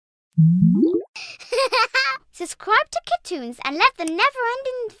Subscribe to Kitoons and let the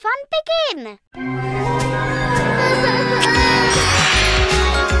never-ending fun begin!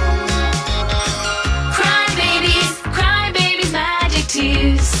 Cry babies, magic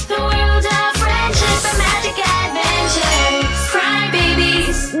tears. The world of friendship and magic adventures. Cry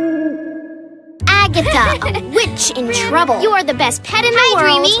babies. Agatha, a witch in trouble. You are the best pet in the world.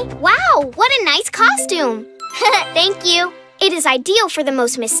 Hi, Dreamy. Wow, what a nice costume. Thank you. It is ideal for the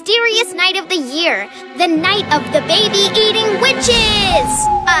most mysterious night of the year, the night of the baby-eating witches!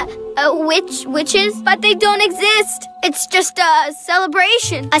 Witches? But they don't exist! It's just a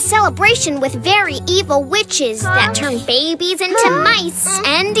celebration. A celebration with very evil witches that turn babies into mice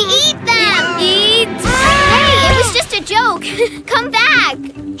and eat them! Eat? Hey, it was just a joke! Come back!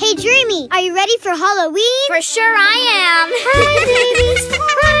 Hey, Dreamy, are you ready for Halloween? For sure I am!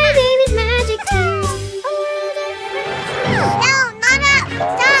 Cry babies, magic tears. No, Nana!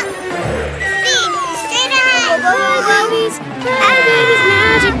 Stop! Speed! Straight ahead! Cry babies,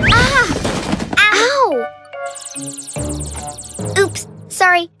 magic. Ow! Oops,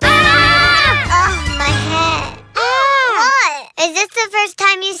 sorry. Oh, my head. What? Is this the first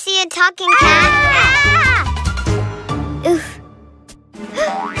time you see a talking cat? Oof.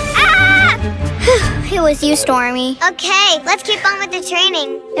 It was you, Stormy. Okay, let's keep on with the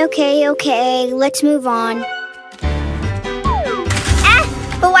training. Okay, let's move on.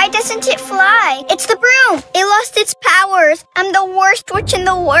 But why doesn't it fly? It's the broom. It lost its powers. I'm the worst witch in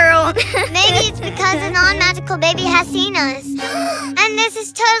the world. Maybe it's because a non-magical baby has seen us. And this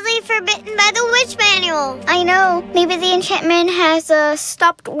is totally forbidden by the witch manual. I know. Maybe the enchantment has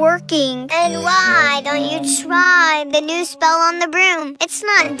stopped working. And why don't you try the new spell on the broom? It's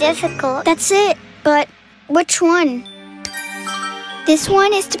not difficult. That's it. But which one? This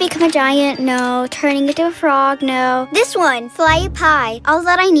one is to become a giant, no. Turning into a frog, no. This one, fly up high. All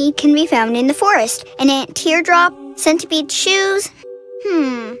that I need can be found in the forest. An ant teardrop, centipede shoes.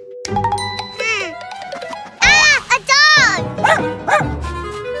 Ah, a dog!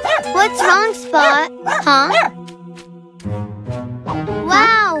 What's wrong, Spot? Huh?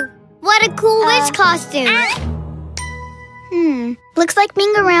 Wow, what a cool witch costume. Looks like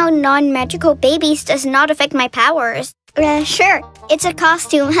being around non-magical babies does not affect my powers. Sure, it's a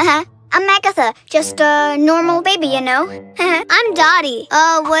costume, I'm Agatha, just a normal baby, you know. I'm Dottie.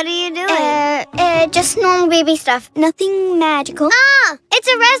 What are you doing? Just normal baby stuff, nothing magical. Ah, it's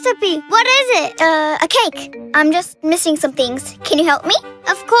a recipe. What is it? A cake. I'm just missing some things. Can you help me?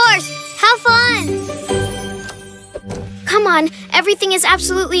 Of course. How fun. Come on, everything is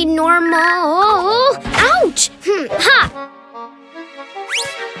absolutely normal. Ouch! Ha!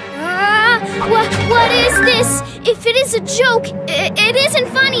 What is this? If it is a joke, it isn't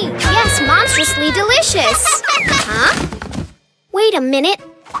funny. Yes, monstrously delicious. Huh? Wait a minute.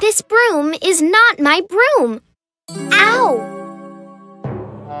 This broom is not my broom. Ow!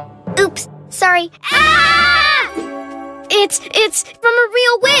 Oops, sorry. Ah! It's from a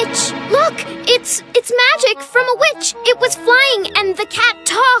real witch. Look, it's magic from a witch. It was flying and the cat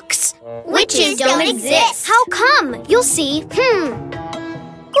talks. Witches don't exist. How come? You'll see. Cuckoo.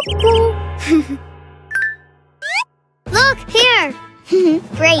 Look, here.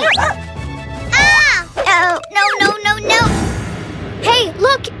 Great. Ah! Oh, no. Hey,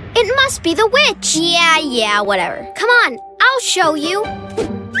 look, it must be the witch. Yeah, whatever. Come on, I'll show you.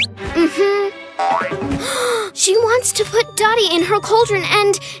 She wants to put Dottie in her cauldron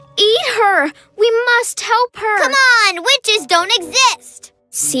and eat her. We must help her. Come on, witches don't exist.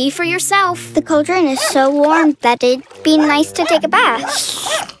 See for yourself. The cauldron is so warm that it'd be nice to take a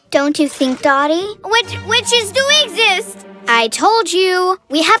bath. Don't you think, Dottie? Witches do exist! I told you.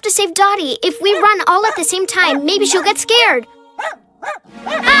 We have to save Dottie. If we run all at the same time, maybe she'll get scared.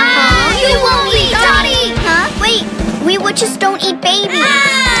 Ah! You won't eat Dottie! Huh? Wait, we witches don't eat babies.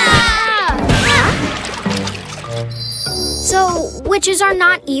 Ah! Huh? So, witches are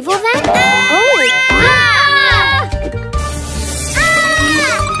not evil then? Oh! Ah!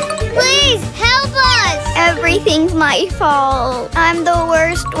 Please, help us! Everything's my fault. I'm the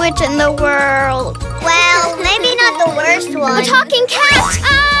worst witch in the world. Well, maybe not the worst one. The talking cat!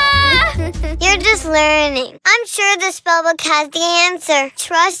 Ah! You're just learning. I'm sure the spellbook has the answer.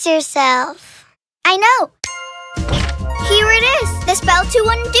 Trust yourself. I know. Here it is. The spell to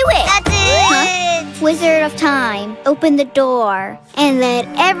undo it. That's it. Huh? Wizard of Time, open the door and let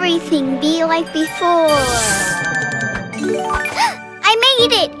everything be like before. I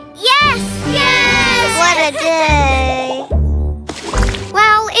made it. Yes! Yes! What a day.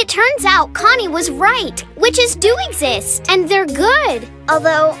 Well, It turns out Connie was right. Witches do exist, and they're good.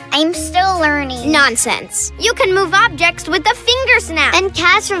 Although, I'm still learning. Nonsense. You can move objects with a finger snap. And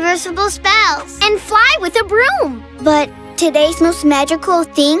cast reversible spells. And fly with a broom. But today's most magical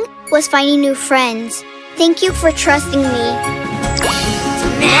thing was finding new friends. Thank you for trusting me.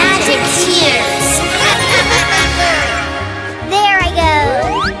 Magic tears. There I go.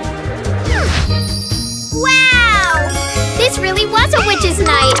 Wow! This really was a witch's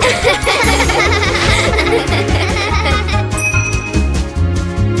night.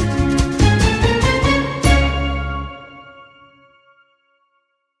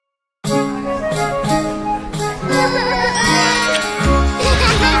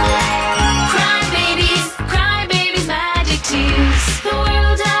 Cry babies, magic tears. The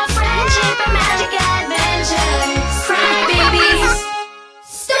world of friendship and magic adventures. Cry babies.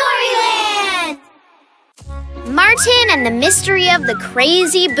 Storyland! Martin and the Mystery of the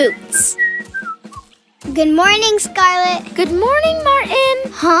Crazy Boots. Good morning, Scarlet. Good morning,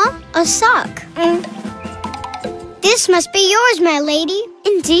 Martin. Huh? A sock. This must be yours, my lady.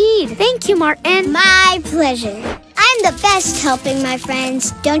 Indeed. Thank you, Martin. My pleasure. I'm the best helping my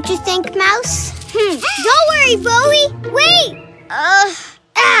friends. Don't you think, Mouse? Don't worry, Bowie. Wait.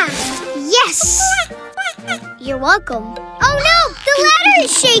 Yes. You're welcome. Oh no, the ladder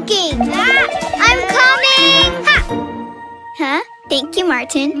is shaking. I'm coming. Ha. Huh? Thank you,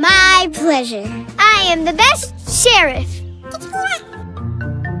 Martin. My pleasure. I am the best sheriff.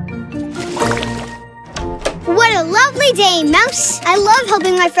 What a lovely day, Mouse. I love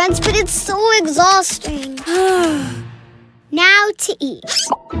helping my friends, but it's so exhausting. Now to eat.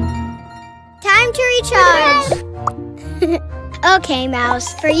 Time to recharge. Okay,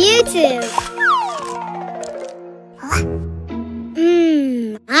 Mouse, for you too.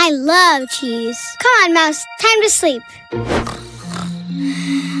 I love cheese. Come on, Mouse, time to sleep.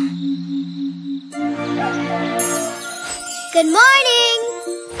 Good morning.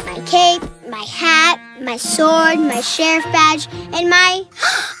 My cape, my hat, my sword, my sheriff badge, and my...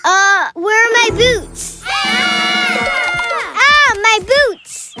 where are my boots? My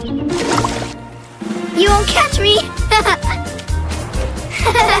boots! You won't catch me!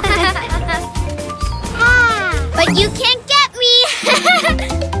 But you can't get me!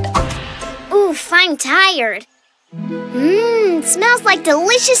 Oof, I'm tired. Smells like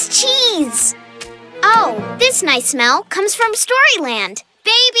delicious cheese. Oh, this nice smell comes from Storyland.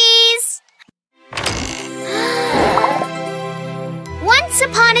 Babies! Once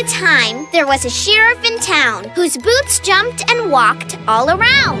upon a time, there was a sheriff in town whose boots jumped and walked all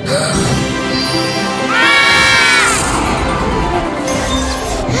around.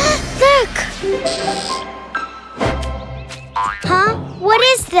 Look! Huh? What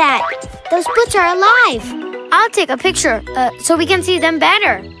is that? Those boots are alive. I'll take a picture so we can see them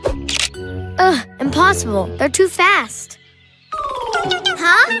better. Impossible. They're too fast.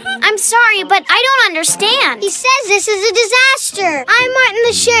 Huh? I'm sorry, but I don't understand. He says this is a disaster. I'm Martin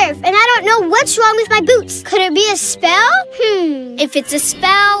the sheriff, and I don't know what's wrong with my boots. Could it be a spell? If it's a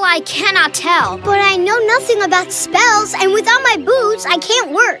spell, I cannot tell. But I know nothing about spells, and without my boots, I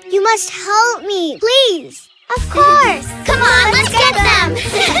can't work. You must help me, please. Of course. Come on, let's get them.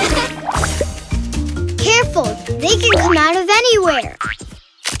 Careful, they can come out of anywhere.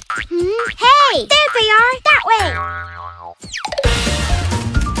 Hey, there they are, that way.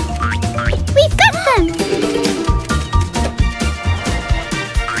 We've got them.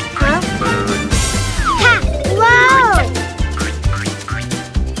 Huh? Ha! Wow!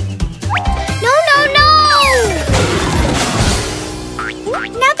 No!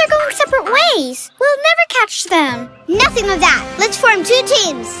 Now they're going separate ways. We'll never catch them. Nothing of that. Let's form two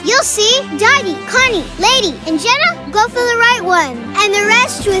teams. You'll see. Dottie, Connie, Lady, and Jenna go for the right one. And the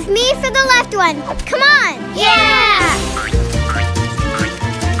rest with me for the left one. Come on. Yeah!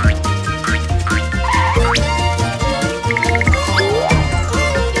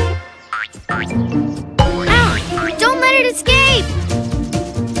 Don't let it escape!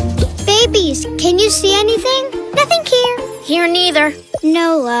 Babies, can you see anything? Nothing here. Here neither.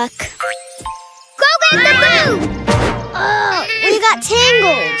 No luck. Go get the boot! We got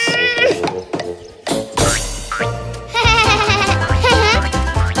tangles.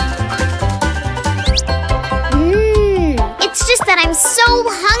 It's just that I'm so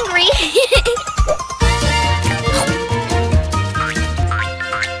hungry.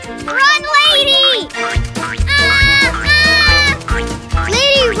 Run, Lady!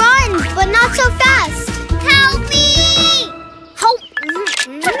 Lady, run, but not so fast. Help me!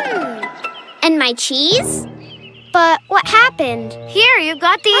 And my cheese? But what happened? Here, you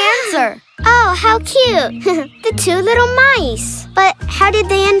got the answer. Oh, how cute. The two little mice. But how did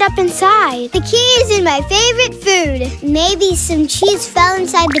they end up inside? The key is in my favorite food. Maybe some cheese fell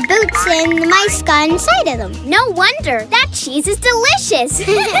inside the boots and the mice got inside of them. No wonder. That cheese is delicious.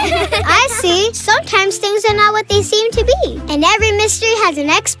 I see. Sometimes things are not what they seem to be. And every mystery has an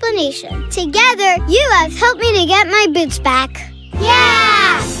explanation. Together, you have helped me to get my boots back.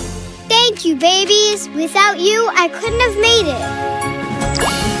 Yeah! Thank you, babies. Without you, I couldn't have made it.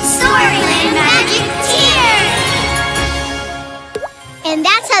 Storyland Magic Tears! And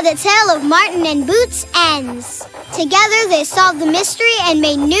that's how the tale of Martin and Boots ends. Together, they solved the mystery and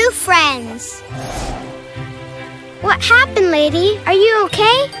made new friends. What happened, lady? Are you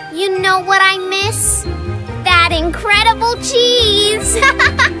okay? You know what I miss? That incredible cheese!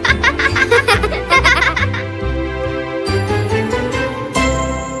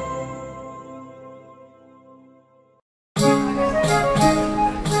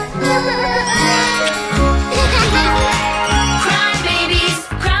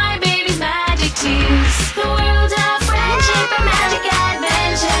 Cry babies, magic tears. The world of friendship and magic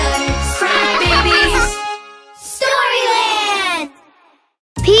adventures. Cry babies. Storyland!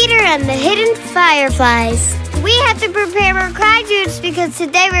 Peter and the Hidden Fireflies. We have to prepare our cry juice because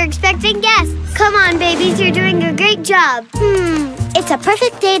today we're expecting guests. Come on, babies, you're doing a great job. It's a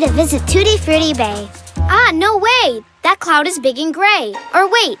perfect day to visit Tutti Frutti Bay. Ah, no way! That cloud is big and gray. Or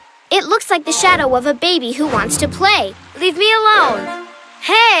wait, it looks like the shadow of a baby who wants to play. Leave me alone.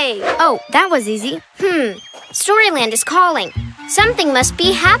 Hey! Oh, that was easy. Storyland is calling. Something must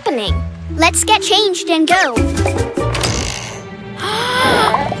be happening. Let's get changed and go.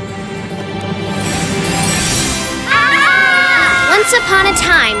 Once upon a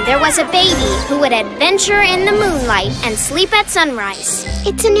time, there was a baby who would adventure in the moonlight and sleep at sunrise.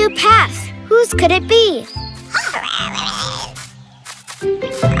 It's a new path. Whose could it be?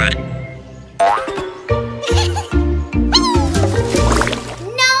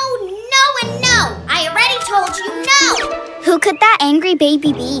 Who could that angry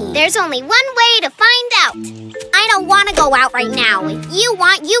baby be? There's only one way to find out. I don't want to go out right now. If you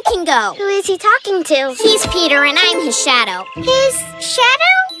want, you can go. Who is he talking to? He's Peter and I'm his shadow. His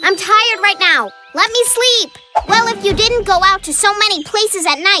shadow? I'm tired right now. Let me sleep. Well, if you didn't go out to so many places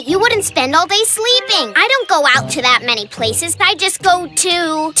at night, you wouldn't spend all day sleeping. I don't go out to that many places. I just go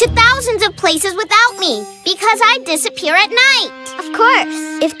to thousands of places without me because I disappear at night. Of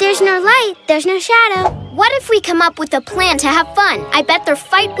course. If there's no light, there's no shadow. What if we come up with a plan to have fun? I bet their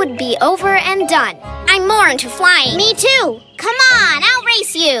fight would be over and done. I'm more into flying. Me too. Come on, I'll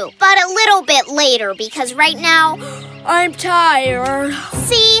race you. But a little bit later because right now, I'm tired.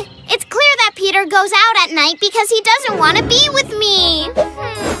 see, it's clear that Peter goes out at night because he doesn't want to be with me.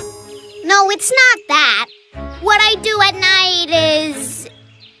 No, it's not that. What I do at night is...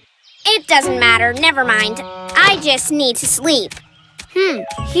 It doesn't matter, never mind. I just need to sleep.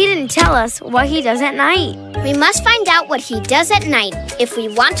 He didn't tell us what he does at night. We must find out what he does at night if we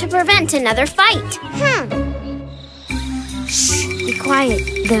want to prevent another fight. Shh, be quiet.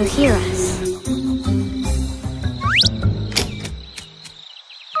 They'll hear us.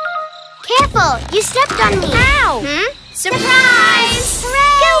 Careful, you stepped on me. Ow! Surprise!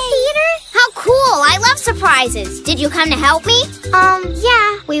 Hooray! Go, Peter! How cool! I love surprises. Did you come to help me?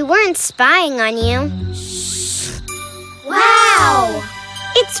 Yeah, we weren't spying on you. Wow!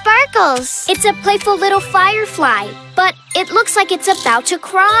 It sparkles. It's a playful little firefly, but it looks like it's about to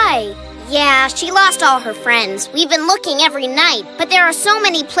cry. Yeah, she lost all her friends. We've been looking every night, but there are so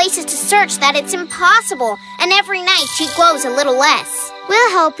many places to search that it's impossible. And every night she glows a little less.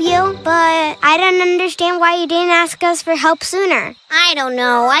 We'll help you, but I don't understand why you didn't ask us for help sooner. I don't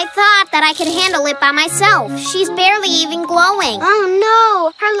know. I thought that I could handle it by myself. She's barely even glowing. Oh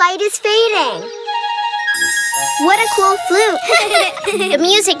no, her light is fading. What a cool flute. The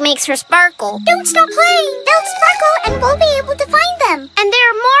music makes her sparkle. Don't stop playing. They'll sparkle and we'll be able to find them. And there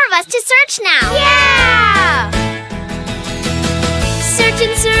are more of us to search now. Yeah! Search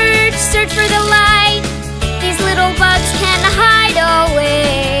and search, search for the light. These little bugs can hide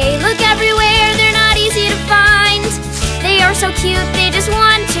away. Look everywhere, they're not easy to find. They are so cute, they just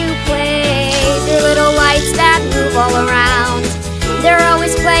want to play. They're little lights that move all around. They're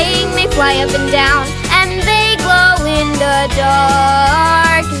always playing, they fly up and down. And they glow in the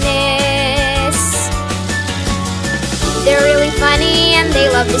darkness. They're really funny and they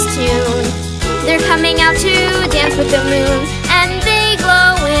love this tune. They're coming out to dance with the moon. And they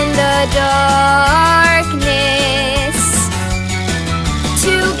glow in the darkness.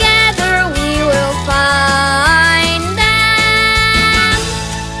 Together we will find them.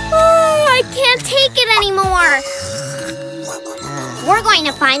 Oh, I can't take it anymore.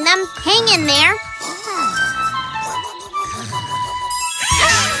 trying to find them. Hang in there.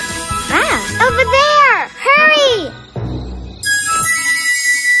 Over there! Hurry!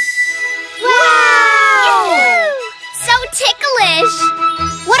 Wow! So ticklish!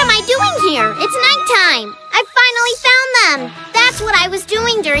 What am I doing here? It's nighttime. I finally found them. That's what I was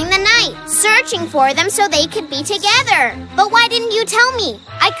doing during the night, searching for them so they could be together. But why didn't you tell me?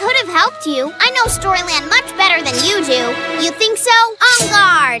 I could have helped you. I know Storyland much better than you do. You think so? On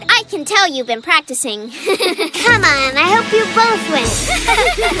guard! I can tell you've been practicing. Come on, I hope you both win.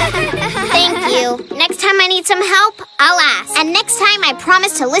 Thank you. Next time I need some help, I'll ask. And next time I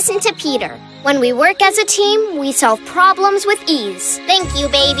promise to listen to Peter. When we work as a team, we solve problems with ease. Thank you,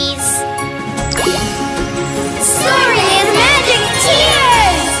 babies. Storyland Magic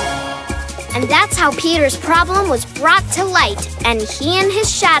Tears! And that's how Peter's problem was brought to light, and he and his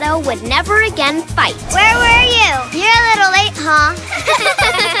shadow would never again fight. Where were you? You're a little late, huh?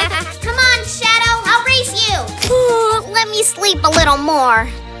 Come on, Shadow, I'll race you. Let me sleep a little more.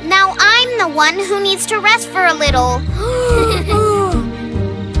 Now I'm the one who needs to rest for a little.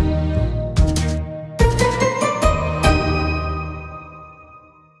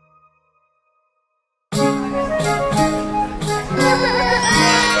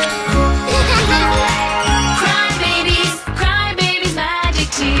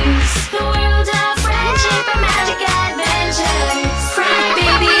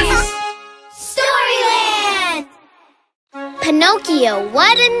 Pinocchio,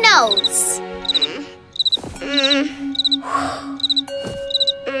 what a nose!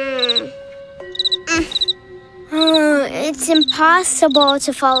 It's impossible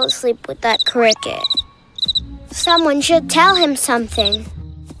to fall asleep with that cricket. Someone should tell him something.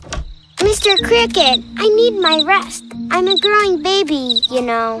 Mr. Cricket, I need my rest. I'm a growing baby, you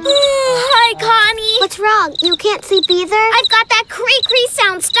know. Hi, Connie. What's wrong? You can't sleep either? I've got that cree-cree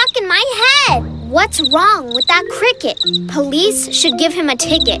sound stuck in my head. What's wrong with that cricket? Police should give him a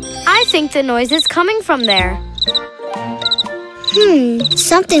ticket. I think the noise is coming from there.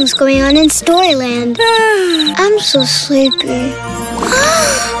 Something's going on in Storyland. I'm so sleepy.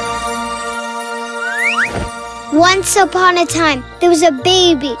 Once upon a time, there was a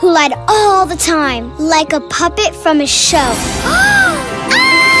baby who lied all the time, like a puppet from a show.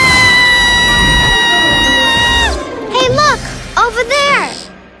 Hey, look! Over there!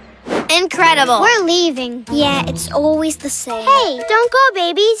 Incredible. We're leaving. Yeah, it's always the same. Hey, don't go,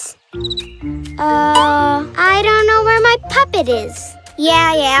 babies. I don't know where my puppet is.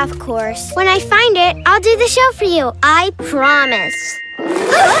 Yeah, of course. When I find it, I'll do the show for you. I promise.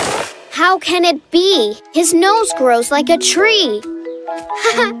 How can it be? His nose grows like a tree.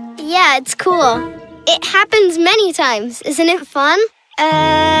 Yeah, it's cool. It happens many times. Isn't it fun?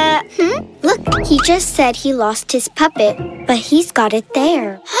 Look, he just said he lost his puppet, but he's got it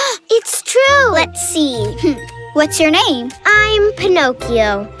there. It's true! Let's see. What's your name? I'm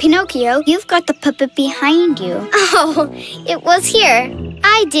Pinocchio. Pinocchio, you've got the puppet behind you. Oh, it was here.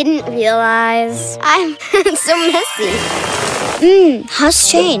 I didn't realize. I'm so messy. How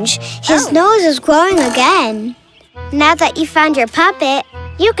strange. His nose is growing again. Now that you found your puppet,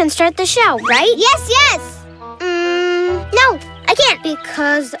 you can start the show, right? Yes! No, I can't.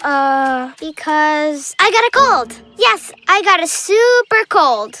 Because I got a cold. Yes, I got a super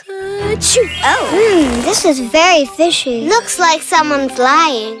cold. This is very fishy. Looks like someone's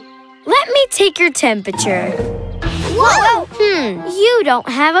lying. Let me take your temperature. Whoa! You don't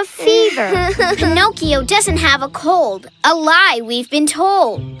have a fever. Pinocchio doesn't have a cold. A lie, we've been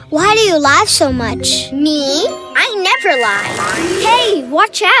told. Why do you laugh so much? Me? I never lie. Hey,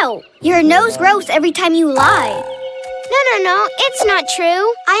 watch out. Your nose grows every time you lie. No, it's not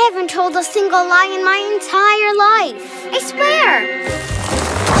true. I haven't told a single lie in my entire life. I swear.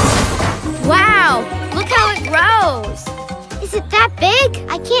 Wow, look how it grows. Is it that big?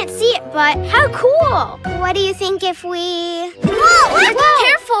 I can't see it, but How cool. what do you think if we... Whoa.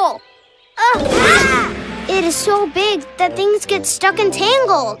 Careful. It is so big that things get stuck and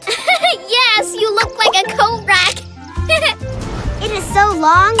tangled. Yes, you look like a coat rack. It is so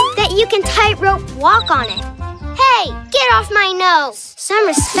long that you can tightrope walk on it. Hey, get off my nose. Some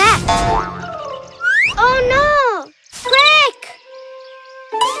respect. Oh no!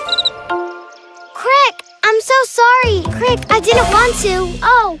 Crick, I'm so sorry. Crick, I didn't want to.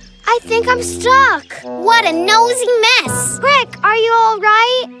 Oh, I think I'm stuck. What a nosy mess. Crick, are you all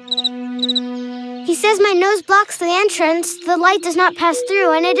right? He says my nose blocks the entrance. The light does not pass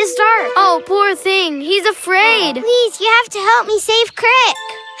through and it is dark. Oh, poor thing. He's afraid. Please, you have to help me save Crick.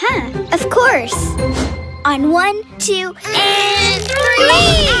 Of course. On 1, 2, and 3!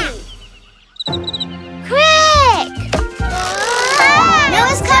 Crick!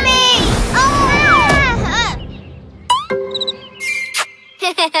 Noah's coming! Oh!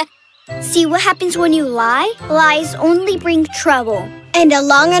 See what happens when you lie? Lies only bring trouble. And a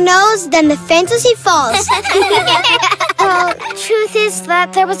longer nose, then the fantasy falls. Well, truth is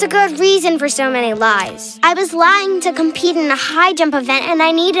that there was a good reason for so many lies. I was lying to compete in a high jump event and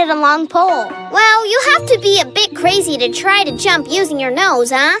I needed a long pole. Well, you have to be a bit crazy to try to jump using your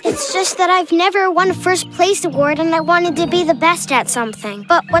nose, huh? It's just that I've never won a first place award and I wanted to be the best at something.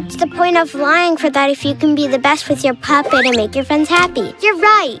 But what's the point of lying for that if you can be the best with your puppet and make your friends happy? You're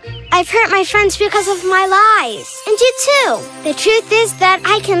right. I've hurt my friends because of my lies. And you too. The truth is that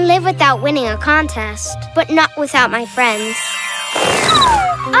I can live without winning a contest, but not without my friends.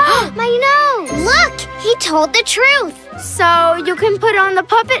 Oh, my nose! Look, he told the truth. So you can put on the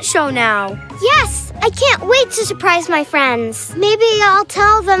puppet show now. Yes, I can't wait to surprise my friends. Maybe I'll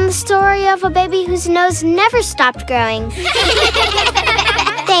tell them the story of a baby whose nose never stopped growing.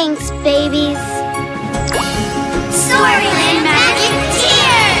 Thanks, babies. Storyland Magic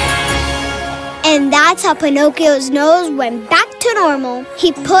Tears! And that's how Pinocchio's nose went back to normal.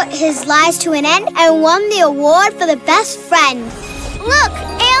 He put his lies to an end and won the award for the best friend. Look,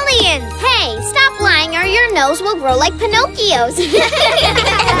 aliens! Hey, stop lying or your nose will grow like Pinocchio's.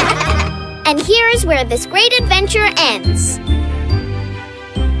 And here is where this great adventure ends.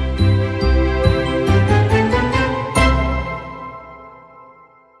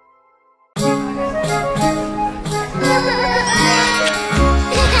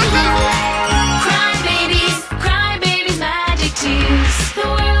 Cry babies, magic tears. The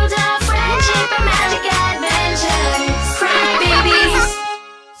world of friendship and magic adventures. Cry babies.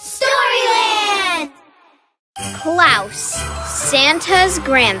 Storyland! Klaus, Santa's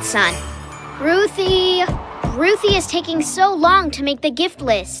grandson. Ruthie is taking so long to make the gift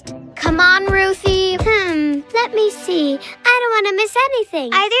list. Come on, Ruthie. Let me see. I don't want to miss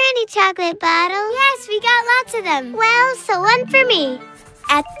anything. Are there any chocolate bottles? Yes, we got lots of them. Well, so one for me.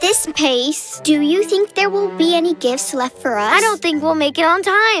 At this pace, do you think there will be any gifts left for us? I don't think we'll make it on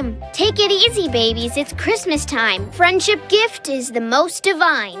time. Take it easy, babies. It's Christmas time. Friendship gift is the most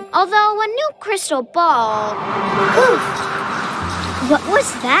divine. Although a new crystal ball... Oof. What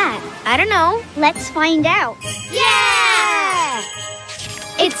was that? I don't know. Let's find out. Yeah!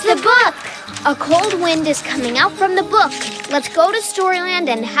 It's the book! A cold wind is coming out from the book. Let's go to Storyland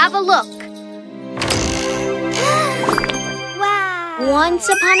and have a look. Wow. Once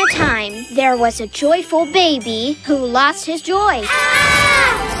upon a time, there was a joyful baby who lost his joy.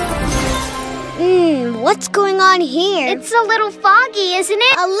 What's going on here? It's a little foggy, isn't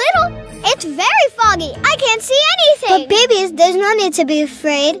it? A little? It's very foggy. I can't see anything. But babies, there's no need to be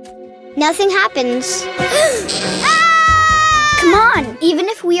afraid. Nothing happens. Come on, even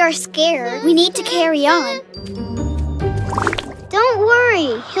if we are scared, we need to carry on. Don't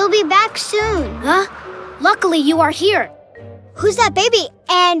worry. He'll be back soon. Huh? Luckily, you are here. Who's that baby?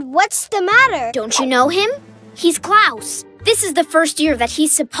 And what's the matter? Don't you know him? He's Klaus. This is the first year that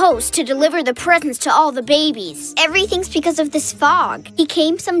he's supposed to deliver the presents to all the babies. Everything's because of this fog. He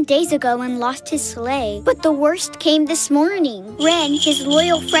came some days ago and lost his sleigh. But the worst came this morning. Ren, his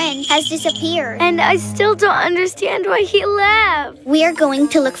loyal friend, has disappeared. And I still don't understand why he left. We are going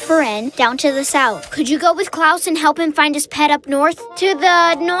to look for Ren down to the south. Could you go with Klaus and help him find his pet up north? To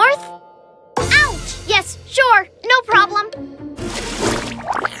the north? Ouch! Yes, sure. No problem.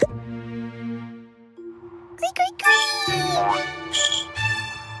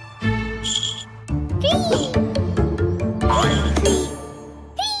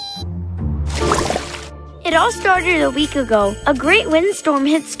 It all started a week ago. A great windstorm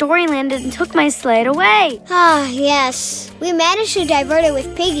hit Storyland and took my sled away. Ah, yes. We managed to divert it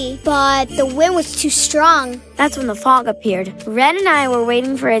with Piggy, but the wind was too strong. That's when the fog appeared. Ren and I were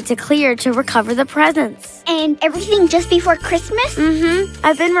waiting for it to clear to recover the presents. And everything just before Christmas?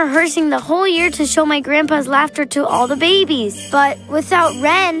 I've been rehearsing the whole year to show my grandpa's laughter to all the babies. But without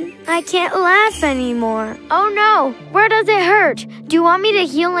Ren, I can't laugh anymore. Oh no, where does it hurt? Do you want me to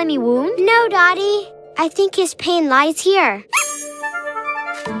heal any wound? No, Dottie. I think his pain lies here.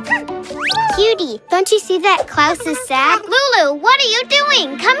 Cutie, Don't you see that Klaus is sad? Lulu, what are you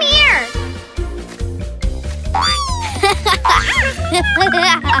doing? Come here.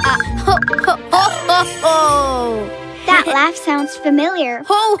 That laugh sounds familiar.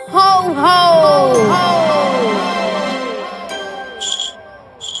 Ho, ho, ho!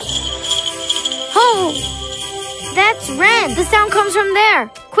 Ho! That's Ren. The sound comes from there.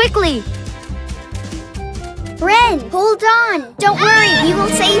 Quickly. Ren, hold on. Don't worry, we will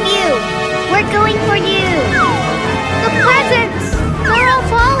save you. We're going for you. The presents! They're all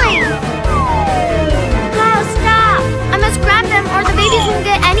falling. Klaus, stop! I must grab them or the babies babies won't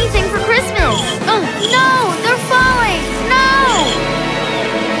get anything for Christmas. No, they're falling. No!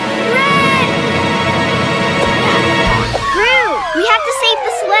 Ren! Gru, we have to save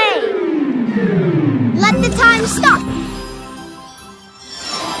the sleigh. Let the time stop.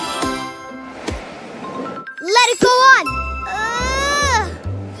 Let it go on.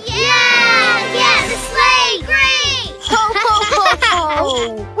 Yeah, the sleigh, great. Ho, ho, ho, ho.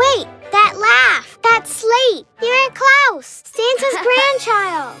 Wait, that laugh, that slate. You're Aunt Klaus, Santa's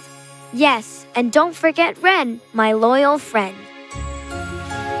grandchild. Yes, and don't forget Ren, my loyal friend.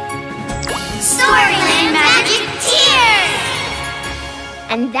 Storyland Magic Tears!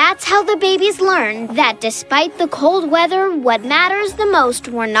 And that's how the babies learn that despite the cold weather, what matters the most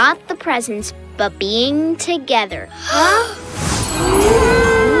were not the presents, but being together. Wow!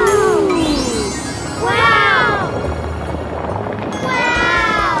 Wow!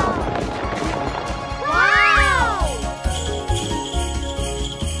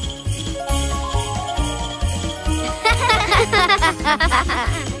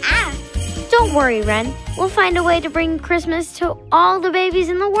 Don't worry, Ren. We'll find a way to bring Christmas to all the babies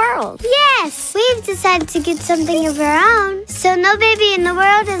in the world. Yes! We've decided to get something of our own, so no baby in the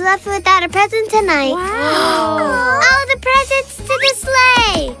world is left without a present tonight. Wow! All the presents to the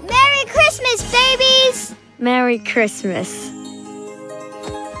sleigh! Merry Christmas, babies! Merry Christmas.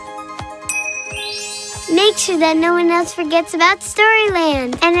 Make sure that no one else forgets about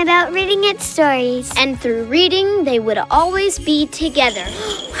Storyland and about reading its stories. And through reading, they would always be together.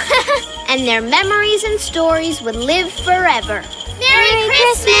 And their memories and stories would live forever. Merry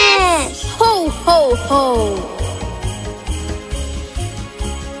Christmas! Ho, ho, ho!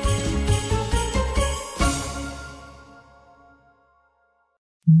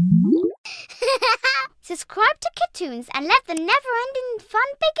 Subscribe to Kitoons and let the never-ending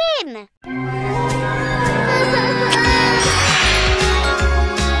fun begin.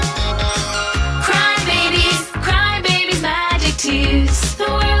 Cry babies, magic tears. The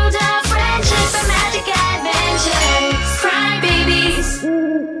world of friendship and magic adventures. Cry babies.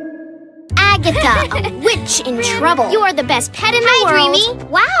 Agatha, a witch in trouble. You are the best pet in the world. Dreamy.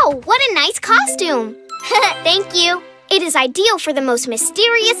 Wow, what a nice costume. Thank you. It is ideal for the most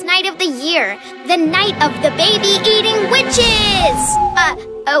mysterious night of the year, the night of the baby-eating witches.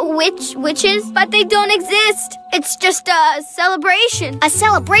 Witches? But they don't exist. It's just a celebration. A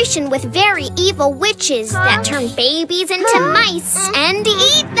celebration with very evil witches that turn babies into mice and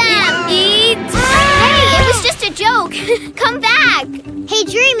eat them. Eat? Hey, it was just a joke. Come back. Hey,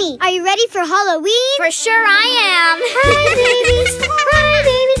 Dreamy, are you ready for Halloween? For sure I am. Cry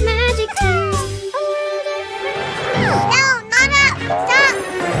babies, magic tears. No, not up. Stop.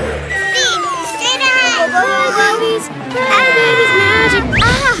 Speed, straight ahead. Cry babies, magic.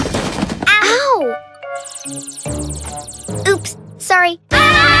 Ow! Oops, sorry. Oh,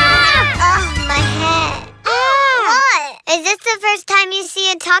 my head. What? Is this the first time you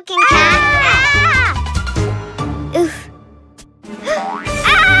see a talking cat? Oof.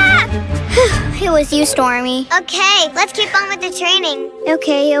 It was you, Stormy. Okay, let's keep on with the training.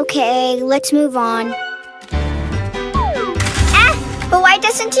 Okay, let's move on. But why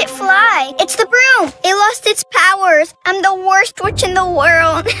doesn't it fly? It's the broom. It lost its powers. I'm the worst witch in the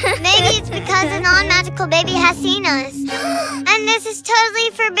world. Maybe it's because a non-magical baby has seen us. And this is totally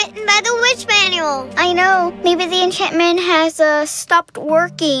forbidden by the witch manual. I know. Maybe the enchantment has stopped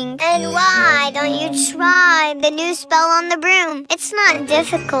working. And why don't you try the new spell on the broom? It's not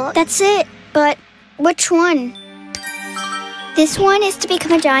difficult. That's it. But which one? This one is to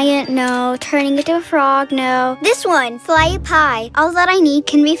become a giant, no. Turning into a frog, no. This one, fly up high. All that I need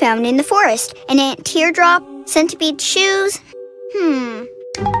can be found in the forest. An ant teardrop, centipede shoes.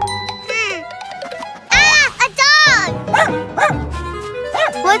 Ah, a dog!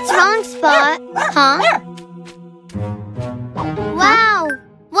 What's wrong, Spot? Huh? Wow,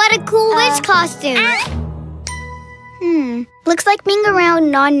 what a cool witch costume. Looks like being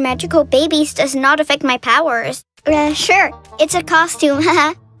around non-magical babies does not affect my powers. Sure, it's a costume,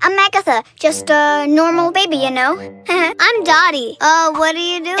 I'm Agatha, just a normal baby, you know. I'm Dottie. What are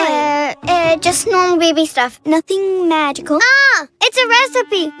you doing? Just normal baby stuff, nothing magical. Ah, it's a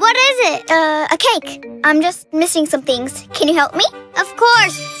recipe. What is it? A cake. I'm just missing some things. Can you help me? Of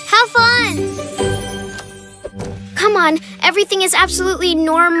course. How fun. Come on, everything is absolutely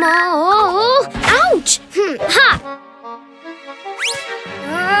normal. Ouch! Ha!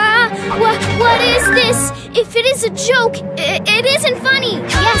 What is this? If it is a joke, it isn't funny.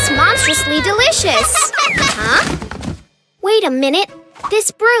 Yes, monstrously delicious. Huh? Wait a minute.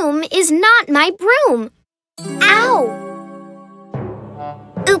 This broom is not my broom. Ow!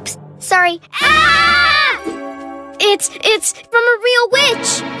 Oops, sorry. Ah! It's from a real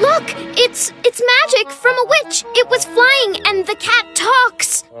witch. Look, it's magic from a witch. It was flying and the cat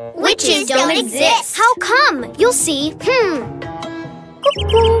talks. Witches don't exist. How come? You'll see. Cuckoo.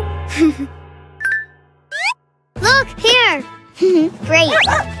 Look, here. Great.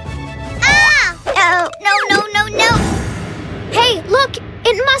 Ah! Oh, no. Hey, look,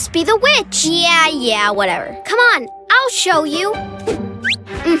 it must be the witch. Yeah, whatever. Come on, I'll show you.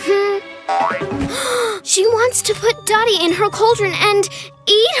 She wants to put Dottie in her cauldron and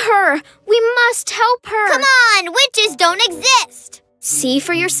eat her. We must help her. Come on, witches don't exist. See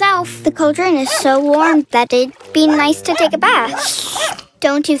for yourself. The cauldron is so warm that it'd be nice to take a bath.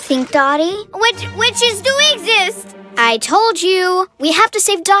 Don't you think, Dottie? Witches do exist. I told you. We have to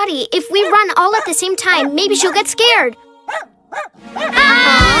save Dottie. If we run all at the same time, maybe she'll get scared.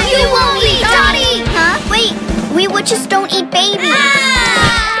 You won't eat Dottie. Huh? Wait, we witches don't eat babies.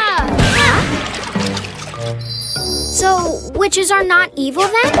 So, witches are not evil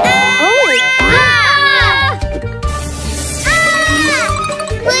then?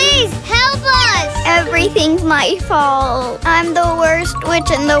 Please, help us! Everything's my fault. I'm the worst witch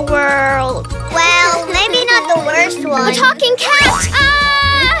in the world. Well, maybe not the worst one. The talking cat!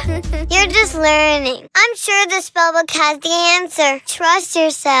 You're just learning. I'm sure the spellbook has the answer. Trust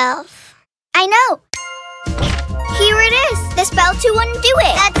yourself. I know. Here it is. The spell to undo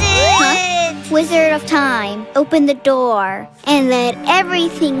it. That's it. Huh? Wizard of Time, open the door and let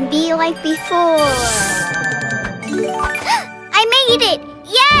everything be like before. I made it.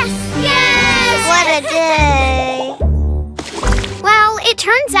 Yes! What a day. Well, it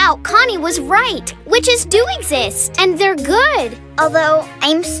turns out Connie was right. Witches do exist, and they're good. Although,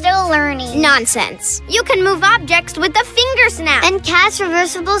 I'm still learning. Nonsense. You can move objects with a finger snap. And cast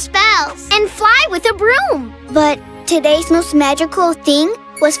reversible spells. And fly with a broom. But today's most magical thing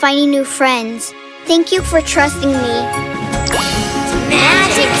was finding new friends. Thank you for trusting me.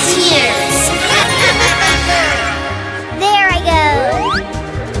 Magic tears. There I go.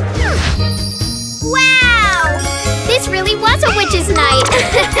 Wow! This really was a witch's night.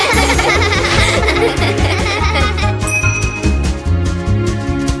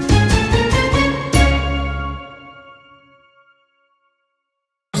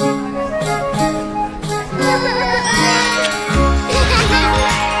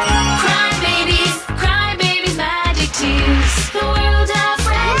 Cry babies, magic tears. The world of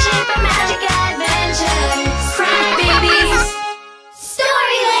friendship and magic adventures. Cry babies.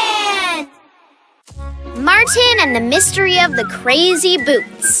 Storyland! Martin and the Mystery of the Crazy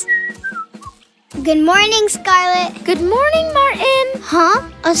Boots. Good morning, Scarlet. Good morning, Martin. Huh?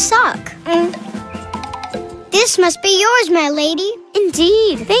 A sock. This must be yours, my lady.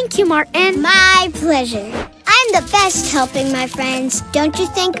 Indeed. Thank you, Martin. My pleasure. I'm the best helping my friends. Don't you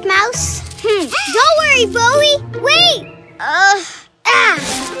think, Mouse? Don't worry, Bowie. Wait.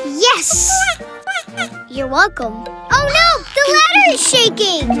 Yes. You're welcome. Oh no, the ladder is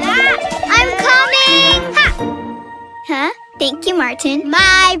shaking. I'm coming. Ha. Huh? Thank you, Martin.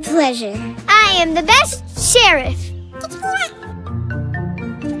 My pleasure. I am the best sheriff.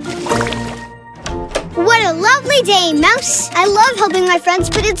 What a lovely day, Mouse. I love helping my friends,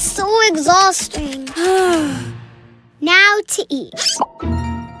 but it's so exhausting. Now to eat.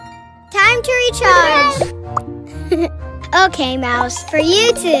 Time to recharge. Okay, Mouse, for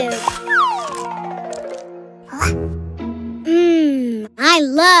you too. I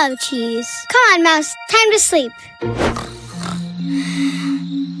love cheese. Come on, Mouse, time to sleep.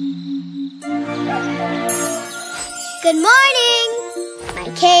 Good morning. My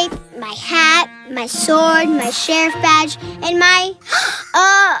cape, my hat, my sword, my sheriff badge, and my...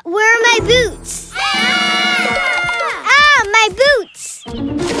 where are my boots? My boots!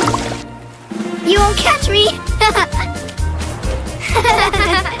 You won't catch me!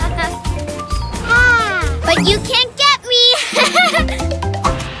 But you can't get me!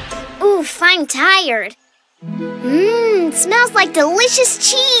 Oof, I'm tired. Smells like delicious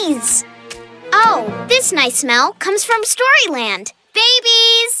cheese. Oh, this nice smell comes from Storyland.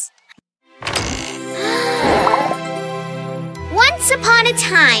 Babies! Once upon a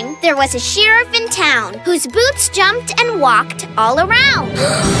time, there was a sheriff in town whose boots jumped and walked all around.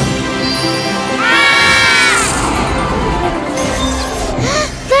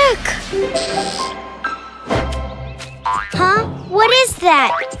 Look! Huh? What is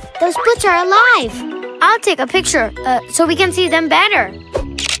that? Those boots are alive. I'll take a picture so we can see them better.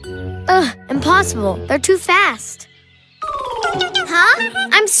 Impossible. They're too fast. Huh?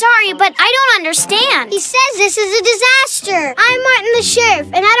 I'm sorry, but I don't understand. He says this is a disaster. I'm Martin the sheriff,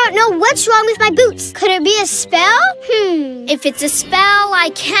 and I don't know what's wrong with my boots. Could it be a spell? If it's a spell, I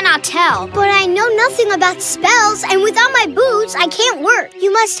cannot tell. But I know nothing about spells, and without my boots, I can't work.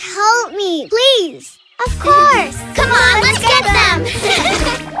 You must help me, please. Of course. Come on, let's get them.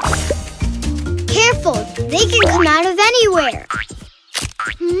 Careful, they can come out of anywhere.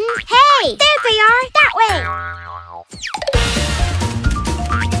 Hey, there they are, that way.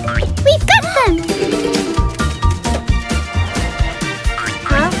 We've got them.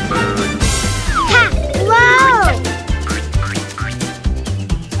 Huh? Ha! Whoa!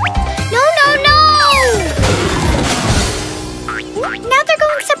 No! Now they're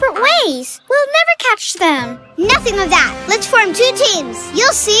going separate ways. We'll never catch them. Nothing of that. Let's form 2 teams.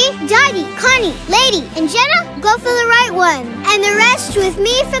 You'll see. Dottie, Connie, Lady, and Jenna go for the right one. And the rest with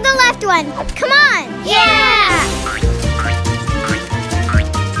me for the left one. Come on. Yeah!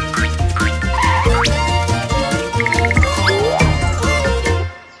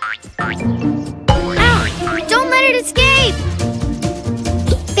 Ow! Don't let it escape!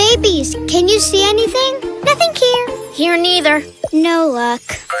 Babies, can you see anything? Nothing here. Here neither. No luck.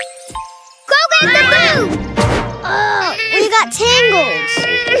 Go get the boot! We got tangled.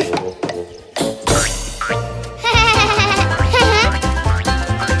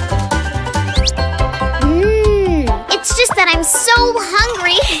 It's just that I'm so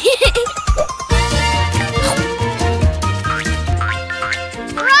hungry.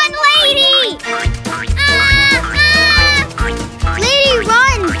 Run, Lady! Lady,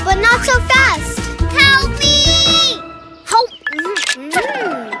 run, but not so fast. Help me!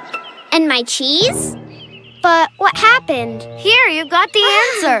 And my cheese? But what happened? Here, you got the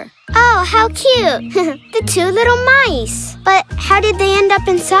answer. Oh, how cute. The 2 little mice. But how did they end up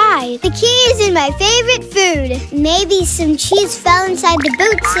inside? The key is in my favorite food. Maybe some cheese fell inside the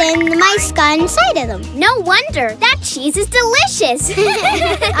boots and the mice got inside of them. No wonder. That cheese is delicious.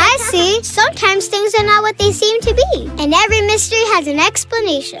 I see. Sometimes things are not what they seem to be. And every mystery has an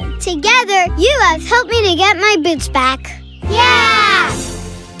explanation. Together, you have helped me to get my boots back. Yeah!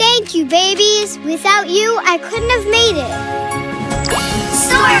 Thank you, babies. Without you, I couldn't have made it.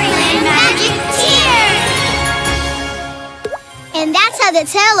 Storyland Magic Tears! And that's how the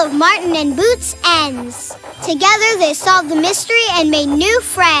tale of Martin and Boots ends. Together, they solved the mystery and made new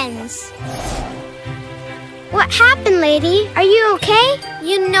friends. What happened, Lady? Are you okay?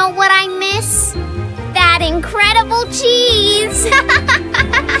 You know what I miss? That incredible cheese!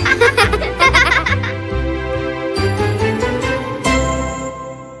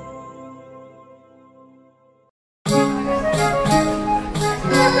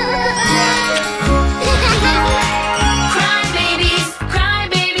 Cry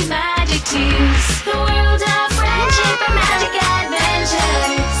babies, magic tears. The world of friendship and magic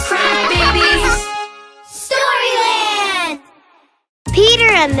adventures. Cry babies. Storyland!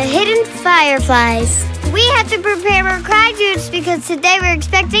 Peter and the Hidden Fireflies. We have to prepare our cry juice because today we're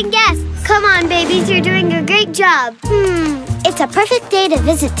expecting guests. Come on, babies, you're doing a great job. It's a perfect day to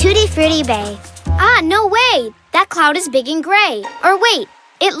visit Tutti Frutti Bay. Ah, no way! That cloud is big and gray. Or wait,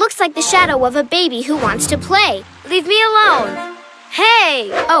 it looks like the shadow of a baby who wants to play. Leave me alone. Hey!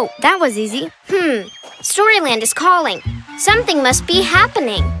 Oh, that was easy. Storyland is calling. Something must be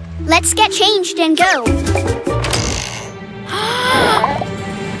happening. Let's get changed and go.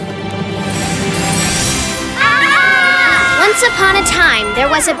 Once upon a time, there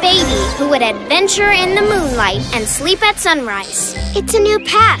was a baby who would adventure in the moonlight and sleep at sunrise. It's a new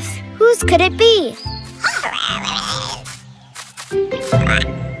path. Whose could it be?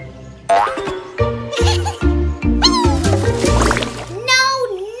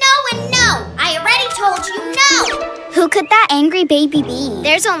 No. I already told you no. Who could that angry baby be?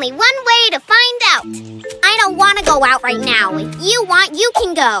 There's only one way to find out. I don't want to go out right now. If you want, you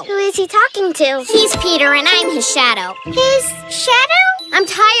can go. Who is he talking to? He's Peter and I'm his shadow. His shadow? I'm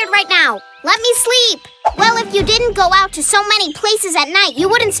tired right now. Let me sleep. Well, if you didn't go out to so many places at night, you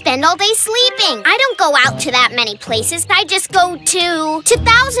wouldn't spend all day sleeping. I don't go out to that many places. I just go to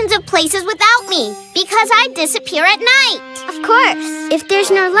thousands of places without me because I disappear at night. Of course. If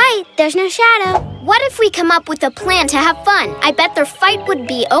there's no light, there's no shadow. What if we come up with a plan to have fun? I bet their fight would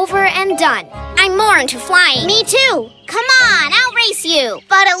be over and done. I'm more into flying. Me too. Come on, I'll race you.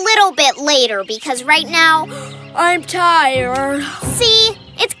 But a little bit later because right now, I'm tired. see,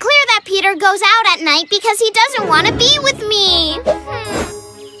 it's clear that Peter goes out at night because he doesn't want to be with me.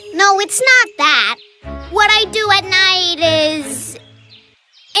 No, it's not that. What I do at night is...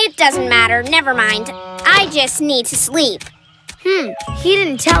 It doesn't matter, never mind. I just need to sleep. He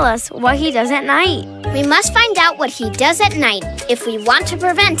didn't tell us what he does at night. We must find out what he does at night if we want to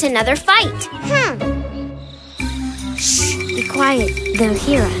prevent another fight. Shh, be quiet. They'll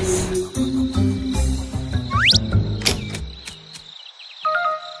hear us.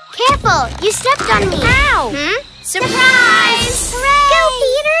 Careful, you stepped on me. Ow! Surprise! Hooray! Go,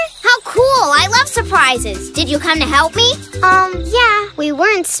 Peter! How cool! I love surprises. Did you come to help me? Yeah, we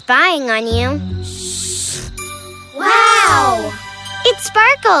weren't spying on you. Wow! It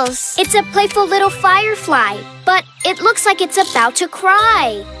sparkles. It's a playful little firefly, but it looks like it's about to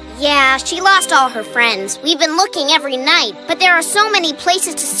cry. Yeah, she lost all her friends. We've been looking every night, but there are so many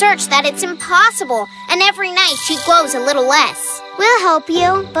places to search that it's impossible. And every night she glows a little less. We'll help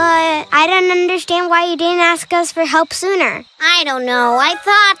you, but I don't understand why you didn't ask us for help sooner. I don't know. I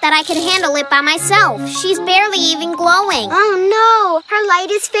thought that I could handle it by myself. She's barely even glowing. Oh no, her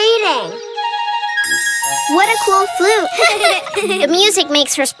light is fading. What a cool flute. The music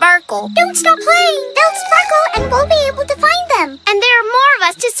makes her sparkle. Don't stop playing. They'll sparkle and we'll be able to find them. And there are more of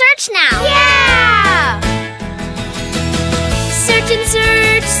us to search now. Yeah! Search and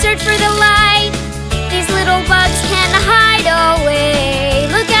search, search for the light. These little bugs can hide away.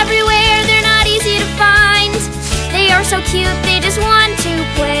 Look everywhere, they're not easy to find. They are so cute, they just want to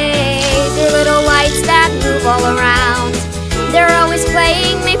play. They're little lights that move all around. They're always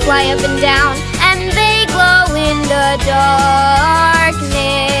playing, they fly up and down. And they glow in the darkness.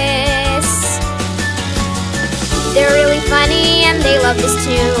 They're really funny and they love this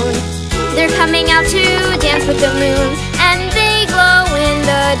tune. They're coming out to dance with the moon. And they glow in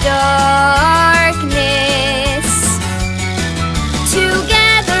the darkness.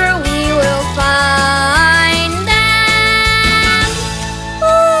 Together we will find them.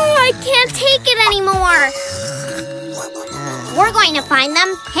 Oh, I can't take it anymore. We're going to find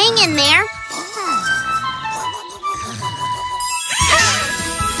them. Hang in there.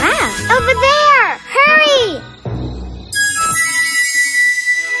 Over there! Hurry!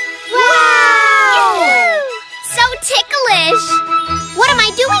 Wow! So ticklish! What am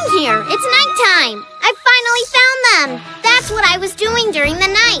I doing here? It's nighttime. I finally found them. That's what I was doing during the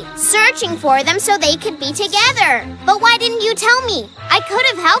night, searching for them so they could be together. But why didn't you tell me? I could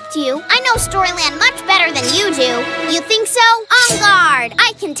have helped you. I know Storyland much better than you do. You think so? On guard!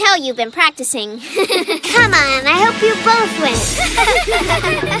 I can tell you've been practicing. Come on, I hope you both win.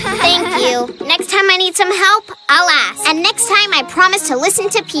 Thank you. Next time I need some help, I'll ask. And next time I promise to listen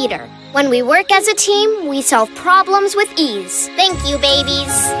to Peter. When we work as a team, we solve problems with ease. Thank you,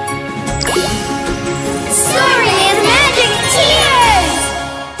 babies. Storyland Magic Tears!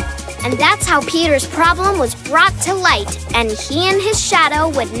 And that's how Peter's problem was brought to light, and he and his shadow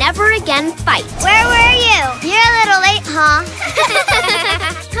would never again fight. Where were you? You're a little late, huh?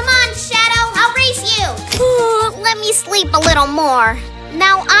 Come on, Shadow, I'll race you. Let me sleep a little more.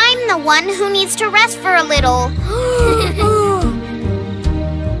 Now I'm the one who needs to rest for a little.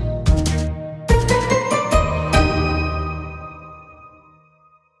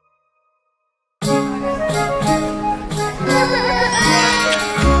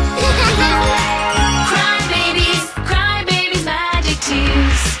 Cry babies, magic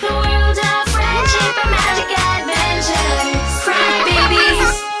tears. The world of friendship and magic adventures. Cry babies.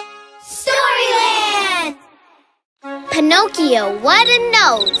 Storyland! Pinocchio, what a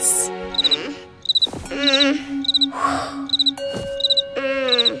nose!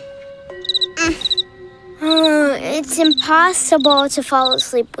 It's impossible to fall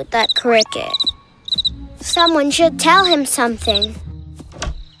asleep with that cricket. Someone should tell him something.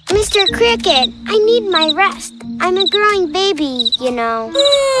 Mr. Cricket, I need my rest. I'm a growing baby, you know.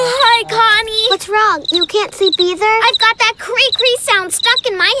 Hi, Connie. What's wrong? You can't sleep either? I've got that cree-cree sound stuck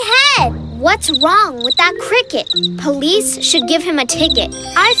in my head. What's wrong with that cricket? Police should give him a ticket.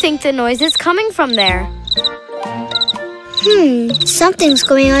 I think the noise is coming from there. Something's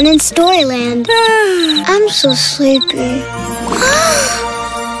going on in Storyland. I'm so sleepy.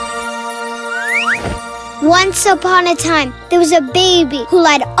 Once upon a time, there was a baby who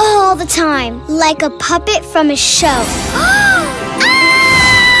lied all the time, like a puppet from a show.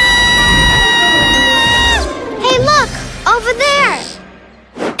 Hey, look! Over there!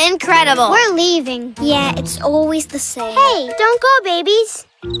 Incredible. We're leaving. Yeah, it's always the same. Hey, don't go, babies.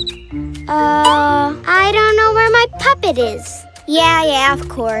 I don't know where my puppet is. Yeah, of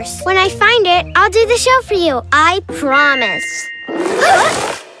course. When I find it, I'll do the show for you. I promise.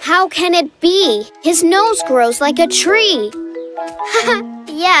 How can it be? His nose grows like a tree.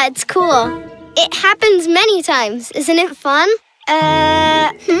 Yeah, it's cool. It happens many times. Isn't it fun?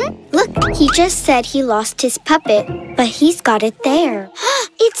 Look, he just said he lost his puppet, but he's got it there.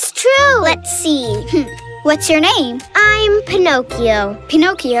 It's true. Let's see. What's your name? I'm Pinocchio.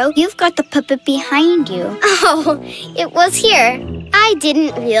 Pinocchio, you've got the puppet behind you. Oh, it was here. I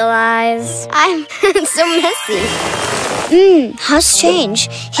didn't realize. I'm so messy. How strange.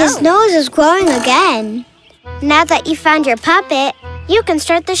 His nose is growing again. Now that you found your puppet, you can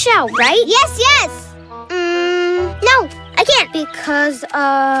start the show, right? Yes, yes! No, I can't. Because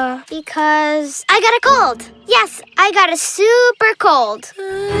I got a cold. Yes, I got a super cold.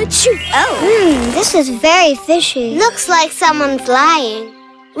 This is very fishy. Looks like someone's lying.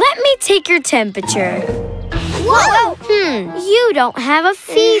 Let me take your temperature. Whoa! You don't have a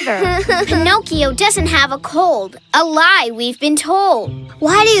fever. Pinocchio doesn't have a cold. A lie, we've been told.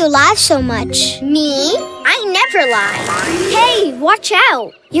 Why do you laugh so much? Me? I never lie. Hey, watch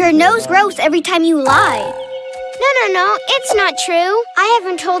out! Your nose grows every time you lie. No, it's not true. I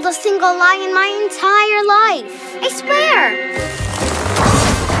haven't told a single lie in my entire life. I swear.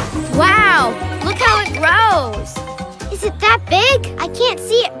 Wow, look how it grows. Is it that big? I can't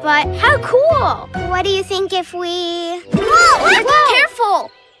see it, but how cool. What do you think if we... Whoa!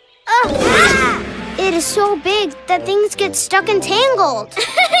 Careful. It is so big that things get stuck and tangled.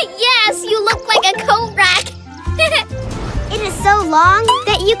 Yes, you look like a coat rack. It is so long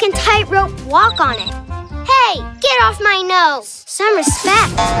that you can tightrope walk on it. Hey, get off my nose. Some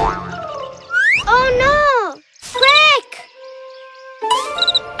respect. Oh no!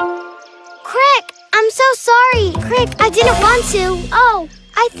 Crick, I'm so sorry. Crick, I didn't want to. Oh,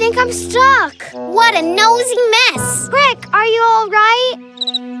 I think I'm stuck. What a nosy mess. Crick, are you all right?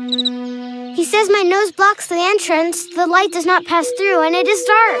 He says my nose blocks the entrance, the light does not pass through, and it is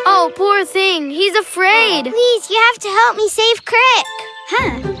dark. Oh, poor thing. He's afraid. Please, you have to help me save Crick.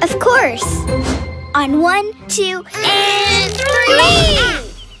 Of course. On 1, 2, and 3!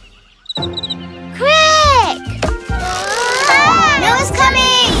 Crick! Nose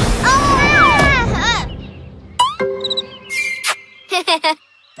coming!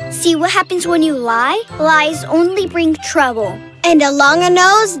 See what happens when you lie? Lies only bring trouble. And a longer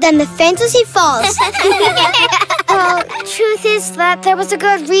nose than the fantasy falls. Well, truth is that there was a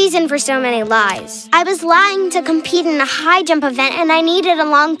good reason for so many lies. I was lying to compete in a high jump event and I needed a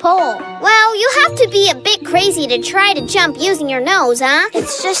long pole. Well, you have to be a bit crazy to try to jump using your nose, huh?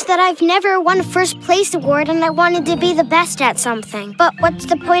 It's just that I've never won a first place award and I wanted to be the best at something. But what's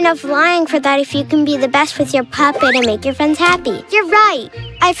the point of lying for that if you can be the best with your puppet and make your friends happy? You're right.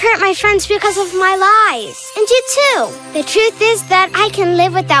 I've hurt my friends because of my lies. And you too. The truth is that I can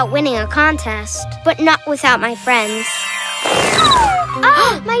live without winning a contest, but not without my friends.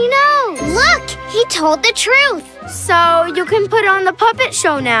 Oh, my nose! Look, he told the truth. So you can put on the puppet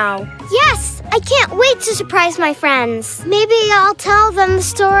show now. Yes, I can't wait to surprise my friends. Maybe I'll tell them the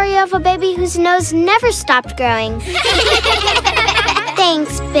story of a baby whose nose never stopped growing.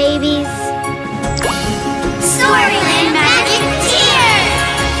 Thanks, babies. Storyland Magic Tears!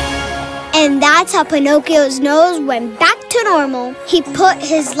 And that's how Pinocchio's nose went back to normal. He put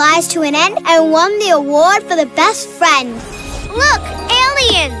his lies to an end and won the award for the best friend. Look,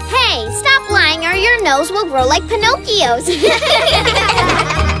 aliens! Hey, stop lying or your nose will grow like Pinocchio's.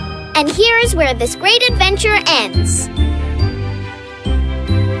 And here is where this great adventure ends.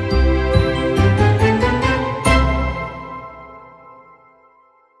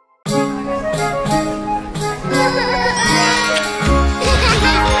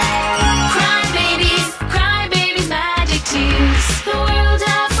 Cry babies, magic tears. The world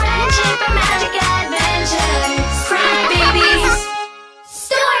of friendship and magic adventures. Cry babies.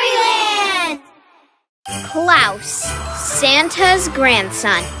 Storyland! Klaus, Santa's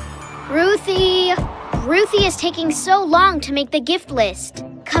grandson. Ruthie is taking so long to make the gift list.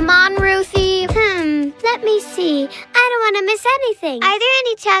 Come on, Ruthie. Let me see. I don't want to miss anything. Are there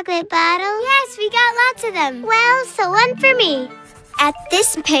any chocolate bottles? Yes, we got lots of them. Well, so one for me. At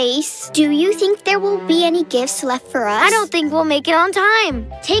this pace, do you think there will be any gifts left for us? I don't think we'll make it on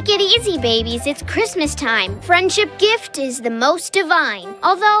time. Take it easy, babies. It's Christmas time. Friendship gift is the most divine.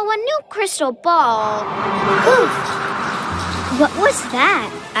 Although a new crystal ball... What was that?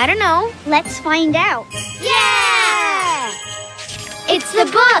 I don't know. Let's find out. Yeah! It's the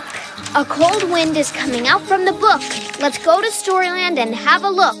book! A cold wind is coming out from the book. Let's go to Storyland and have a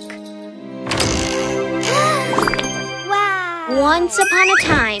look. Wow. Once upon a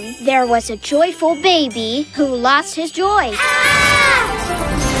time, there was a joyful baby who lost his joy.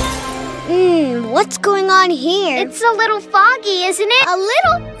 What's going on here? It's a little foggy, isn't it? A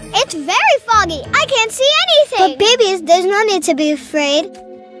little? It's very foggy. I can't see anything. But babies, there's no need to be afraid.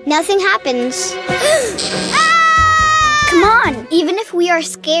 Nothing happens. Come on, even if we are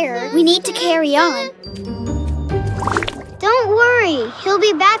scared, we need to carry on. Don't worry, he'll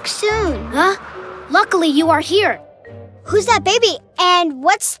be back soon. Huh? Luckily, you are here. Who's that baby? And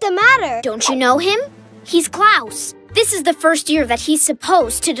what's the matter? Don't you know him? He's Klaus. This is the first year that he's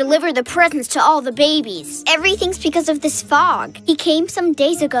supposed to deliver the presents to all the babies. Everything's because of this fog. He came some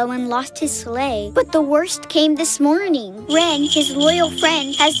days ago and lost his sleigh. But the worst came this morning. Ren, his loyal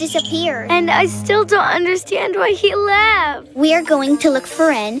friend, has disappeared. And I still don't understand why he left. We are going to look for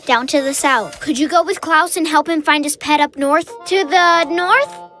Ren down to the south. Could you go with Klaus and help him find his pet up north? To the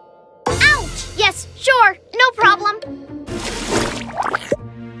north? Ouch! Yes, sure. No problem.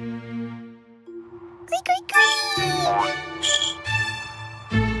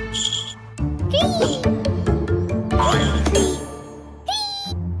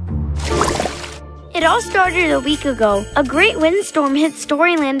 It all started a week ago. A great windstorm hit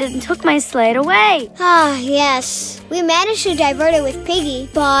Storyland and took my sled away. Ah, yes. We managed to divert it with Piggy,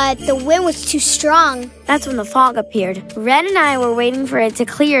 but the wind was too strong. That's when the fog appeared. Ren and I were waiting for it to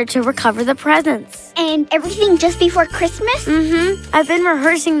clear to recover the presents. And everything just before Christmas? I've been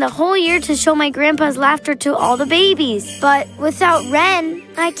rehearsing the whole year to show my grandpa's laughter to all the babies. But without Ren,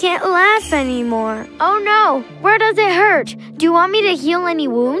 I can't laugh anymore. Oh no, where does it hurt? Do you want me to heal any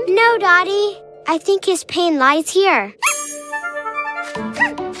wound? No, Dottie. I think his pain lies here.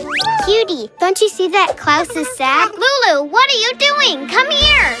 Cutie, don't you see that Klaus is sad? Lulu, what are you doing? Come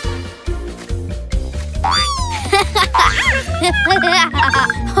here.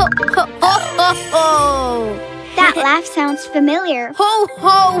 Ho, ho, ho, ho, ho. That laugh sounds familiar. Ho,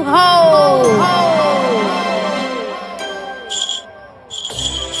 ho, ho.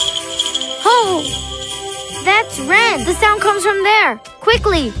 Oh, that's Ren. The sound comes from there.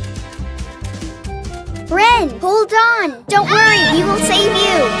 Quickly. Ren, hold on. Don't worry, we will save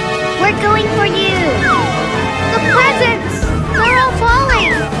you. We're going for you. The presents! They're all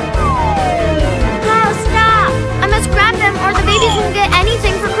falling. Klaus, stop. I must grab them or the babies won't get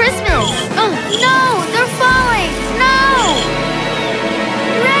anything for Christmas. No, they're falling. No!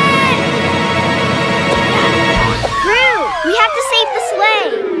 Ren! Rue, we have to save the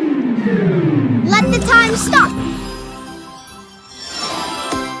sleigh. Let the time stop.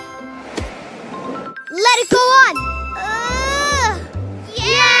 Let it go on.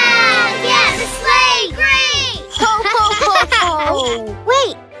 Yeah, the sleigh, great. Ho, ho, ho, ho.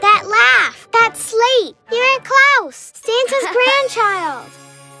 Wait, that laugh, that slate. You're and Klaus, Santa's grandchild.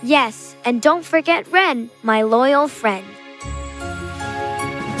 Yes, and don't forget Ren, my loyal friend.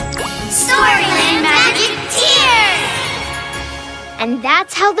 Storyland Magic Tears! And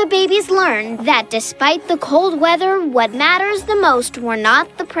that's how the babies learned that despite the cold weather, what matters the most were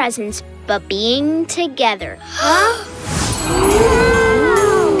not the presents, but being together. Huh?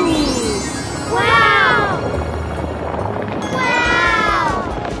 Wow!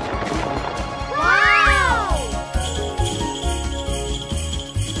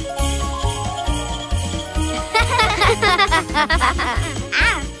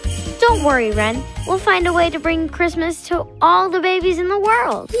 Don't worry, Ren. We'll find a way to bring Christmas to all the babies in the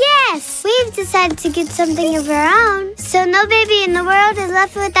world. Yes! We've decided to get something of our own, so no baby in the world is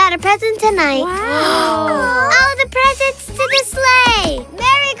left without a present tonight. Wow! All the presents to the sleigh!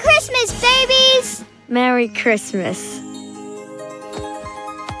 Merry Christmas, babies! Merry Christmas.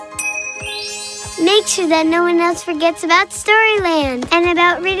 Make sure that no one else forgets about Storyland and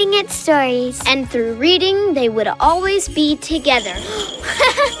about reading its stories. And through reading, they would always be together.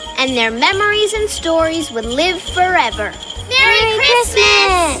 And their memories and stories would live forever. Merry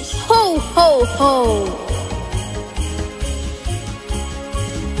Christmas! Ho, ho, ho!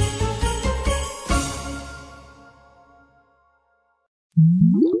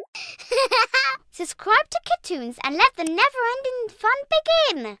 Subscribe to Kitoons and let the never-ending fun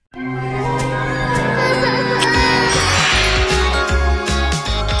begin.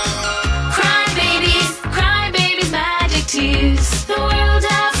 Cry babies, magic tears. The world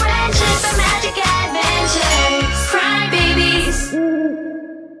of friendship and magic adventures. Cry babies.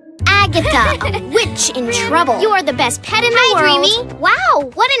 Agatha, a witch in trouble. You are the best pet in the world. Dreamy.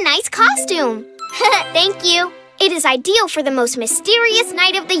 Wow, what a nice costume. Thank you. It is ideal for the most mysterious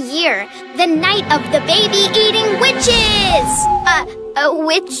night of the year, the night of the baby-eating witches!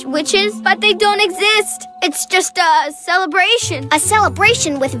 Witches? But they don't exist. It's just a celebration. A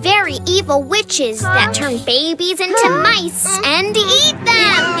celebration with very evil witches that turn babies into mice and eat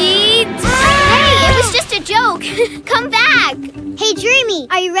them. Eat? Hey, it was just a joke. Come back. Hey, Dreamy,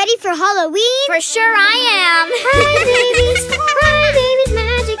 are you ready for Halloween? For sure I am. Cry babies,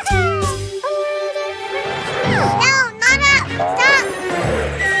 magic tears. No, Nana, stop.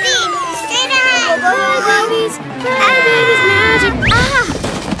 Speed, straight ahead. Cry babies, magic.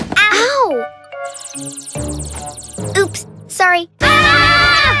 Ow! Oops, sorry. Oh,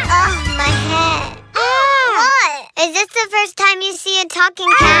 my head.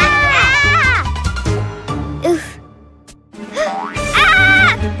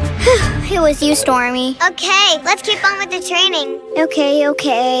 if it was you, Stormy. Okay, let's keep on with the training.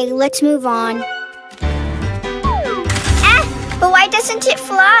 Okay, let's move on. But why doesn't it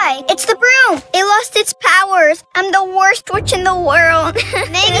fly? It's the broom. It lost its powers. I'm the worst witch in the world.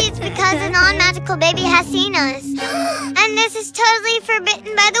 Maybe it's because a non-magical baby has seen us. And this is totally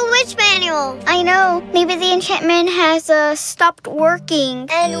forbidden by the witch manual. I know. Maybe the enchantment has stopped working.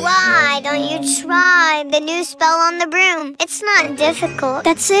 And why don't you try the new spell on the broom? It's not difficult.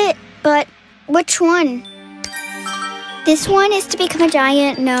 That's it. But which one? This one is to become a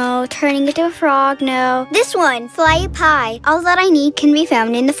giant, no. Turning into a frog, no. This one, fly up high. All that I need can be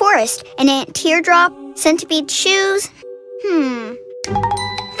found in the forest. An ant teardrop, centipede shoes.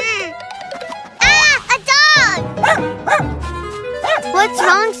 Ah, a dog! What's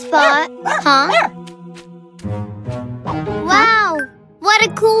wrong, Spot? Huh? Wow, what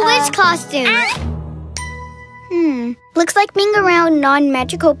a cool witch costume. Looks like being around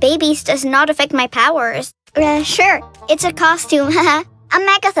non-magical babies does not affect my powers. Sure, it's a costume. I'm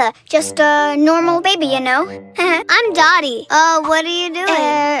Agatha, just a normal baby, you know. I'm Dottie. What are you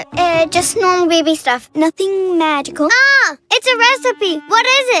doing? Just normal baby stuff. Nothing magical. Ah, it's a recipe. What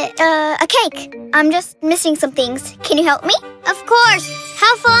is it? A cake. I'm just missing some things. Can you help me? Of course.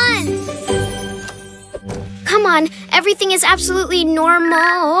 How fun. Come on, everything is absolutely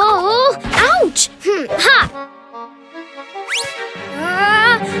normal. Ouch! Ha!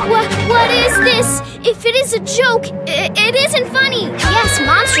 What is this? If it is a joke, it isn't funny. Yes,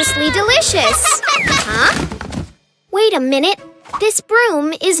 monstrously delicious. Huh? Wait a minute. This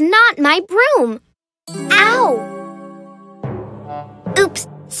broom is not my broom. Ow! Oops,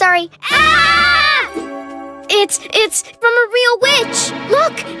 sorry. Ah! It's from a real witch.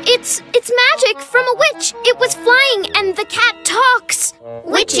 Look, it's magic from a witch. It was flying and the cat talks.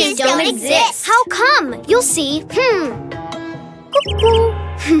 Witches don't exist. How come? You'll see. Cuckoo.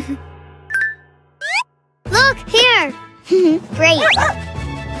 Look, here. Great.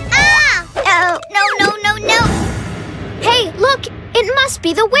 Ah! Oh, no. Hey, look, it must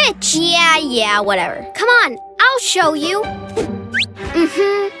be the witch. Yeah, whatever. Come on, I'll show you.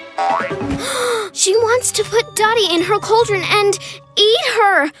 She wants to put Dottie in her cauldron and eat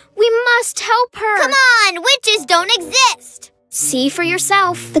her. We must help her. Come on, witches don't exist. See for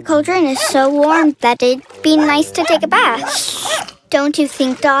yourself. The cauldron is so warm that it'd be nice to take a bath. Don't you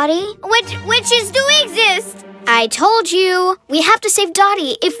think, Dottie? Witches do exist. I told you. We have to save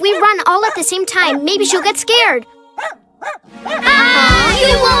Dottie. If we run all at the same time, maybe she'll get scared. Ah,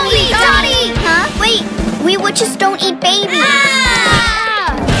 you won't eat Dottie. Huh? Wait, we witches don't eat babies.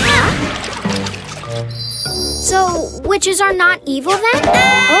 Ah! So, witches are not evil then?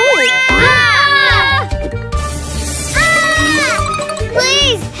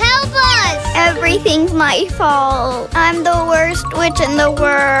 Please, help us! Everything's my fault. I'm the worst witch in the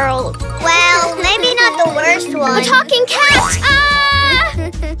world. Well, maybe not the worst one. The talking cat!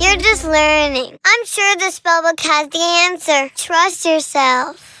 You're just learning. I'm sure the spellbook has the answer. Trust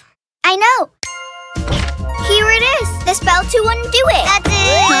yourself. I know. Here it is. The spell to undo it. That's it.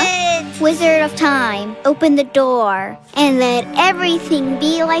 Huh? Wizard of Time, open the door and let everything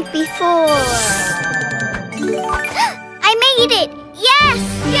be like before. I made it. Yes!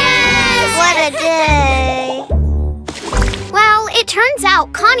 What a day. Well, it turns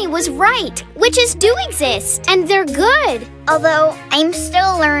out Connie was right. Witches do exist, and they're good. Although, I'm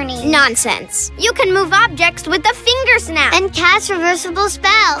still learning. Nonsense. You can move objects with a finger snap. And cast reversible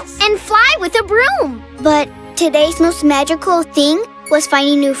spells. And fly with a broom. But today's most magical thing was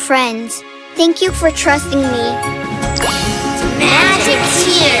finding new friends. Thank you for trusting me. Magic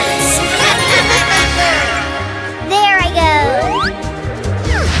tears. There I go.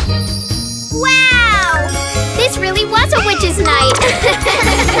 Wow! This really was a witch's night.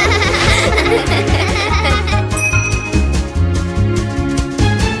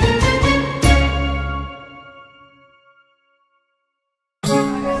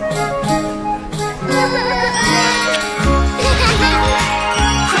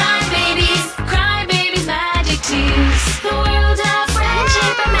 Cry babies, magic tears. The world of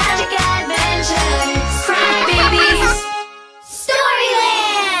friendship and magic adventures. Cry babies.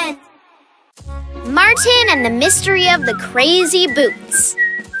 Storyland! Martin and the Mystery of the Crazy Boots.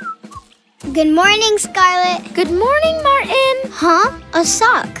 Good morning, Scarlet. Good morning, Martin. Huh? A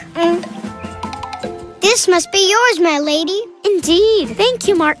sock. This must be yours, my lady. Indeed. Thank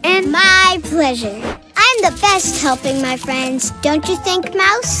you, Martin. My pleasure. I'm the best helping my friends. Don't you think,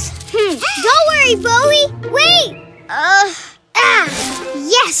 Mouse? Don't worry, Bowie. Wait.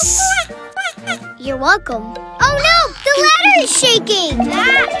 Yes! You're welcome. Oh no! The ladder is shaking!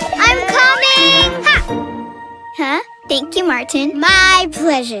 I'm coming! Huh? Thank you, Martin. My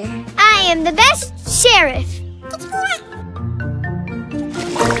pleasure. I I am the best sheriff.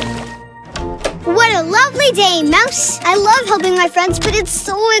 What a lovely day, Mouse. I love helping my friends, but it's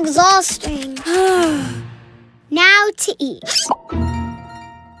so exhausting. Now to eat.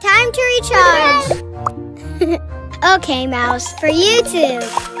 Time to recharge. Okay, Mouse, for you too.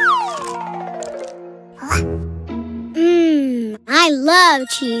 I love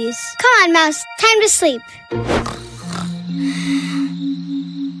cheese. Come on, Mouse, time to sleep.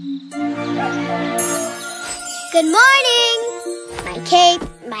 Good morning! My cape,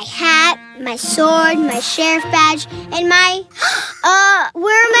 my hat, my sword, my sheriff badge, and my...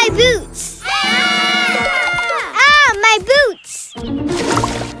 where are my boots? My boots!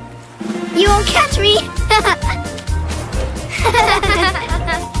 You won't catch me!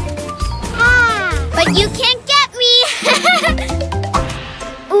 But you can't get me!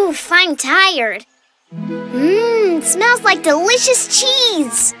 Oof, I'm tired. Smells like delicious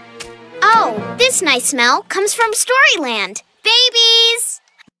cheese. Oh, this nice smell comes from Storyland. Babies!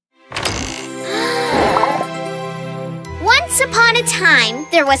 Once upon a time,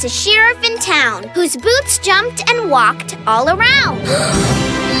 there was a sheriff in town whose boots jumped and walked all around.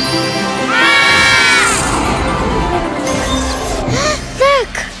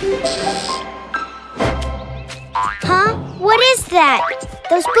 Look! Huh? What is that?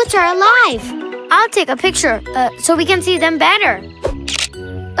 Those boots are alive. I'll take a picture so we can see them better.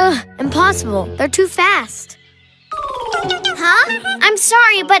 Impossible. They're too fast. Huh? I'm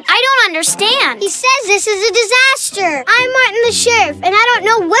sorry, but I don't understand. He says this is a disaster. I'm Martin the sheriff, and I don't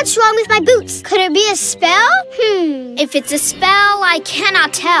know what's wrong with my boots. Could it be a spell? If it's a spell, I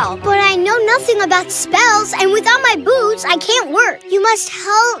cannot tell. But I know nothing about spells, and without my boots, I can't work. You must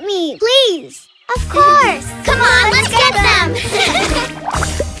help me, please. Of course. Come on, let's get them.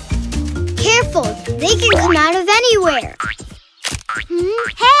 Careful, they can come out of anywhere.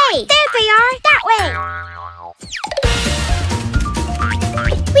 Hey, there they are, that way.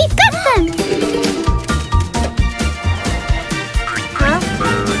 We've got them! Huh?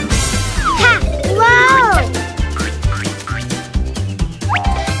 Ha! Whoa!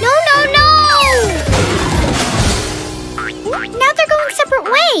 No! Now they're going separate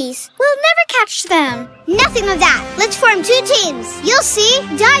ways. We'll never catch them. Nothing of that. Let's form two teams. You'll see.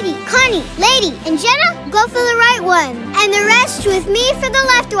 Dottie, Connie, Lady, and Jenna go for the right one. And the rest with me for the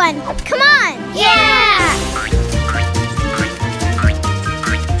left one. Come on! Yeah!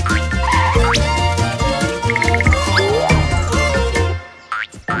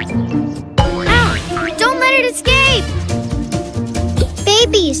 Don't let it escape!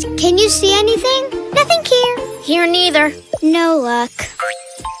 Babies, can you see anything? Nothing here. Here neither. No luck.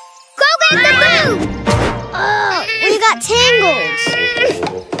 Go get the boot! We got tangled.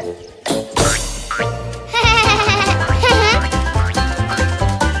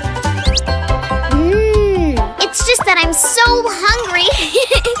 It's just that I'm so hungry.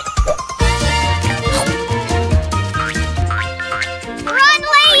 Run,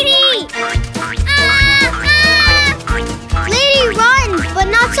 Lady! Lady, run, but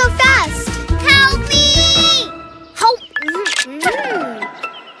not so fast. Help me!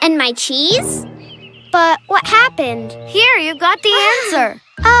 And my cheese? But what happened? Here, you got the answer.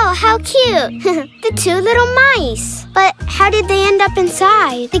 Oh, how cute. The two little mice. But how did they end up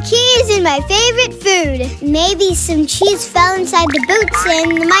inside? The key is in my favorite food. Maybe some cheese fell inside the boots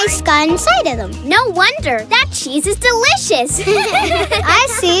and the mice got inside of them. No wonder. That cheese is delicious. I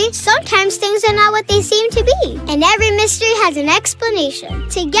see. Sometimes things are not what they seem to be. And every mystery has an explanation.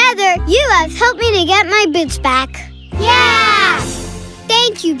 Together, you have helped me to get my boots back. Yeah!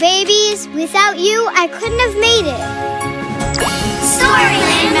 Thank you, babies. Without you, I couldn't have made it.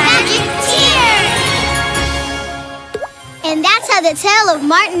 Storyland Magic Tears! And that's how the tale of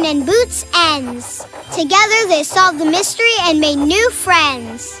Martin and Boots ends. Together, they solved the mystery and made new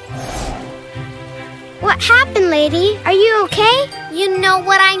friends. What happened, Lady? Are you okay? You know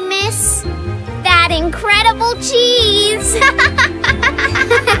what I miss? That incredible cheese!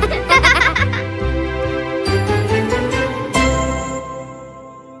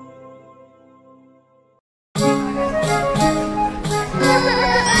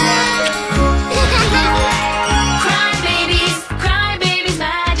 Cry babies,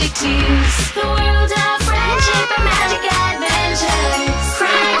 magic tears. The world of friendship and magic adventures.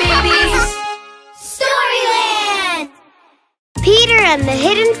 Cry babies. Storyland! Peter and the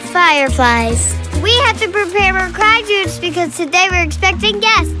Hidden Fireflies. We have to prepare our cry juice because today we're expecting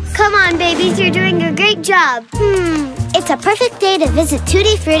guests. Come on, babies, you're doing a great job. It's a perfect day to visit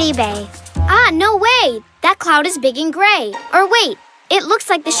Tutti Frutti Bay. No way! That cloud is big and gray. Or wait, it looks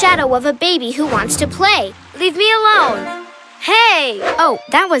like the shadow of a baby who wants to play. Leave me alone. Hey! Oh,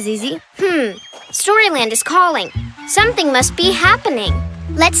 that was easy. Storyland is calling. Something must be happening.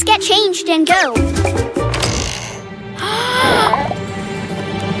 Let's get changed and go.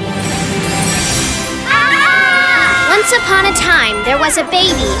 Once upon a time, there was a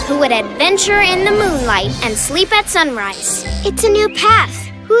baby who would adventure in the moonlight and sleep at sunrise. It's a new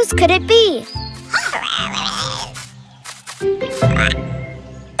path. Whose could it be?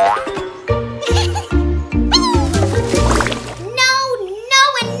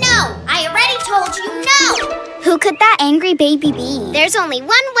 Who could that angry baby be? There's only one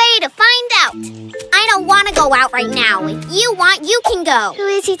way to find out. I don't want to go out right now. If you want, you can go. Who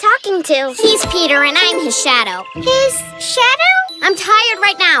is he talking to? He's Peter and I'm his shadow. His shadow? I'm tired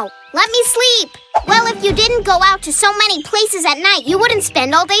right now. Let me sleep. Well, if you didn't go out to so many places at night, you wouldn't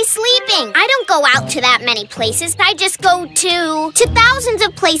spend all day sleeping. I don't go out to that many places. I just go to thousands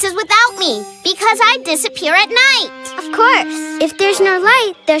of places without me because I disappear at night. Of course. If there's no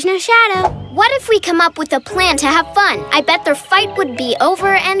light, there's no shadow. What if we come up with a plan to have fun? I bet their fight would be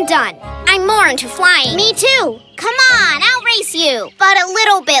over and done. I'm more into flying. Me too. Come on, I'll race you. But a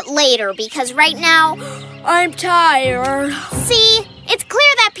little bit later because right now, I'm tired. See? It's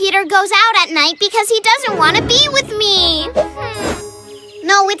clear that Peter goes out at night because he doesn't want to be with me.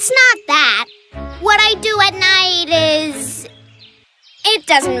 No, it's not that. What I do at night is... It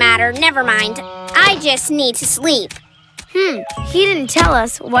doesn't matter. Never mind. I just need to sleep. He didn't tell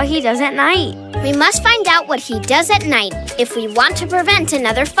us what he does at night. We must find out what he does at night if we want to prevent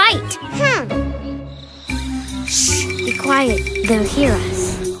another fight. Shh, be quiet. They'll hear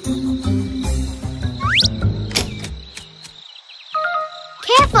us.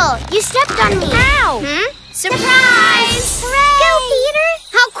 Careful! You stepped on me. Ow! Surprise! Hooray! Go, Peter!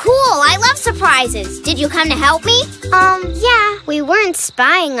 How cool! I love surprises. Did you come to help me? Yeah. We weren't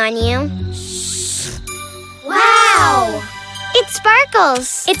spying on you. Wow! It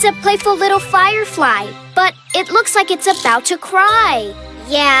sparkles. It's a playful little firefly, but it looks like it's about to cry.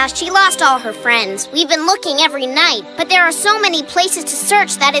 Yeah, she lost all her friends. We've been looking every night, but there are so many places to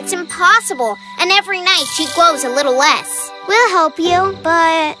search that it's impossible, and every night she glows a little less. We'll help you,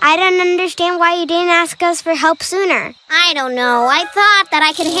 but I don't understand why you didn't ask us for help sooner. I don't know. I thought that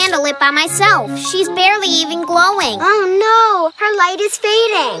I could handle it by myself. She's barely even glowing. Oh no, her light is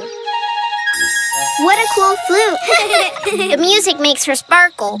fading. What a cool flute. The music makes her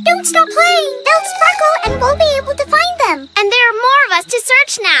sparkle. Don't stop playing. They'll sparkle and we'll be able to find them. And there are more of us to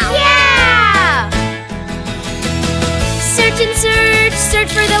search now. Yeah! Search and search, search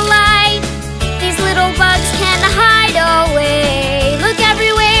for the light. These little bugs can hide away. Look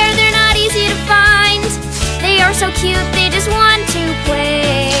everywhere, they're not easy to find. They are so cute, they just want to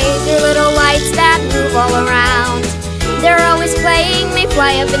play. They're little lights that move all around. They're always playing, they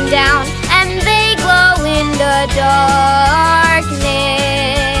fly up and down, and they glow in the darkness.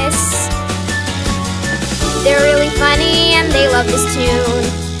 They're really funny and they love this tune.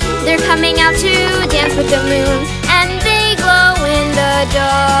 They're coming out to dance with the moon, and they glow in the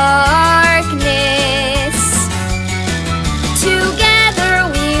darkness. Together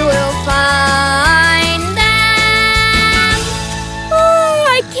we will find them. Oh,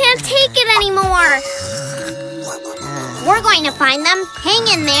 I can't take it anymore. We're going to find them. Hang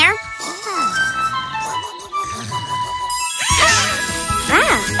in there.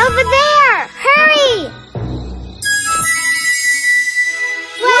 Over there! Hurry!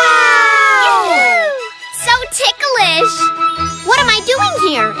 Wow! So ticklish! What am I doing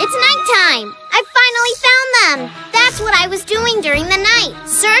here? It's nighttime. I finally found them. That's what I was doing during the night,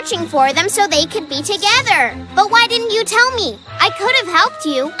 searching for them so they could be together. But why didn't you tell me? I could have helped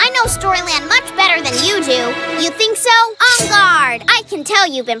you. I know Storyland much better than you do. You think so? On guard! I can tell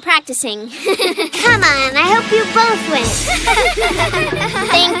you've been practicing. Come on, I hope you both win.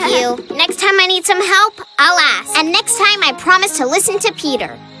 Thank you. Next time I need some help, I'll ask. And next time I promise to listen to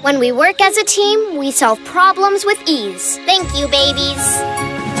Peter. When we work as a team, we solve problems with ease. Thank you, babies.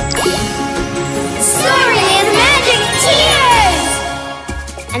 Storyland Magic Tears!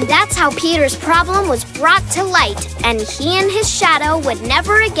 And that's how Peter's problem was brought to light, and he and his shadow would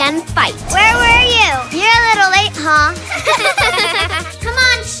never again fight. Where were you? You're a little late, huh? Come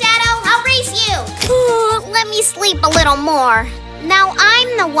on, Shadow, I'll race you. Let me sleep a little more. Now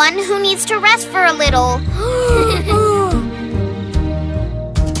I'm the one who needs to rest for a little.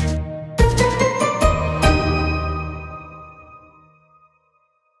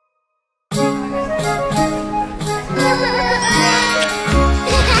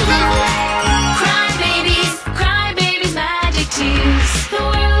 Cry babies, magic tears. The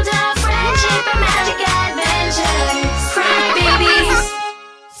world of friendship and magic adventures. Cry babies.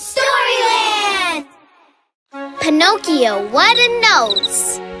 Pinocchio what a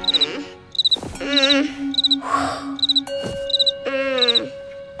nose!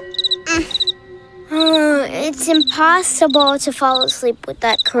 It's impossible to fall asleep with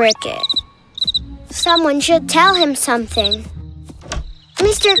that cricket. Someone should tell him something.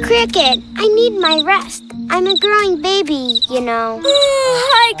 Mr. Cricket, I need my rest. I'm a growing baby, you know.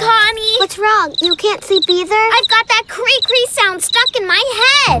 Hi, Connie. What's wrong? You can't sleep either? I've got that cree-cree sound stuck in my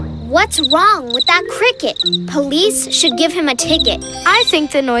head. What's wrong with that cricket? Police should give him a ticket. I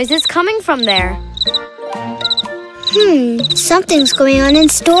think the noise is coming from there. Something's going on in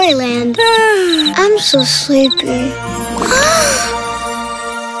Storyland. I'm so sleepy.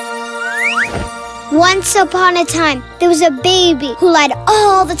 Once upon a time, there was a baby who lied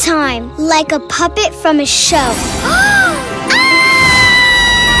all the time, like a puppet from a show.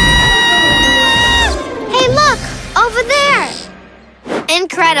 Hey, look! Over there!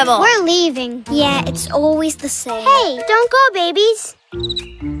 Incredible. We're leaving. Yeah, it's always the same. Hey, don't go, babies.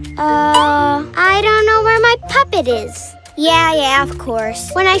 I don't know where my puppet is. Yeah, of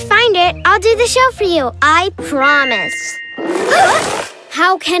course. When I find it, I'll do the show for you. I promise.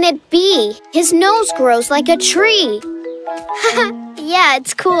 How can it be? His nose grows like a tree. Yeah,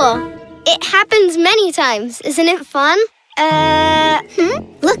 it's cool. It happens many times. Isn't it fun?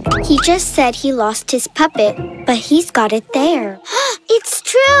 Look, he just said he lost his puppet, but he's got it there. It's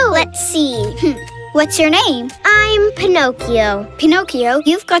true! Let's see. What's your name? I'm Pinocchio. Pinocchio,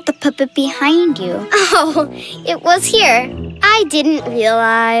 you've got the puppet behind you. Oh, it was here. I didn't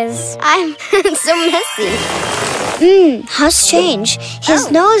realize. I'm so messy. How strange.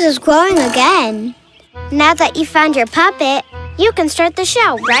 His nose is growing again. Now that you found your puppet, you can start the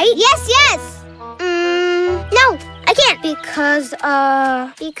show, right? Yes! No, I can't. Because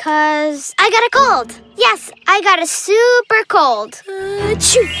I got a cold. Yes, I got a super cold.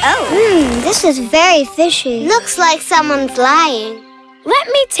 This is very fishy. Looks like someone's lying. Let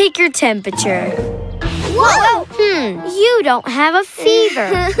me take your temperature. Whoa! You don't have a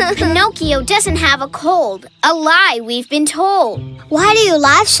fever. Pinocchio doesn't have a cold. A lie, we've been told. Why do you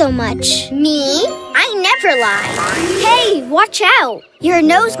laugh so much? Me? I never lie. Hey, watch out. Your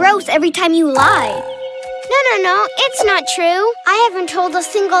nose grows every time you lie. No, it's not true. I haven't told a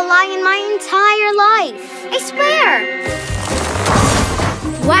single lie in my entire life. I swear.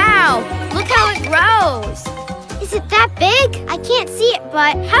 Wow, look how it grows. Is it that big? I can't see it,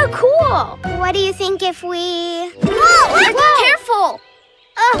 but how cool. What do you think if we... Whoa! Careful!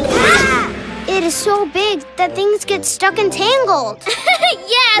 It is so big that things get stuck and tangled.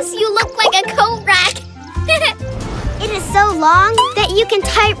 Yes, you look like a coat rack. It is so long that you can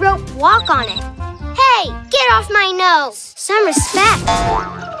tightrope walk on it. Hey, get off my nose. Some respect.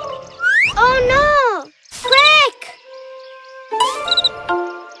 Oh no!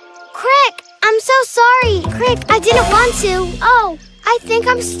 Crick, I'm so sorry. Crick, I didn't want to. Oh, I think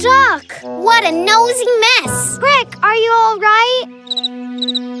I'm stuck. What a nosy mess. Crick, are you all right?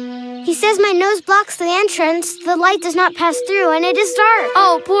 He says my nose blocks the entrance. The light does not pass through and it is dark.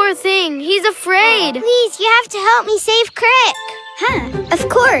 Oh, poor thing. He's afraid. Please, you have to help me save Crick. Of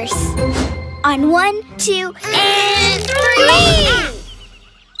course. On 1, 2, and 3!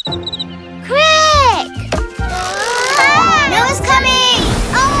 Crick! Nose coming!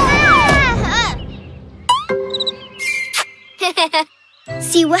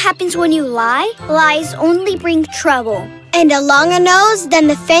 See what happens when you lie? Lies only bring trouble. And a longer nose, then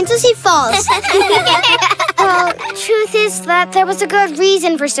the fantasy falls. Well, truth is that there was a good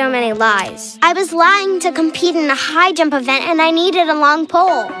reason for so many lies. I was lying to compete in a high jump event and I needed a long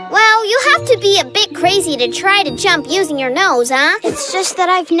pole. Well, you have to be a bit crazy to try to jump using your nose, huh? It's just that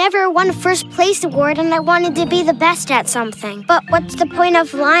I've never won a first place award and I wanted to be the best at something. But what's the point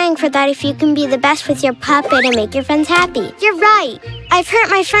of lying for that if you can be the best with your puppet and make your friends happy? You're right. I've hurt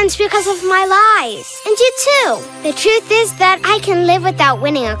my friends because of my lies. And you too. The truth is that I can live without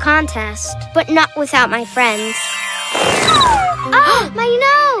winning a contest, but not without my friends. Oh, my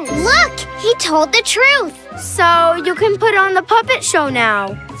nose! Look, he told the truth. So you can put on the puppet show now.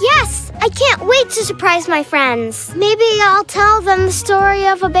 Yes, I can't wait to surprise my friends. Maybe I'll tell them the story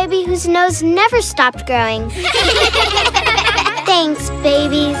of a baby whose nose never stopped growing. Thanks,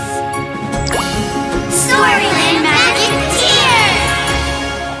 babies. Storyland Magic Tears!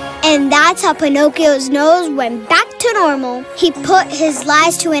 And that's how Pinocchio's nose went back to normal. He put his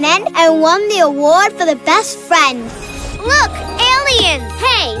lies to an end and won the award for the best friend. Look, aliens!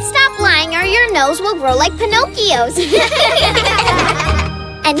 Hey, stop lying or your nose will grow like Pinocchio's.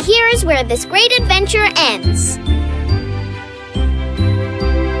 And here is where this great adventure ends.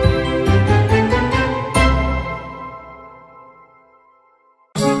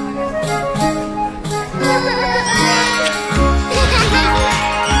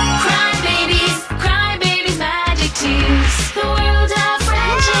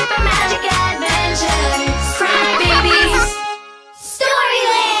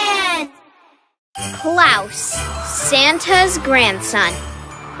 Santa's grandson.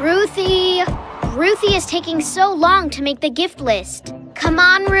 Ruthie! Ruthie is taking so long to make the gift list. Come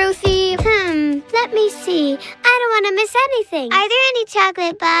on, Ruthie. Let me see. I don't want to miss anything. Are there any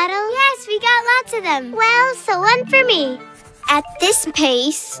chocolate bottles? Yes, we got lots of them. Well, so one for me. At this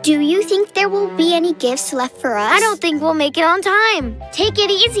pace, do you think there will be any gifts left for us? I don't think we'll make it on time. Take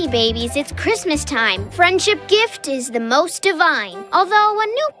it easy, babies. It's Christmas time. Friendship gift is the most divine. Although a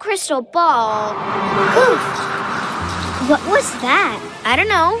new crystal ball... What was that? I don't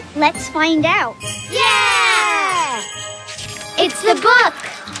know. Let's find out. Yeah! It's the book!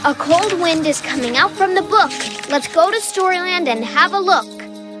 A cold wind is coming out from the book. Let's go to Storyland and have a look.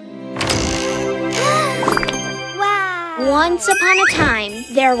 Wow. Once upon a time,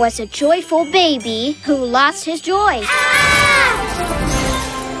 there was a joyful baby who lost his joy.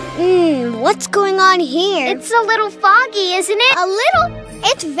 What's going on here? It's a little foggy, isn't it? A little?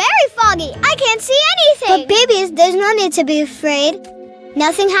 It's very foggy. I can't see anything. But babies, there's no need to be afraid.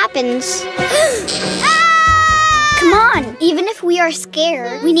 Nothing happens. Come on. Even if we are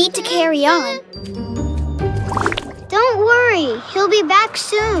scared, we need to carry on. Don't worry. He'll be back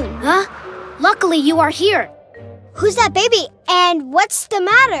soon. Huh? Luckily, you are here. Who's that baby? And what's the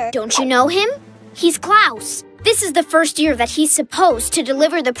matter? Don't you know him? He's Klaus. This is the first year that he's supposed to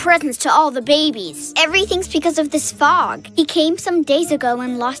deliver the presents to all the babies. Everything's because of this fog. He came some days ago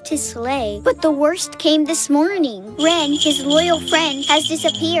and lost his sleigh. But the worst came this morning. Ren, his loyal friend, has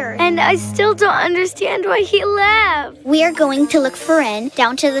disappeared. And I still don't understand why he left. We are going to look for Ren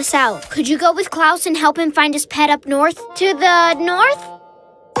down to the south. Could you go with Klaus and help him find his pet up north? To the north?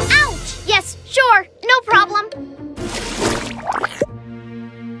 Ouch! Yes, sure. No problem.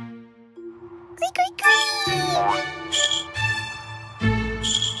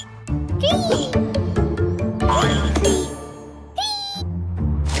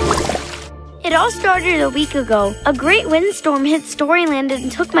 It all started a week ago. A great windstorm hit Storyland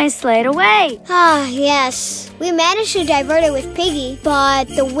and took my sled away. Ah, yes. We managed to divert it with Piggy, but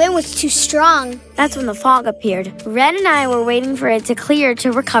the wind was too strong. That's when the fog appeared. Ren and I were waiting for it to clear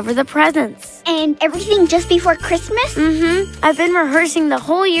to recover the presents. And everything just before Christmas? I've been rehearsing the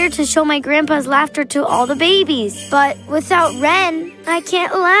whole year to show my grandpa's laughter to all the babies. But without Ren, I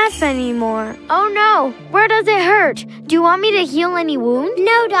can't laugh anymore. Oh no, where does it hurt? Do you want me to heal any wound?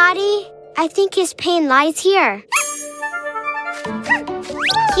 No, Dottie. I think his pain lies here.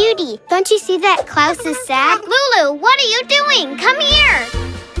 Cutie, don't you see that Klaus is sad? Lulu, what are you doing? Come here.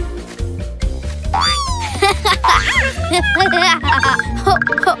 Ho,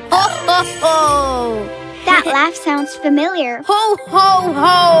 ho, ho, ho, ho. That laugh sounds familiar. Ho, ho,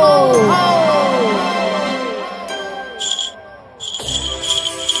 ho.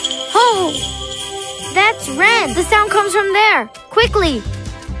 Oh, that's Ren. The sound comes from there. Quickly.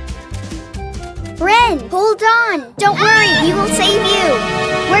 Ren, hold on. Don't worry, we will save you.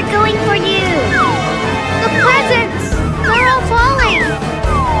 We're going for you. The presents! They're all falling.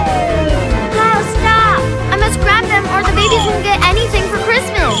 Klaus, stop. I must grab them or the babies won't get anything for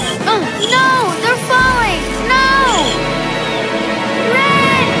Christmas. No, they're falling. No!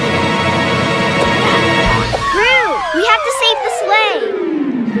 Ren! Rue, we have to save the sleigh.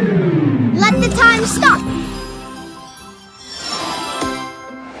 Let the time stop.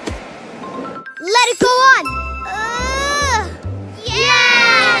 Let it go on.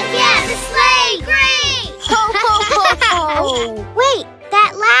 Yeah, the sleigh, great. Ho, ho, ho, ho. Wait,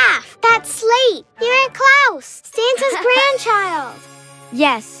 that laugh, that slate. You're Klaus, Santa's grandchild.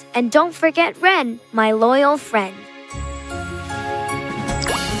 Yes, and don't forget Ren, my loyal friend.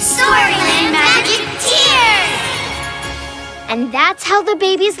 Storyland Magic Tears! And that's how the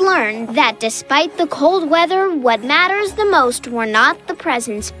babies learned that despite the cold weather, what matters the most were not the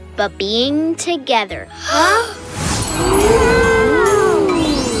presents, but being together. Wow.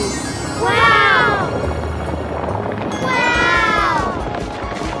 Wow.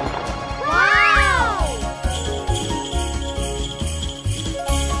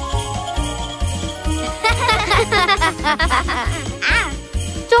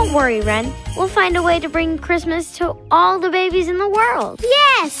 Don't worry, Ren. We'll find a way to bring Christmas to all the babies in the world.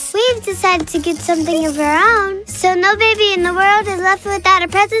 Yes, we've decided to get something of our own, so no baby in the world is left without a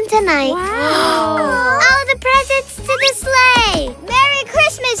present tonight. Wow. All the presents to the sleigh. Merry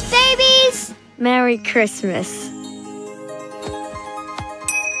Christmas, babies. Merry Christmas.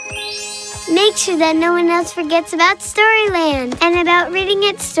 Make sure that no one else forgets about Storyland and about reading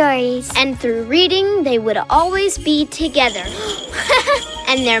its stories. And through reading, they would always be together.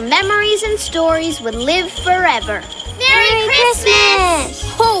 And their memories and stories would live forever. Merry Christmas!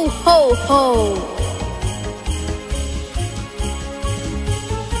 Ho, ho, ho!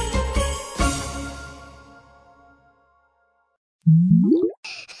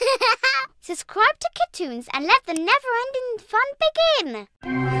 Subscribe to Kitoons and let the never-ending fun begin.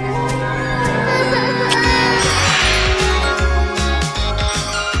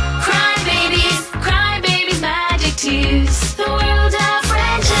 Cry babies, magic tears. The world of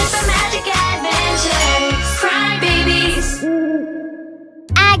friendship and magic adventures. Cry babies.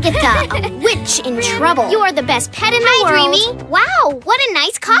 Agatha, a witch in trouble. You're the best pet in the world. Hi, Dreamy. Wow, what a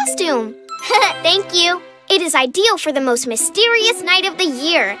nice costume. Thank you. It is ideal for the most mysterious night of the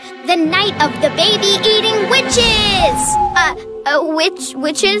year, the night of the baby-eating witches.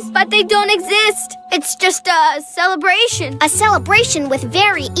 Witches? But they don't exist. It's just a celebration. A celebration with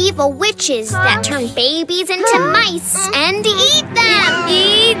very evil witches that turn babies into mice and eat them.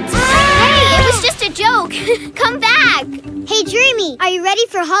 Eat? Hey, it was just a joke. Come back. Hey, Dreamy, are you ready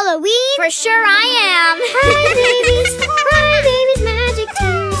for Halloween? For sure I am. Cry babies, magic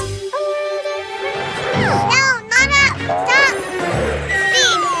tears. No, Nana, stop.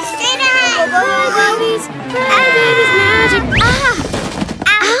 Speed, straight ahead. Cry babies, magic.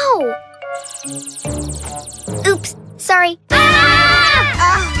 Ow! Oops, sorry. Oh,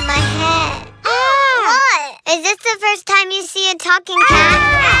 my head. What? Is this the first time you see a talking cat?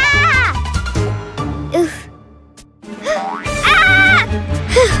 Oof.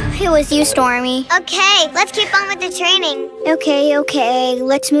 It was you, Stormy. Okay, let's keep on with the training. Okay,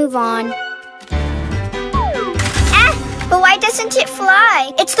 let's move on. But why doesn't it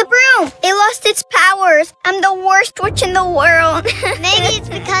fly? It's the broom. It lost its powers. I'm the worst witch in the world. Maybe it's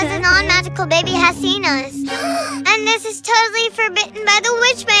because a non-magical baby has seen us. And this is totally forbidden by the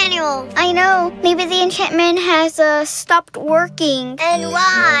witch manual. I know. Maybe the enchantment has stopped working. And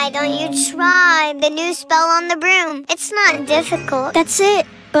why don't you try the new spell on the broom? It's not difficult. That's it.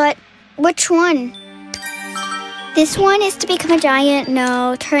 But which one? This one is to become a giant,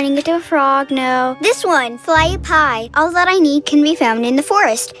 no. Turning into a frog, no. This one, fly up high. All that I need can be found in the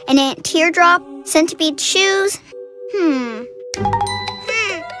forest. An ant teardrop, centipede shoes.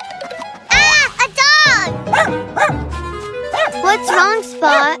 Ah, a dog! What's wrong,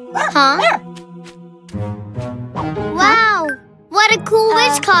 Spot? Huh? Wow, what a cool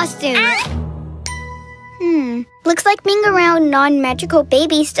witch costume. Looks like being around non-magical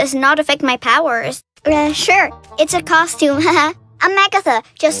babies does not affect my powers. Sure. It's a costume. I'm Agatha,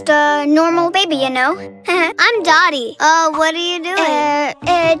 just a normal baby, you know. I'm Dottie. What are you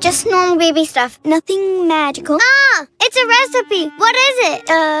doing? Just normal baby stuff. Nothing magical. Ah, it's a recipe. What is it?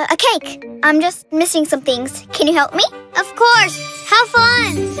 A cake. I'm just missing some things. Can you help me? Of course. How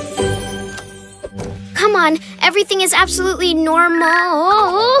fun. Come on, everything is absolutely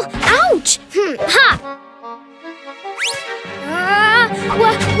normal. Ouch! Ha!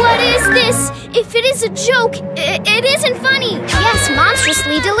 What is this? If it is a joke, it isn't funny. Yes,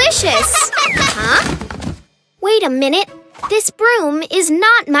 monstrously delicious. Huh? Wait a minute. This broom is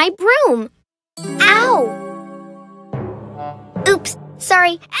not my broom. Ow! Oops,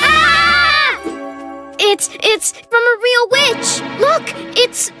 sorry. Ah! It's from a real witch. Look,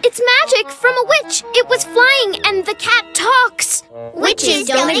 it's magic from a witch. It was flying and the cat talks. Witches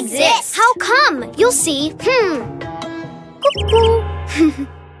don't exist. How come? You'll see. Cuckoo.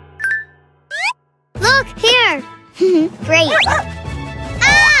 Look, here. Great.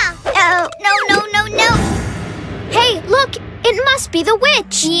 Ah! Oh, no. Hey, look, it must be the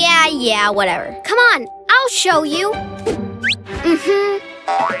witch. Yeah, whatever. Come on, I'll show you.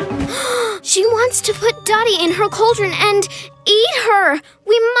 She wants to put Dottie in her cauldron and eat her.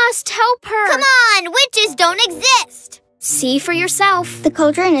 We must help her. Come on, witches don't exist. See for yourself. The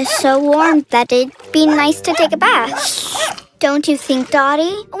cauldron is so warm that it'd be nice to take a bath. Don't you think,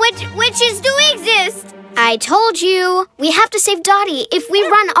 Dottie? Witches do exist. I told you. We have to save Dottie. If we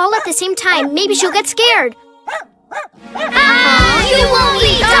run all at the same time, maybe she'll get scared. You won't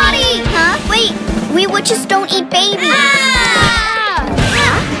eat Dottie. Huh? Wait, we witches don't eat babies.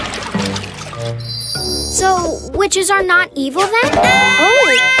 So, witches are not evil then?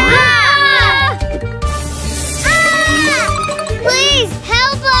 Please,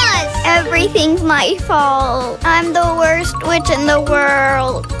 help us! Everything's my fault. I'm the worst witch in the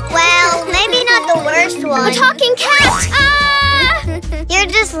world. Well, maybe not the worst one. A talking cat! You're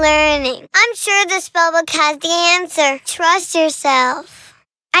just learning. I'm sure the spellbook has the answer. Trust yourself.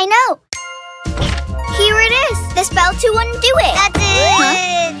 I know. Here it is. The spell to undo it. That's it. Huh?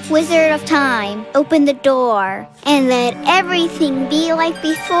 Wizard of Time, open the door and let everything be like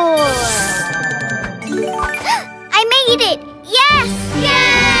before. I made it! Yes!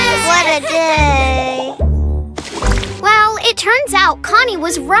 What a day. Well, it turns out Connie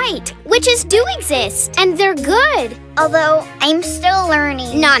was right. Witches do exist, and they're good. Although, I'm still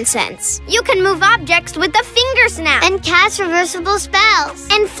learning. Nonsense. You can move objects with a finger snap. And cast reversible spells.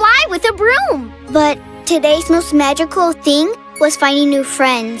 And fly with a broom. But today's most magical thing was finding new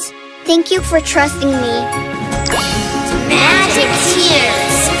friends. Thank you for trusting me. Magic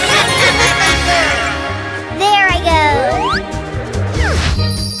tears. There I go.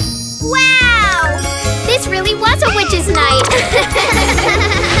 Wow! This really was a witch's night.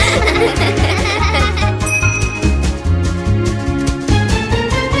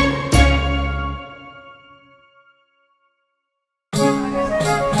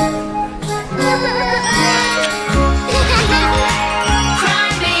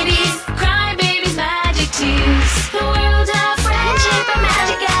 Cry babies, magic tears. The world of friendship and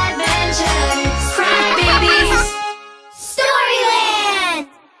magic adventures. Cry babies. Storyland!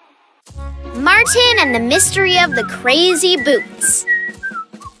 Martin and the Mystery of the Crazy Boots.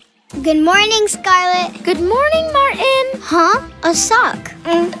 Good morning, Scarlet. Good morning, Martin. Huh? A sock.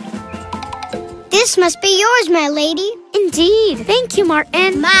 This must be yours, my lady. Indeed. Thank you,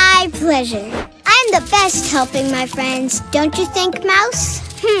 Martin. My pleasure. I'm the best helping my friends, don't you think, Mouse?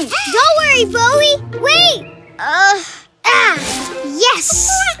 Don't worry, Bowie. Wait. Yes.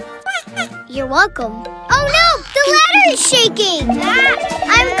 You're welcome. Oh no, the ladder is shaking.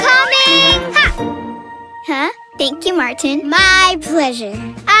 I'm coming. Ha. Huh? Thank you, Martin. My pleasure.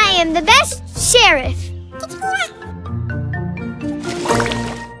 I am the best sheriff.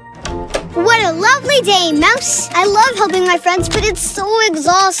 What a lovely day, Mouse. I love helping my friends, but it's so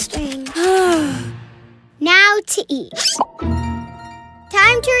exhausting. Now to eat.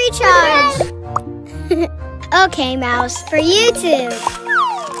 Time to recharge. Okay, Mouse, for you too.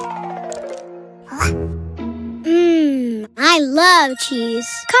 I love cheese.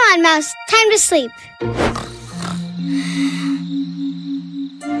 Come on, Mouse, time to sleep.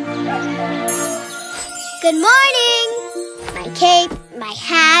 Good morning! My cape, my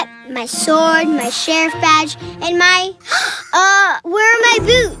hat, my sword, my sheriff badge, and my... where are my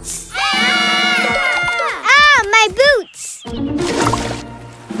boots? My boots!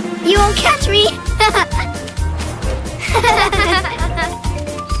 You won't catch me!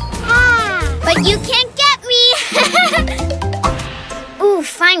 But you can't get me!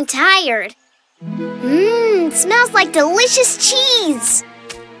 Oof, I'm tired. Smells like delicious cheese.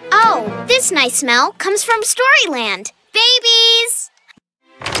 Oh, this nice smell comes from Storyland. Babies!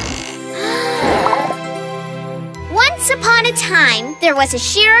 Once upon a time, there was a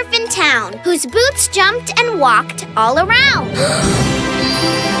sheriff in town whose boots jumped and walked all around.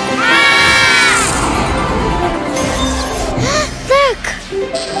 Look!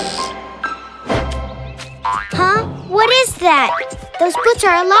 Huh? What is that? Those boots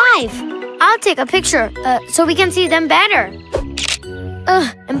are alive. I'll take a picture so we can see them better.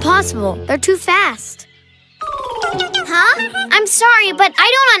 Impossible. They're too fast. Huh? I'm sorry, but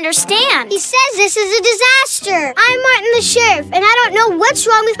I don't understand. He says this is a disaster. I'm Martin the sheriff, and I don't know what's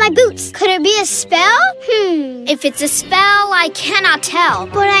wrong with my boots. Could it be a spell? If it's a spell, I cannot tell.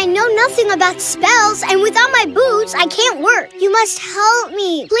 But I know nothing about spells, and without my boots, I can't work. You must help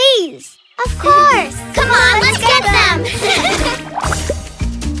me, please. Of course. Come on, let's get them.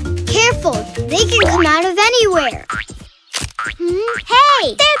 Careful, they can come out of anywhere.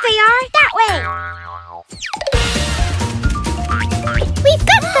 Hey, there they are, that way. We've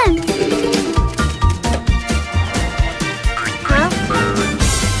got them. Huh?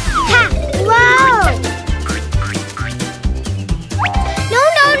 Ha! Whoa! No!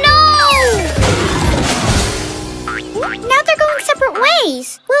 Now they're going separate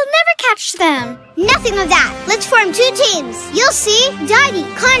ways. We'll never catch them. Nothing of that. Let's form two teams. You'll see. Dottie,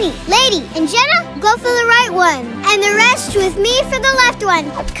 Connie, Lady, and Jenna go for the right one. And the rest with me for the left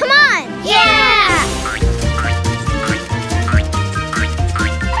one. Come on. Yeah!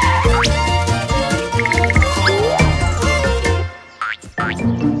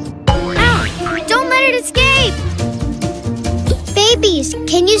 Don't let it escape! Babies,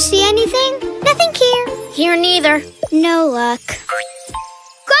 can you see anything? Nothing here. Here neither. No luck.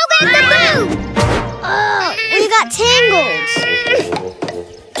 Go get the boot! Oh, we got tangled.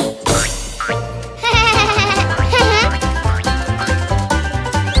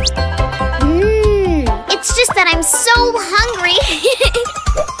 It's just that I'm so hungry.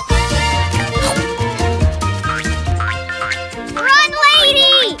 Run,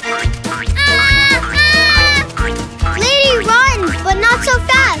 Lady! Lady, run, but not so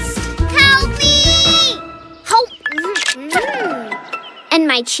fast. Help me! And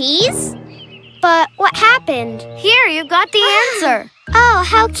my cheese? But what happened? Here, you got the answer. Oh,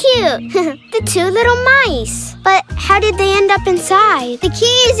 how cute. The two little mice. But how did they end up inside? The key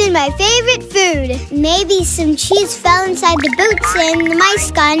is in my favorite food. Maybe some cheese fell inside the boots and the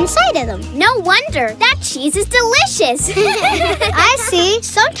mice got inside of them. No wonder. That cheese is delicious. I see.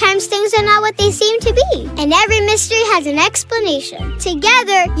 Sometimes things are not what they seem to be. And every mystery has an explanation.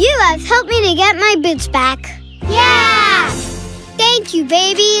 Together, you have helped me to get my boots back. Yeah! Thank you,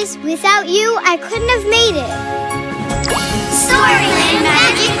 babies. Without you, I couldn't have made it. Storyland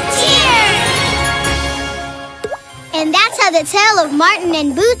Magic Tears! And that's how the tale of Martin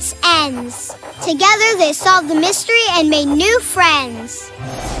and Boots ends. Together, they solved the mystery and made new friends.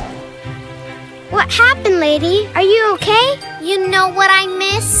 What happened, lady? Are you okay? You know what I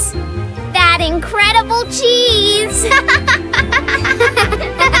miss? That incredible cheese!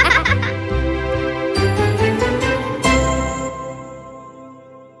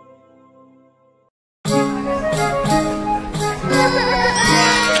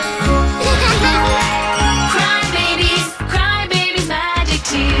 Cry babies, magic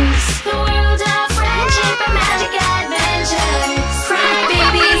tears. The world of friendship and magic adventures. Cry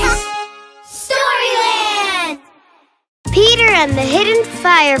babies. Storyland! Peter and the Hidden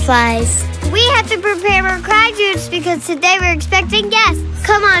Fireflies. We have to prepare our cry juice because today we're expecting guests.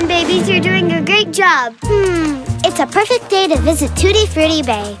 Come on, babies, you're doing a great job. It's a perfect day to visit Tutti Frutti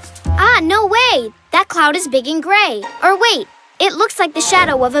Bay. Ah, no way! That cloud is big and gray. Or wait, it looks like the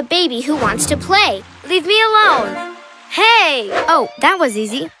shadow of a baby who wants to play. Leave me alone. Hey! Oh, that was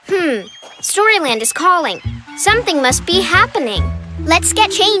easy. Storyland is calling. Something must be happening. Let's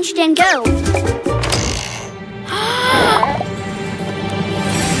get changed and go.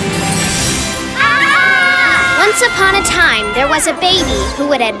 Once upon a time, there was a baby who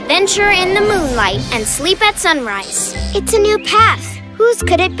would adventure in the moonlight and sleep at sunrise. It's a new path. Whose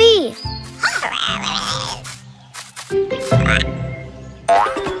could it be?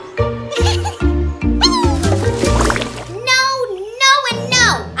 No.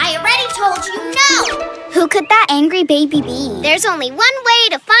 I already told you no. Who could that angry baby be? There's only one way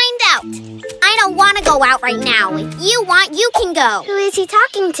to find out. I don't want to go out right now. If you want, you can go. Who is he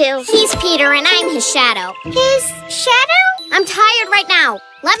talking to? He's Peter and I'm his shadow. His shadow? I'm tired right now.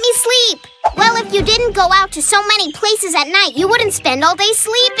 Let me sleep. Well, if you didn't go out to so many places at night, you wouldn't spend all day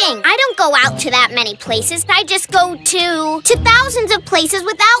sleeping. I don't go out to that many places. I just go to thousands of places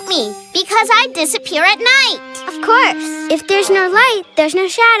without me because I disappear at night. Of course. If there's no light, there's no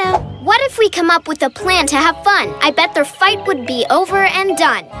shadow. What if we come up with a plan to have fun? I bet their fight would be over and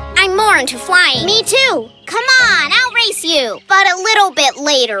done. I'm more into flying. Me too. Come on, I'll race you. But a little bit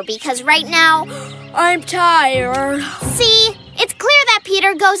later because right now, I'm tired. see, it's clear that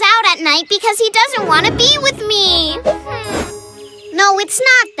Peter goes out at night because he doesn't want to be with me. No, it's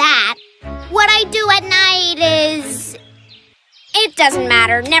not that. What I do at night is... It doesn't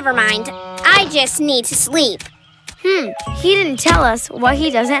matter, never mind. I just need to sleep. He didn't tell us what he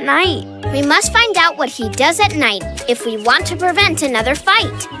does at night. We must find out what he does at night if we want to prevent another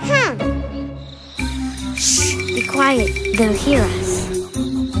fight. Shh, be quiet. They'll hear us.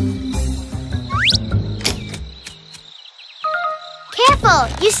 Careful,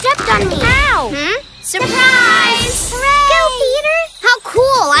 you stepped on me. Ow! Surprise! Hooray! Go, Peter! How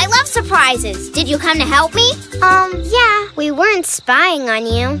cool! I love surprises. Did you come to help me? Yeah, we weren't spying on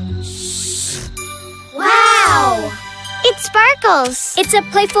you. Wow! It sparkles. It's a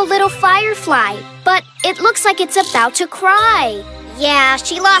playful little firefly, but it looks like it's about to cry. Yeah,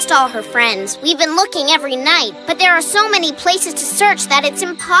 she lost all her friends. We've been looking every night, but there are so many places to search that it's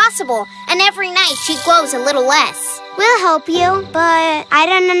impossible. And every night she glows a little less. We'll help you, but I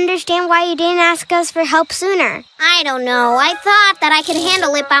don't understand why you didn't ask us for help sooner. I don't know. I thought that I could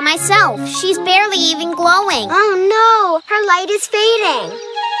handle it by myself. She's barely even glowing. Oh no, her light is fading.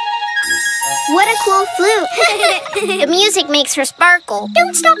 What a cool flute. The music makes her sparkle.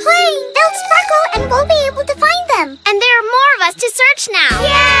 Don't stop playing. They'll sparkle and we'll be able to find them. And there are more of us to search now.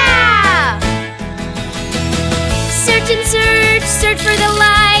 Yeah! Search and search for the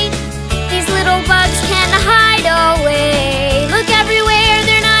light. These little bugs can hide away. Look everywhere,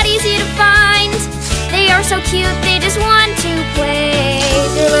 they're not easy to find. They are so cute, they just want to play.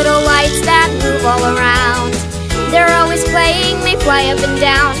 They're little lights that move all around. They're always playing, they fly up and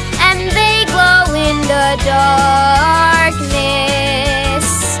down, and they glow in the darkness.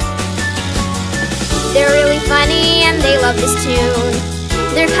 They're really funny and they love this tune.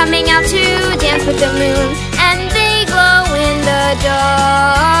 They're coming out to dance with the moon, and they glow in the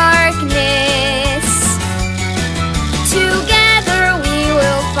darkness. Together we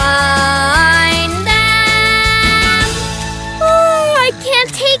will find them. Oh, I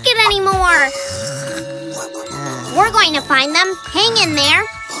can't take it anymore. going to find them. Hang in there.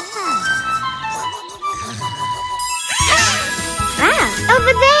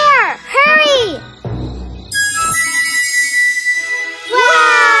 Over there! Hurry!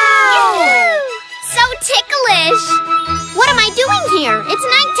 Wow! So ticklish! What am I doing here? It's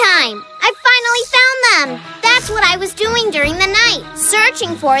nighttime. I finally found them. That's what I was doing during the night,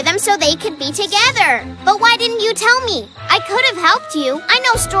 searching for them so they could be together. But why didn't you tell me? I could have helped you. I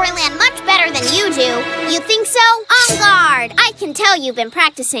know Storyland much better than you do. You think so? On guard! I can tell you've been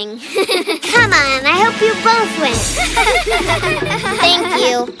practicing. Come on, I hope you both win. Thank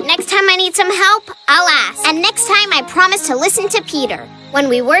you. Next time I need some help, I'll ask. And next time I promise to listen to Peter. When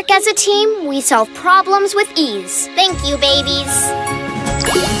we work as a team, we solve problems with ease. Thank you, babies.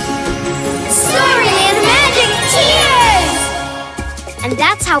 Storyland Magic Cheers! And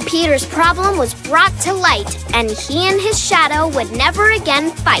that's how Peter's problem was brought to light, and he and his shadow would never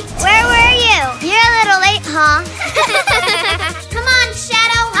again fight. Where were you? You're a little late, huh? Come on,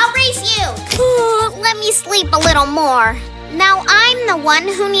 Shadow, I'll race you. Let me sleep a little more. Now I'm the one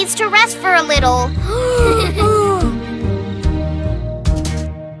who needs to rest for a little.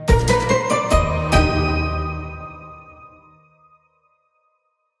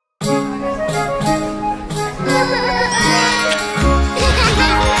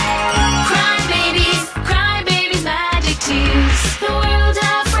 Cry babies, magic tears. The world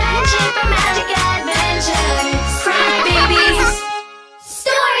of friendship and magic adventures. Cry babies.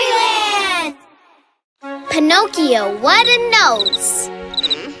 Storyland! Pinocchio, what a nose!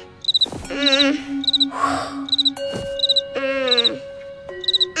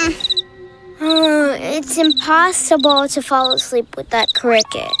 It's impossible to fall asleep with that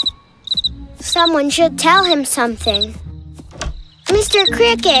cricket. Someone should tell him something. Mr.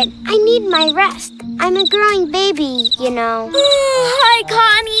 Cricket, I need my rest. I'm a growing baby, you know. Hi,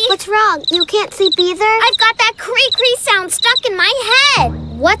 Connie. What's wrong? You can't sleep either? I've got that cree-cree sound stuck in my head.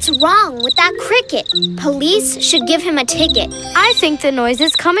 What's wrong with that cricket? Police should give him a ticket. I think the noise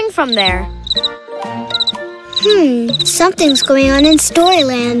is coming from there. Something's going on in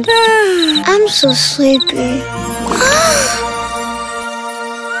Storyland. I'm so sleepy.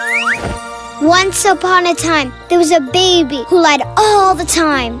 Once upon a time, there was a baby who lied all the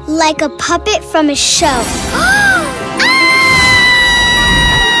time, like a puppet from a show.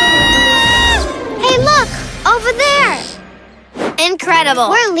 Hey, look! Over there! Incredible.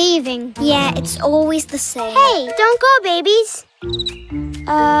 We're leaving. Yeah, it's always the same. Hey, don't go, babies.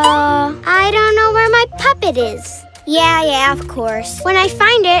 I don't know where my puppet is. Yeah, of course. When I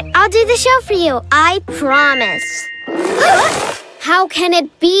find it, I'll do the show for you. I promise. How can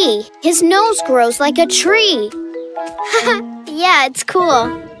it be? His nose grows like a tree. Yeah, it's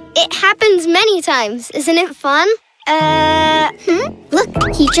cool. It happens many times. Isn't it fun?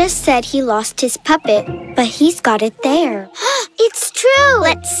 Look, he just said he lost his puppet, but he's got it there. It's true!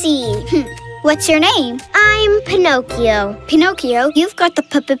 Let's see. What's your name? I'm Pinocchio. Pinocchio, you've got the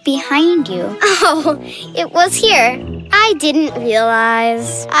puppet behind you. Oh, it was here. I didn't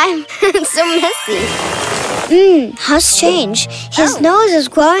realize. I'm so messy. How strange. His nose is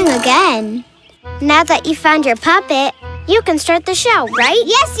growing again. Now that you found your puppet, you can start the show, right?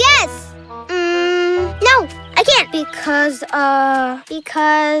 Yes! No, I can't. Because I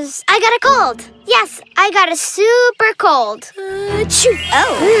got a cold. Yes, I got a super cold.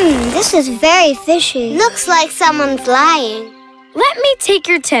 This is very fishy. Looks like someone's lying. Let me take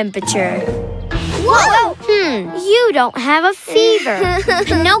your temperature. Whoa! You don't have a fever.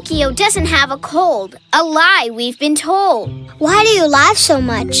 Pinocchio doesn't have a cold. A lie, we've been told. Why do you laugh so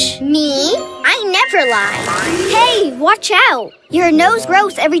much? Me? I never lie. Hey, watch out. Your nose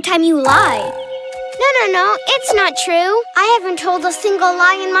grows every time you lie. No, it's not true. I haven't told a single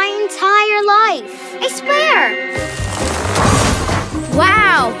lie in my entire life. I swear.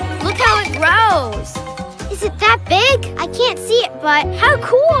 Wow, look how it grows. Is it that big? I can't see it, but how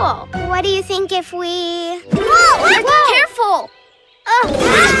cool. What do you think if we... Whoa! Careful!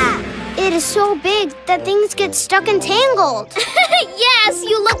 It is so big that things get stuck and tangled. Yes,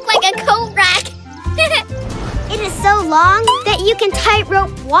 you look like a coat rack. It is so long that you can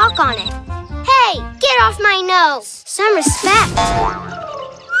tightrope walk on it. Hey, get off my nose. Some respect.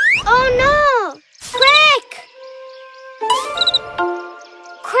 Oh no!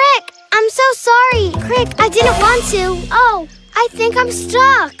 Crick, I'm so sorry. Crick, I didn't want to. Oh, I think I'm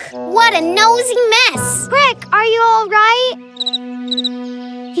stuck. What a nosy mess. Crick, are you all right?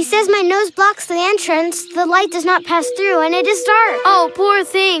 He says my nose blocks the entrance. The light does not pass through, and it is dark. Oh, poor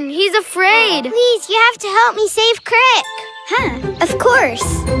thing. He's afraid. Please, you have to help me save Crick. Of course.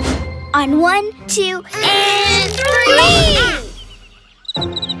 On 1, 2, and 3!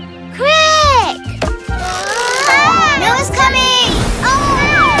 Crick! Noah's coming!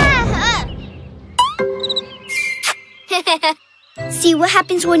 See what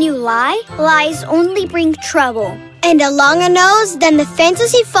happens when you lie? Lies only bring trouble. And a longer nose than the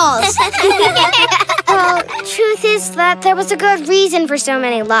fantasy falls. Well, truth is that there was a good reason for so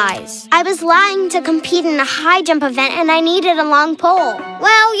many lies. I was lying to compete in a high jump event and I needed a long pole.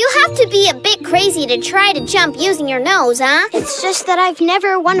 Well, you have to be a bit crazy to try to jump using your nose, huh? It's just that I've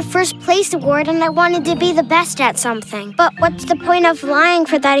never won a first place award and I wanted to be the best at something. But what's the point of lying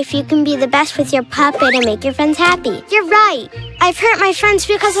for that if you can be the best with your puppet and make your friends happy? You're right. I've hurt my friends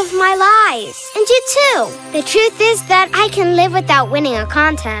because of my lies. And you too. The truth is that I can live without winning a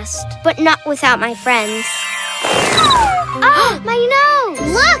contest, but not without my friends. Oh, my nose!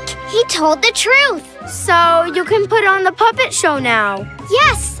 Look, he told the truth. So you can put on the puppet show now.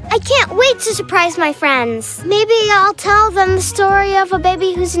 Yes, I can't wait to surprise my friends. Maybe I'll tell them the story of a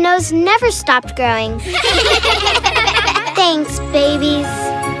baby whose nose never stopped growing. Thanks, babies.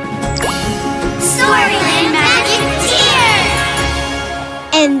 Storyland Magic Tears!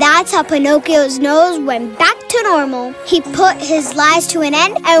 And that's how Pinocchio's nose went back to normal. He put his lies to an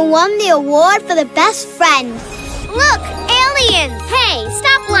end and won the award for the best friend. Look, aliens! Hey,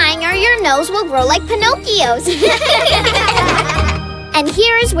 stop lying or your nose will grow like Pinocchio's. And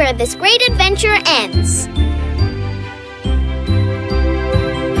here is where this great adventure ends.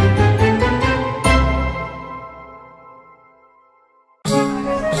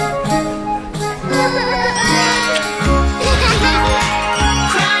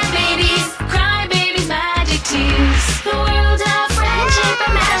 Cry babies, magic tears. The world of friendship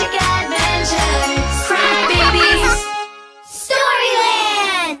and magic adventures. Cry babies.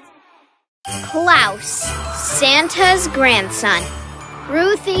 Storyland! Klaus, Santa's grandson.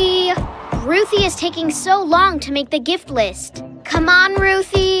 Ruthie is taking so long to make the gift list. Come on,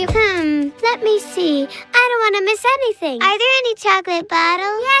 Ruthie. Let me see. I don't want to miss anything. Are there any chocolate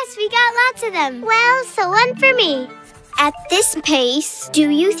bottles? Yes, we got lots of them. Well, so one for me. At this pace, do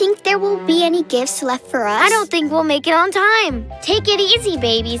you think there will be any gifts left for us? I don't think we'll make it on time. Take it easy,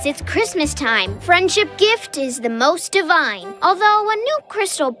 babies. It's Christmas time. Friendship gift is the most divine. Although a new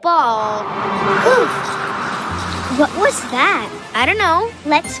crystal ball... What was that? I don't know.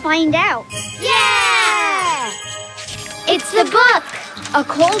 Let's find out. Yeah! It's the book! A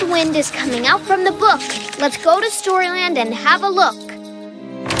cold wind is coming out from the book. Let's go to Storyland and have a look.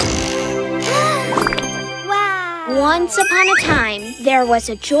 Wow. Once upon a time, there was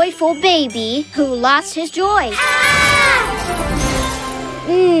a joyful baby who lost his joy.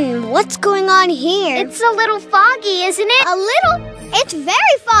 What's going on here? It's a little foggy, isn't it? A little? It's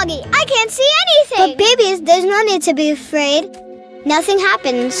very foggy. I can't see anything. But babies, there's no need to be afraid. Nothing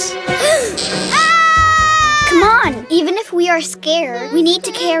happens. Come on, even if we are scared, we need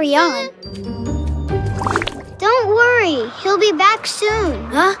to carry on. Don't worry, he'll be back soon.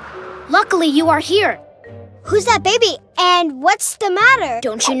 Huh? Luckily, you are here. Who's that baby? And what's the matter?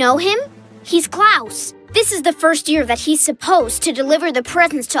 Don't you know him? He's Klaus. This is the first year that he's supposed to deliver the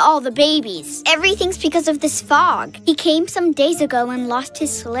presents to all the babies. Everything's because of this fog. He came some days ago and lost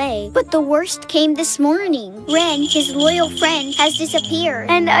his sleigh. But the worst came this morning. Ren, his loyal friend, has disappeared.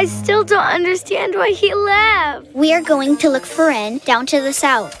 And I still don't understand why he left. We are going to look for Ren down to the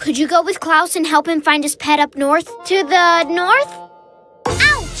south. Could you go with Klaus and help him find his pet up north? To the north?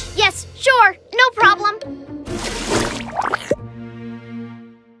 Ouch! Yes, sure. No problem.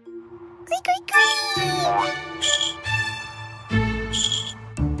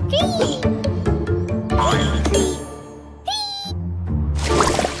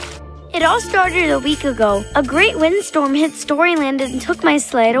 It all started a week ago. A great windstorm hit Storyland and took my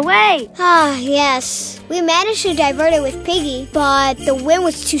sled away. Ah, yes. We managed to divert it with Piggy, but the wind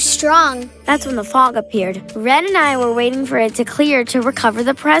was too strong. That's when the fog appeared. Ren and I were waiting for it to clear to recover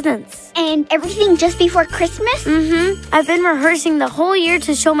the presents. And everything just before Christmas? I've been rehearsing the whole year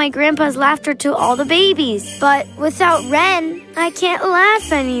to show my grandpa's laughter to all the babies. But without Ren, I can't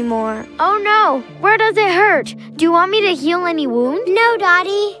laugh anymore. Oh no, where does it hurt? Do you want me to heal any wound? No,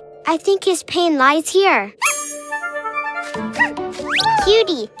 Dottie. I think his pain lies here.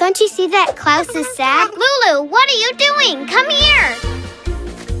 Cutie, don't you see that Klaus is sad? Lulu, what are you doing? Come here.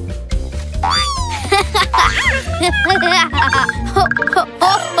 Ho, ho,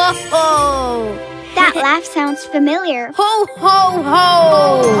 ho, ho, ho. That laugh sounds familiar. Ho, ho,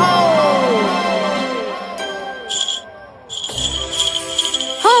 ho.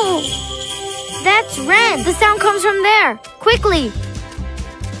 Oh, that's Ren. The sound comes from there. Quickly.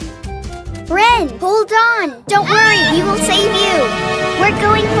 Ren, hold on. Don't worry, we will save you. We're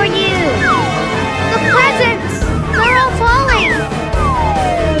going for you. The presents! They're all falling.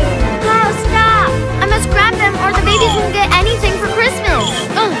 Klaus, stop. I must grab them or the baby babies won't get anything for Christmas.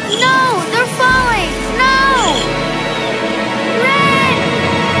 No, they're falling. No! Ren!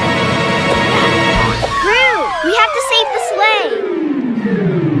 Roo, we have to save the sleigh.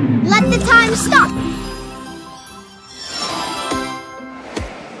 Let the time stop.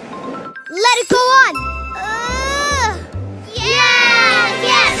 Let it go on.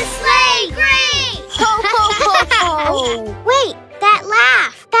 Yeah, the sleigh, great. Ho, ho, ho, ho. Wait, that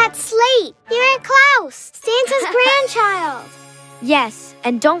laugh, that slate. You're Aunt Klaus, Santa's grandchild. Yes,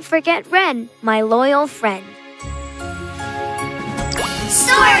 and don't forget Ren, my loyal friend.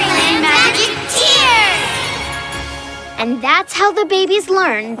 Storyland Magic Tears! And that's how the babies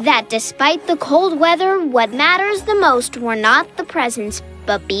learned that despite the cold weather, what matters the most were not the presents,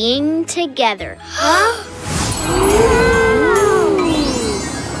 but being together. Wow!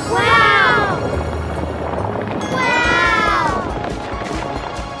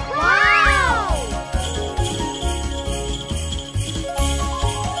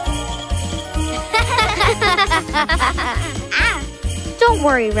 Don't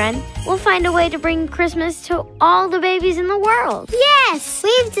worry, Ren. We'll find a way to bring Christmas to all the babies in the world. Yes!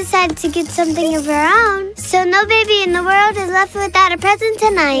 We've decided to get something of our own, so no baby in the world is left without a present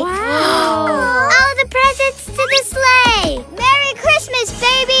tonight. Wow! All the presents to the sleigh! Merry Christmas,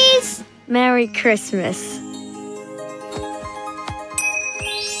 babies! Merry Christmas.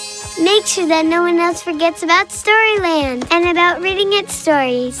 Make sure that no one else forgets about Storyland and about reading its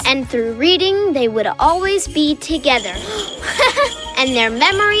stories. And through reading, they would always be together. And their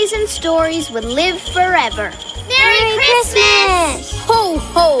memories and stories would live forever. Merry Christmas! Ho,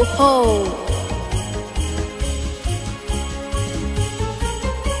 ho, ho!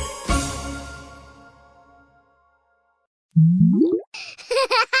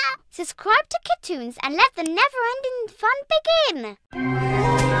 Subscribe to Kitoons and let the never-ending fun begin.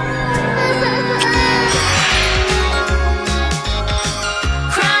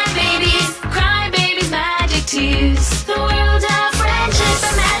 Cry babies, magic tears. The world of friendship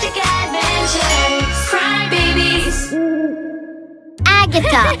and magic adventures. Cry babies.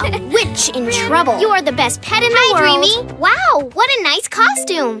 Agatha, a witch in trouble. You're the best pet in the world. Dreamy. Wow, what a nice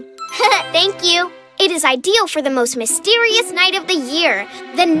costume. Thank you. It is ideal for the most mysterious night of the year,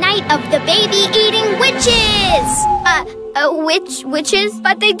 the night of the baby-eating witches! Witches?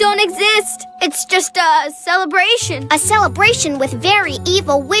 But they don't exist. It's just a celebration. A celebration with very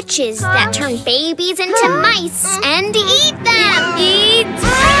evil witches that turn babies into mice and eat them. Eat?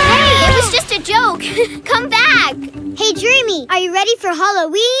 Hey, it was just a joke. Come back. Hey, Dreamy, are you ready for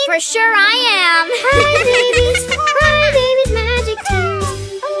Halloween? For sure I am. Cry babies, magic tears.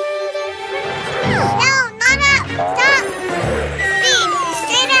 No, Nana, stop. Speed,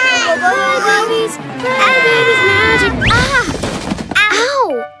 straight ahead. Cry babies, magic. Ow!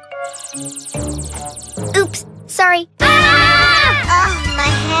 Oops, sorry. Oh,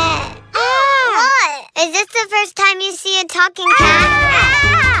 my head. What? Is this the first time you see a talking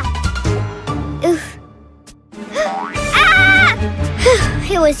cat? Oof.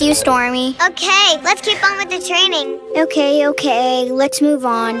 It was you, Stormy. Okay, let's keep on with the training. Okay, let's move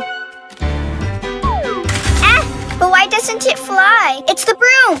on. But why doesn't it fly? It's the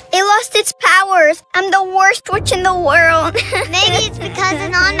broom. It lost its powers. I'm the worst witch in the world. Maybe it's because a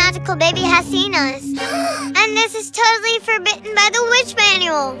non-magical baby has seen us. And this is totally forbidden by the witch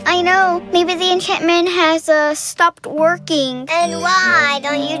manual. I know. Maybe the enchantment has stopped working. And why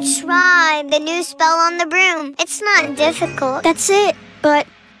don't you try the new spell on the broom? It's not difficult. That's it. But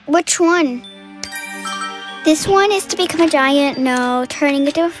which one? This one is to become a giant, no. Turning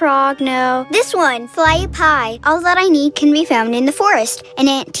into a frog, no. This one, fly up high. All that I need can be found in the forest. An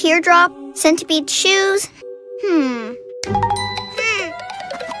ant teardrop, centipede shoes. A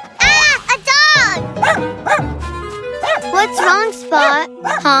dog! What's wrong, Spot?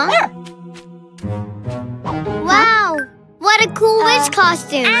 Huh? Wow, what a cool witch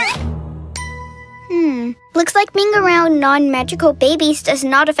costume. Looks like being around non-magical babies does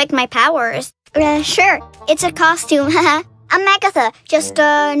not affect my powers. Sure. It's a costume, haha. I'm Agatha, just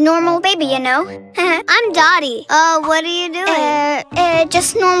a normal baby, you know. I'm Dottie. What are you doing?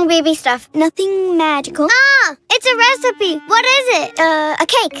 Just normal baby stuff. Nothing magical. It's a recipe. What is it? A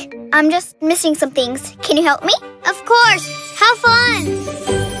cake. I'm just missing some things. Can you help me? Of course. How fun.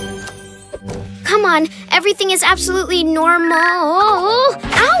 Come on, everything is absolutely normal.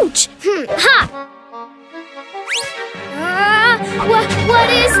 Ouch! Ha! What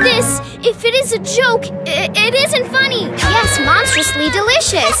is this? If it is a joke, it isn't funny. Yes, monstrously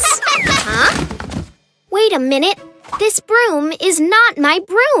delicious. Huh? Wait a minute. This broom is not my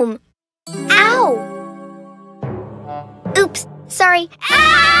broom. Ow! Oops, sorry.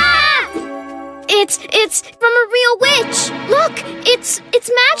 It's from a real witch. Look, it's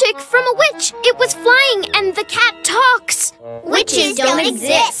magic from a witch. It was flying and the cat talks. Witches don't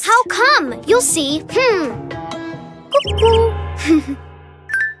exist. How come? You'll see. Cuckoo.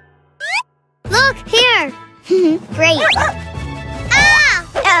 Look, here. Great. Ah!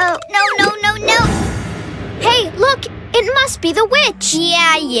 Oh, no. Hey, look, it must be the witch.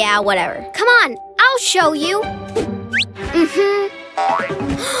 Yeah, whatever. Come on, I'll show you.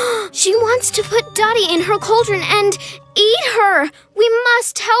 She wants to put Dottie in her cauldron and eat her. We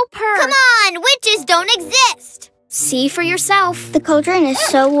must help her. Come on, witches don't exist. See for yourself. The cauldron is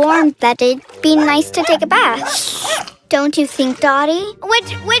so warm that it'd be nice to take a bath. Don't you think, Dottie?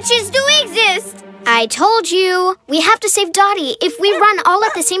 Witches do exist. I told you. We have to save Dottie. If we run all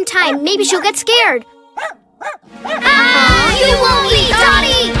at the same time, maybe she'll get scared. You won't eat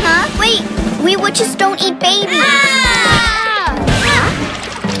Dottie! Huh? Wait, we witches don't eat babies.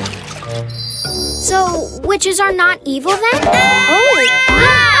 So, witches are not evil then?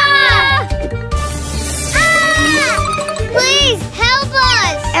 Please, help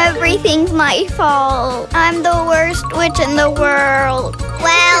us! Everything's my fault. I'm the worst witch in the world.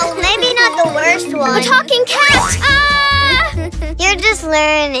 Well, maybe not the worst one. A talking cat! You're just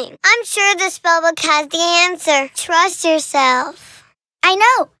learning. I'm sure the spellbook has the answer. Trust yourself. I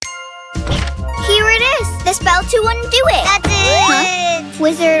know. Here it is. The spell to undo it. That's it. Huh?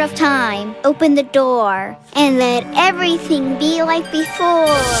 Wizard of Time, open the door and let everything be like before.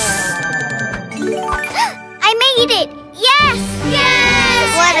 I made it. Yes!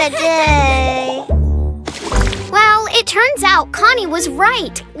 What a day. Well, it turns out Connie was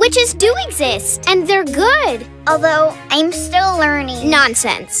right. Witches do exist, and they're good. Although, I'm still learning.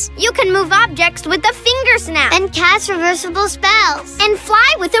 Nonsense. You can move objects with a finger snap. And cast reversible spells. And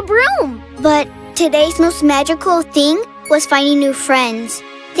fly with a broom. But today's most magical thing was finding new friends.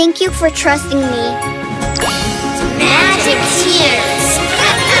 Thank you for trusting me. Magic tears.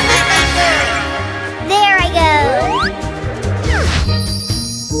 There I go.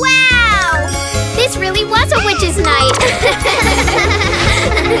 Wow! This really was a witch's night.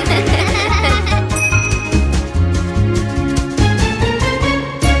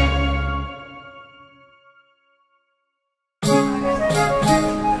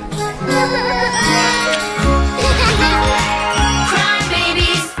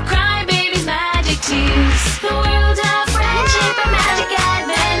 Cry babies, magic tears. The world of friendship and magic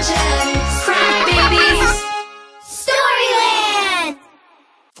adventures. Cry babies. Storyland!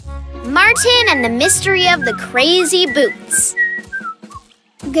 Martin and the Mystery of the Crazy Boots.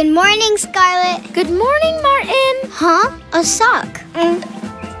 Good morning, Scarlet. Good morning, Martin. Huh? A sock.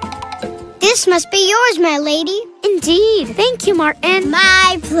 This must be yours, my lady. Indeed. Thank you, Martin.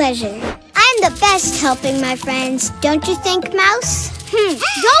 My pleasure. I'm the best helping my friends. Don't you think, Mouse? Don't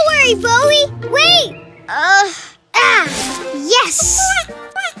worry, Bowie. Wait. Yes.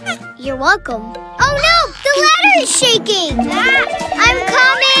 You're welcome. Oh no, the ladder is shaking. I'm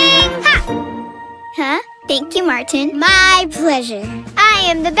coming. Huh? Thank you, Martin. My pleasure. I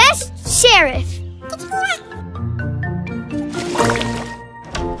am the best sheriff.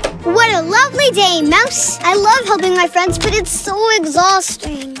 What a lovely day, Mouse. I love helping my friends, but it's so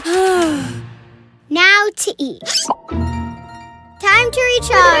exhausting. Now to eat. Time to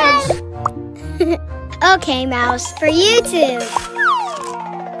recharge. Okay, Mouse, for you too.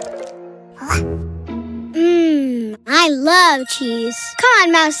 I love cheese. Come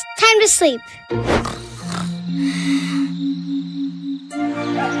on, Mouse, time to sleep.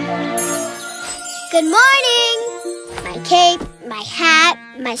 Good morning. My cape, my hat,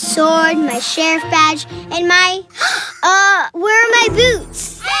 my sword, my sheriff badge, and my... where are my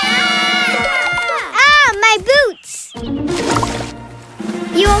boots? My boots!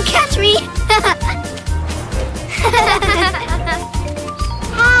 You won't catch me!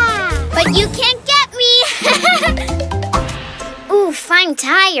 But you can't get me! Oof, I'm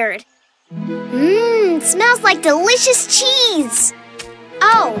tired. Smells like delicious cheese.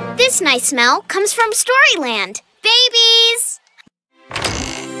 Oh, this nice smell comes from Storyland. Babies!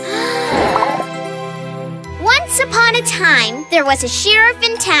 Once upon a time, there was a sheriff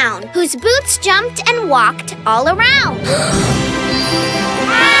in town whose boots jumped and walked all around.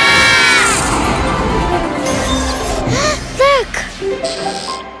 Look!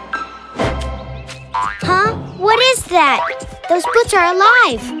 Huh? What is that? Those boots are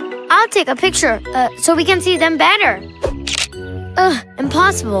alive. I'll take a picture so we can see them better.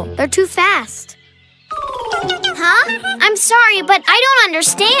 Impossible. They're too fast. Huh? I'm sorry, but I don't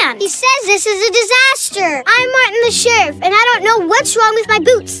understand. He says this is a disaster. I'm Martin the sheriff, and I don't know what's wrong with my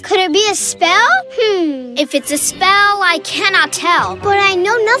boots. Could it be a spell? If it's a spell, I cannot tell. But I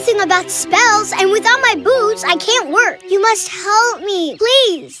know nothing about spells, and without my boots, I can't work. You must help me,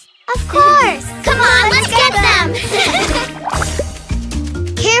 please. Of course. Come on, let's get them.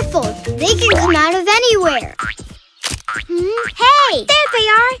 Careful, they can come out of anywhere. Hey, there they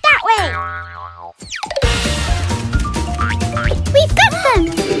are, that way. We've got them.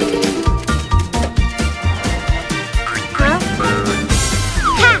 Huh?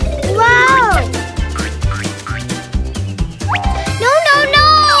 Ha! Whoa! No!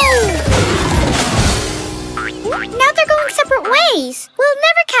 Now they're going separate ways. We'll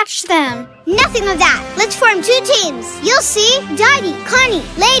never catch them. Nothing of that. Let's form 2 teams. You'll see. Dottie, Connie,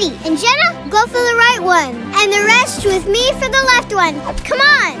 Lady, and Jenna go for the right one. And the rest with me for the left one. Come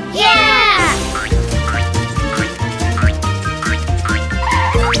on. Yeah!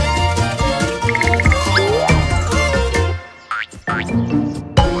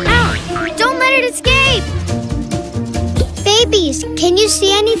 Ow! Don't let it escape! Babies, can you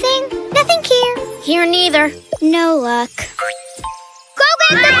see anything? Nothing here. Here neither. No luck. Go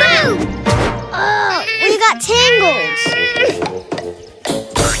get the boot! Oh, we got tangles.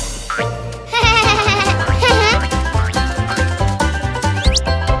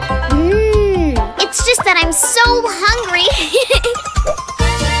 It's just that I'm so hungry.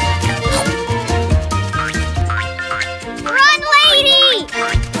 Run, Lady!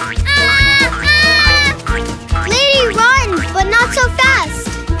 Lady, run, but not so fast.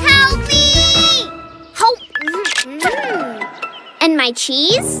 Help me! And my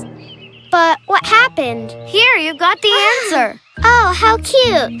cheese? But what happened? Here, you got the answer. Oh, how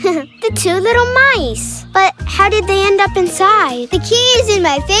cute. The 2 little mice. But how did they end up inside? The key is in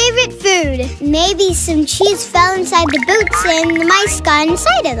my favorite food. Maybe some cheese fell inside the boots and the mice got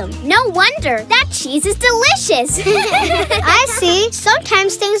inside of them. No wonder. That cheese is delicious. I see.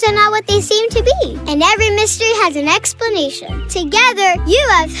 Sometimes things are not what they seem to be. And every mystery has an explanation. Together, you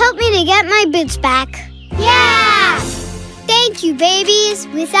have helped me to get my boots back. Yeah! Thank you, babies.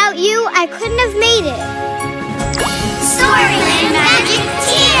 Without you, I couldn't have made it. Storyland Magic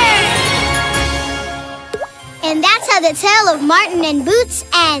Tears! And that's how the tale of Martin and Boots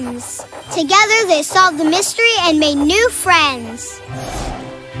ends. Together, they solved the mystery and made new friends.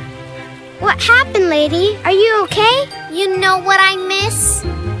 What happened, Lady? Are you okay? You know what I miss?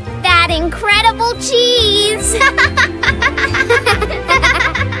 That incredible cheese!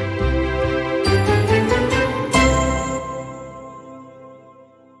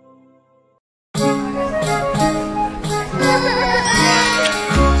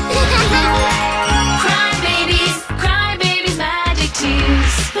 Cry babies, magic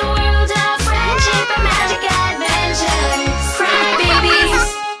tears. The world of friendship and magic adventures. Cry babies.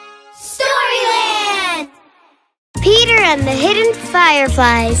 Storyland! Peter and the Hidden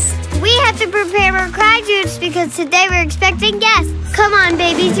Fireflies. We have to prepare our cry juice because today we're expecting guests. Come on,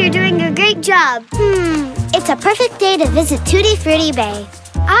 babies, you're doing a great job. It's a perfect day to visit Tutti Frutti Bay.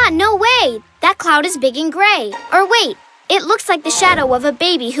 Ah, no way! That cloud is big and gray. Or wait, it looks like the shadow of a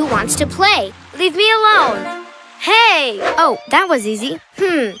baby who wants to play. Leave me alone. Hey! Oh, that was easy.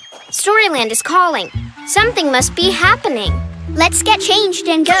 Storyland is calling. Something must be happening. Let's get changed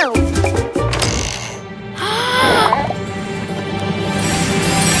and go.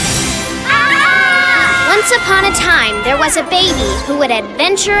 Once upon a time, there was a baby who would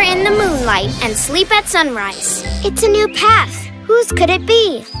adventure in the moonlight and sleep at sunrise. It's a new path. Whose could it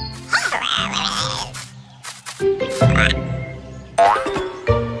be?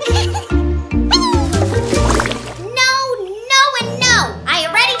 No. I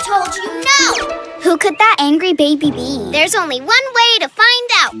already told you no. Who could that angry baby be? There's only one way to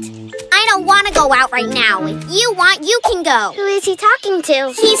find out. I don't want to go out right now. If you want, you can go. Who is he talking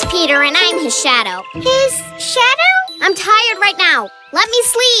to? He's Peter and I'm his shadow. His shadow? I'm tired right now. Let me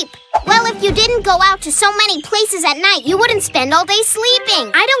sleep. Well, if you didn't go out to so many places at night, you wouldn't spend all day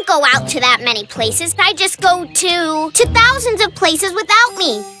sleeping. I don't go out to that many places. I just go to thousands of places without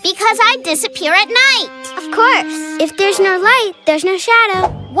me because I disappear at night. Of course. If there's no light, there's no shadow.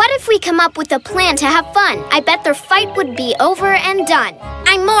 What if we come up with a plan to have fun? I bet their fight would be over and done.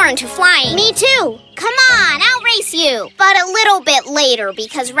 I'm more into flying. Me too. Come on, I'll race you. But a little bit later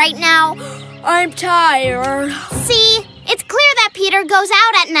because right now, I'm tired. see, it's clear that Peter goes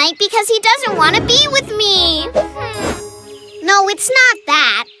out at night because he doesn't want to be with me. No, it's not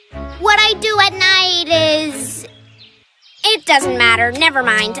that. What I do at night is... It doesn't matter, never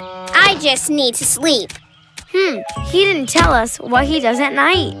mind. I just need to sleep. He didn't tell us what he does at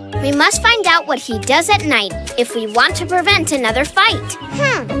night. We must find out what he does at night if we want to prevent another fight.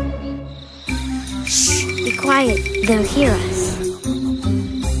 Shh, be quiet. They'll hear us.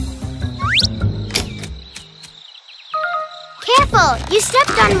 Careful, you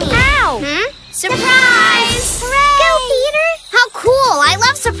stepped on me. Ow! Surprise! Hooray! Go, Peter! How cool! I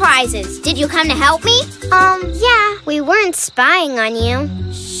love surprises. Did you come to help me? Yeah, we weren't spying on you.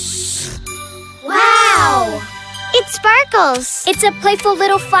 Wow! It sparkles. It's a playful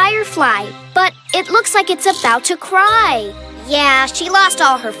little firefly, but it looks like it's about to cry. Yeah, she lost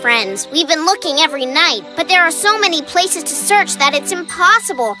all her friends. We've been looking every night, but there are so many places to search that it's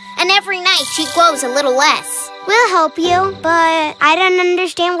impossible. And every night she glows a little less. We'll help you, but I don't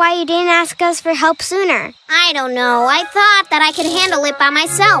understand why you didn't ask us for help sooner. I don't know. I thought that I could handle it by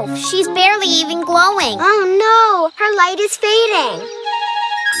myself. She's barely even glowing. Oh no, her light is fading.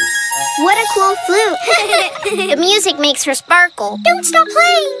 What a cool flute. The music makes her sparkle. Don't stop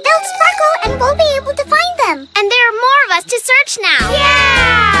playing. They'll sparkle and we'll be able to find them. And there are more of us to search now.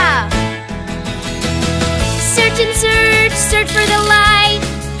 Yeah! Search and search, search for the light.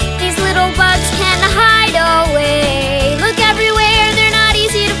 These little bugs can hide away. Look everywhere, they're not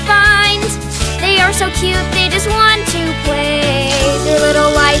easy to find. They are so cute, they just want to play. They're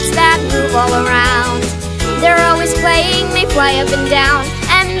little lights that move all around. They're always playing, they fly up and down,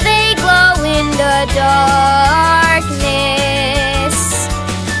 and they glow in the darkness.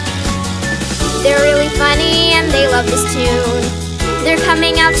 They're really funny and they love this tune. They're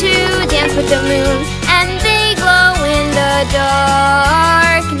coming out to dance with the moon, and they glow in the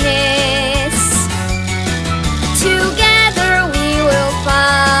darkness. Together we will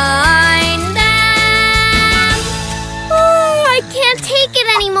find them. Oh, I can't take it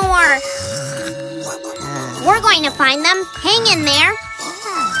anymore. We're going to find them. Hang in there.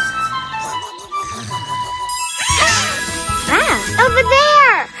 Over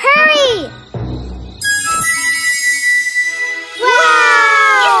there! Hurry!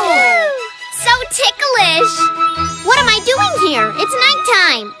 Wow! So ticklish! What am I doing here? It's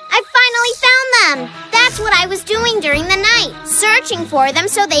nighttime. I finally found them. That's what I was doing during the night, searching for them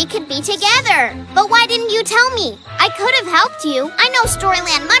so they could be together. But why didn't you tell me? I could have helped you. I know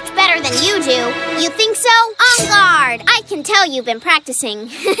Storyland much better than you do. You think so? On guard! I can tell you've been practicing.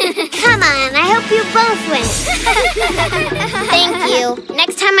 Come on, I hope you both win. Thank you.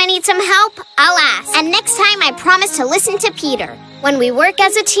 Next time I need some help, I'll ask. And next time I promise to listen to Peter. When we work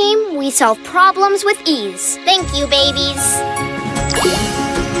as a team, we solve problems with ease. Thank you, babies.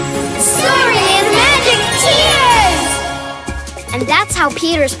 Storyland Magic Tears! And that's how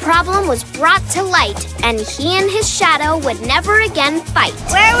Peter's problem was brought to light, and he and his shadow would never again fight.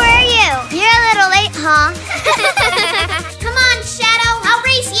 Where were you? You're a little late, huh? Come on, Shadow, I'll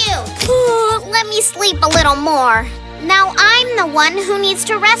race you. Let me sleep a little more. Now I'm the one who needs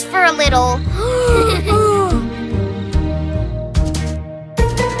to rest for a little.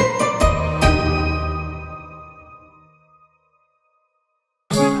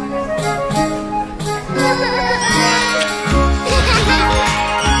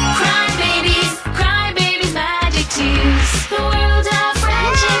 Cry babies, magic tears. The world of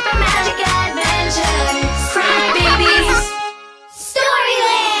friendship and magic adventures. Cry babies.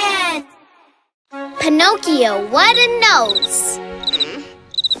 Storyland! Pinocchio, what a nose!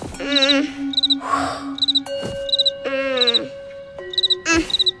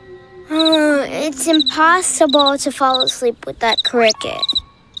 It's impossible to fall asleep with that cricket.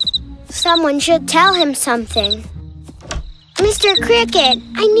 Someone should tell him something. Mr. Cricket,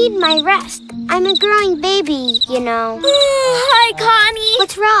 I need my rest. I'm a growing baby, you know. Hi, Connie.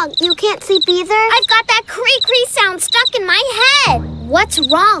 What's wrong? You can't sleep either? I've got that cree-cree sound stuck in my head. What's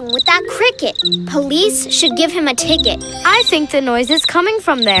wrong with that cricket? Police should give him a ticket. I think the noise is coming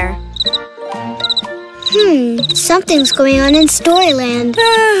from there. Something's going on in Storyland.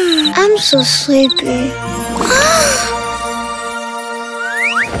 I'm so sleepy.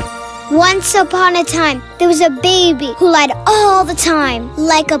 Once upon a time, there was a baby who lied all the time,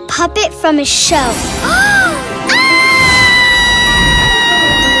 like a puppet from a show.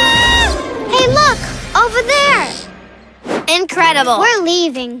 Hey, look! Over there! Incredible. We're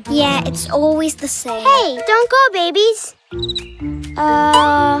leaving. Yeah, it's always the same. Hey, don't go, babies.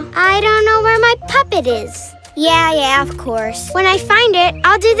 I don't know where my puppet is. Yeah, of course. When I find it,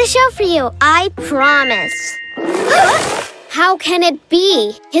 I'll do the show for you. I promise. How can it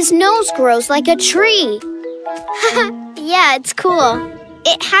be? His nose grows like a tree. Yeah, it's cool.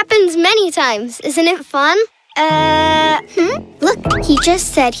 It happens many times. Isn't it fun? Look, he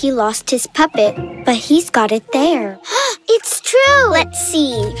just said he lost his puppet, but he's got it there. It's true. Let's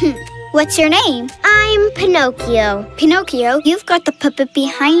see. What's your name? I'm Pinocchio. Pinocchio, you've got the puppet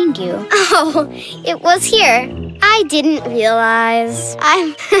behind you. Oh, it was here. I didn't realize.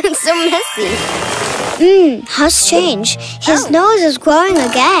 I'm so messy. How strange. His nose is growing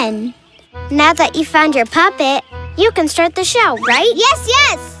again. Now that you found your puppet, you can start the show, right?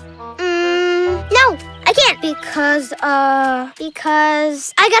 Yes. No, I can't. Because I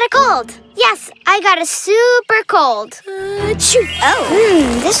got a cold. Yes, I got a super cold.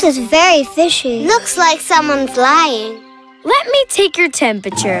 This is very fishy. Looks like someone's lying. Let me take your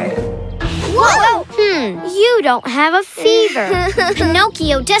temperature. Whoa! You don't have a fever.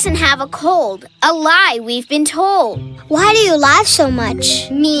 Pinocchio doesn't have a cold. A lie, we've been told. Why do you laugh so much?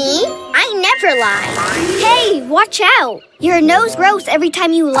 Me? I never lie. Hey, watch out. Your nose grows every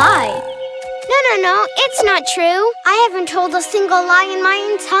time you lie. No, it's not true. I haven't told a single lie in my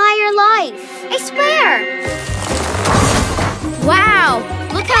entire life. I swear. Wow,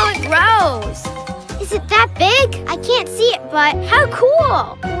 look how it grows. Is it that big? I can't see it, but How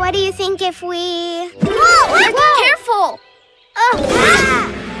cool. what do you think if we... Whoa. Careful.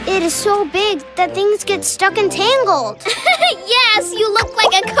 It is so big that things get stuck and tangled. Yes, you look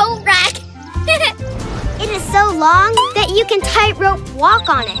like a coat rack. It is so long that you can tightrope walk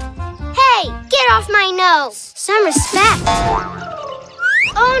on it. Hey, get off my nose. Some respect.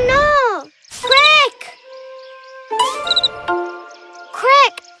 Oh no!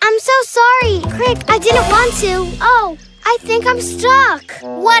 Crick, I'm so sorry. Crick, I didn't want to. Oh, I think I'm stuck.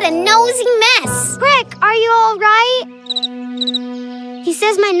 What a nosy mess. Crick, are you all right? He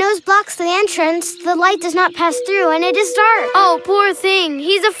says my nose blocks the entrance. The light does not pass through, and it is dark. Oh, poor thing.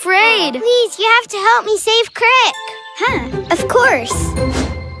 He's afraid. Please, you have to help me save Crick. Of course.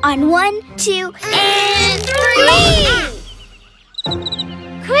 On 1, 2, And 3.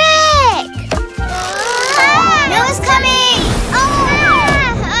 Crick! Nose coming!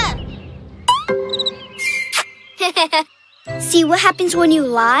 See what happens when you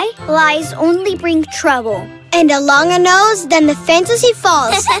lie? Lies only bring trouble. And a longer nose than the fantasy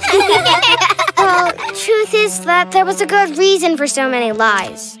falls. Well, truth is that there was a good reason for so many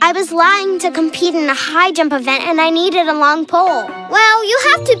lies. I was lying to compete in a high jump event and I needed a long pole. Well, you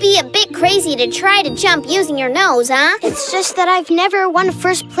have to be a bit crazy to try to jump using your nose, huh? It's just that I've never won a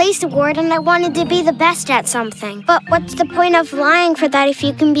first place award and I wanted to be the best at something. But what's the point of lying for that if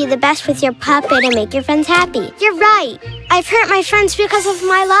you can be the best with your puppet and make your friends happy? You're right. I've hurt my friends because of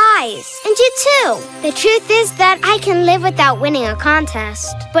my lies. And you too. The truth is that I can live without winning a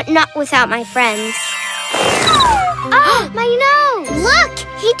contest, but not without my friends. Oh, my nose! Look,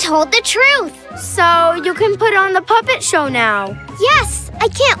 he told the truth. So you can put on the puppet show now. Yes, I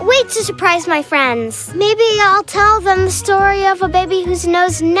can't wait to surprise my friends. Maybe I'll tell them the story of a baby whose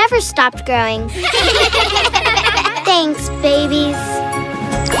nose never stopped growing. Thanks, babies.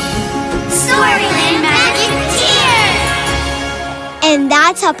 Storyland Magic Tears. And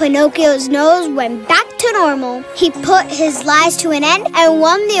that's how Pinocchio's nose went back to normal. He put his lies to an end and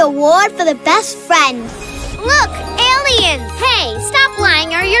won the award for the best friend. Look, aliens. Hey, stop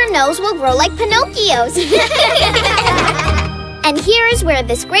lying or your nose will grow like Pinocchio's. And here is where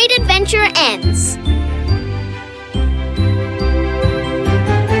this great adventure ends.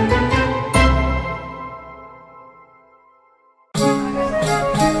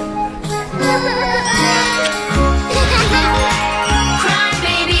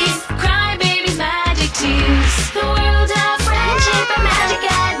 Cry babies, magic tears. The world of friendship and magic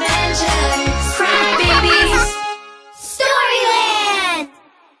adventures. Cry babies. Storyland!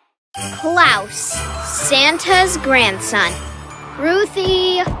 Klaus, Santa's grandson.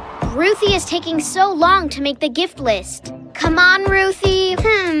 Ruthie is taking so long to make the gift list. Come on, Ruthie.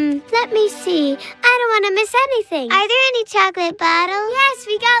 Let me see. I don't want to miss anything. Are there any chocolate bottles? Yes,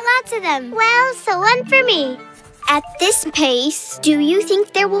 we got lots of them. Well, so one for me. At this pace, do you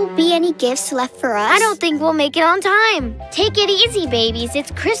think there will be any gifts left for us? I don't think we'll make it on time. Take it easy, babies.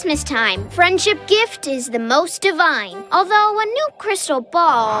 It's Christmas time. Friendship gift is the most divine. Although a new crystal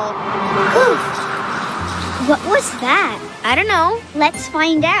ball... What was that? I don't know. Let's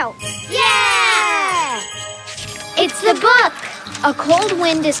find out. Yeah! It's the book. A cold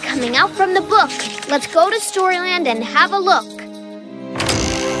wind is coming out from the book. Let's go to Storyland and have a look.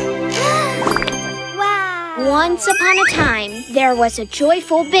 Wow. Once upon a time, there was a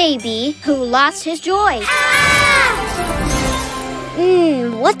joyful baby who lost his joy.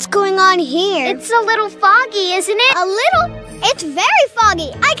 What's going on here? It's a little foggy, isn't it? A little? It's very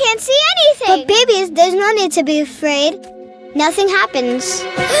foggy. I can't see anything. But babies, there's no need to be afraid. Nothing happens.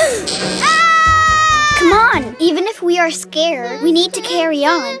 Come on. Even if we are scared, we need to carry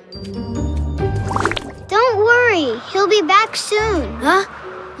on. Don't worry. He'll be back soon. Huh?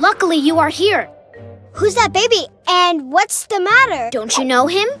 Luckily, you are here. Who's that baby, and what's the matter? Don't you know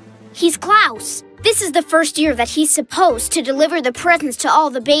him? He's Klaus. This is the first year that he's supposed to deliver the presents to all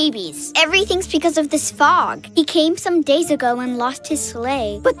the babies. Everything's because of this fog. He came some days ago and lost his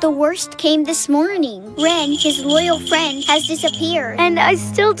sleigh. But the worst came this morning. Ren, his loyal friend, has disappeared. And I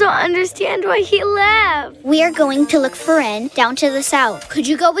still don't understand why he left. We are going to look for Ren down to the south. Could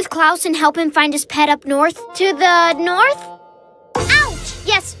you go with Klaus and help him find his pet up north? To the north? Ouch!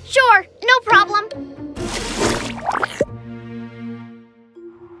 Yes, sure. No problem.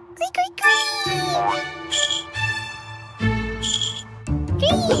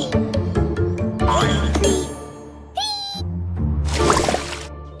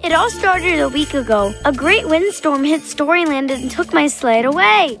 It all started a week ago. A great windstorm hit Storyland and took my sled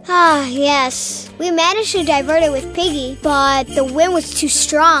away. Ah, yes. We managed to divert it with Piggy, but the wind was too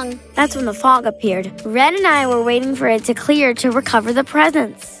strong. That's when the fog appeared. Ren and I were waiting for it to clear to recover the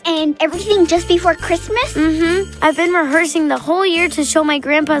presents. And everything just before Christmas? I've been rehearsing the whole year to show my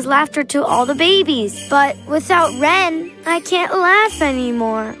grandpa's laughter to all the babies. But without Ren, I can't laugh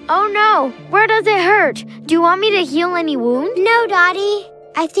anymore. Oh no, where does it hurt? Do you want me to heal any wound? No, Dottie.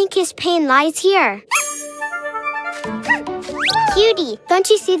 I think his pain lies here. Cutie, don't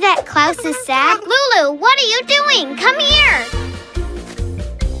you see that Klaus is sad? Lulu, what are you doing? Come here.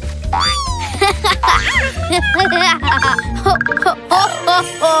 Ho, ho, ho, ho,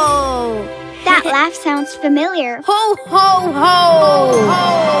 ho. That laugh sounds familiar. Ho, ho, ho.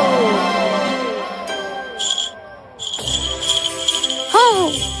 Oh,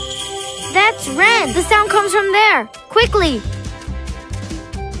 that's Ren. The sound comes from there. Quickly.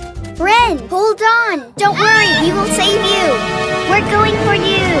 Ren, hold on. Don't worry, we will save you. We're going for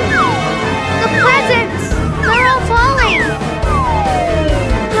you. The presents! They're all falling.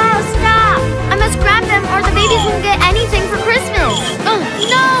 Klaus, stop. I must grab them or the babies won't get anything for Christmas.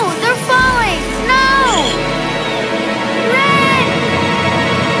 No, they're falling. No. Ren!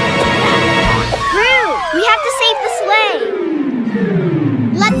 Roo, we have to save the sleigh.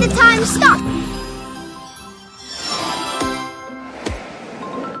 Let the time stop.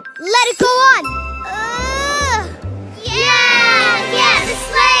 Let it go on. Yeah, the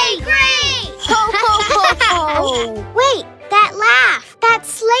sleigh, great. Ho, ho, ho, ho. Wait, that laugh, that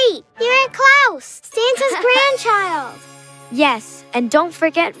slate. You're at Klaus, Santa's grandchild. Yes, and don't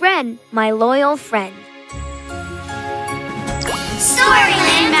forget Ren, my loyal friend.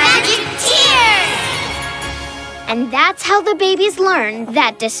 Storyland Magic Tears! And that's how the babies learned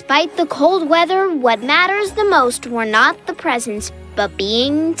that despite the cold weather, what matters the most were not the presents, but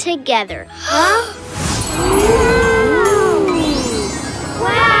being together. Wow!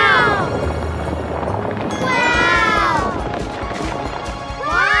 Wow!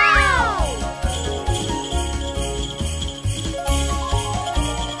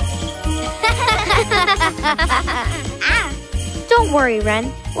 Don't worry,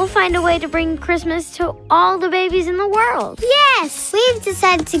 Ren. We'll find a way to bring Christmas to all the babies in the world. Yes! We've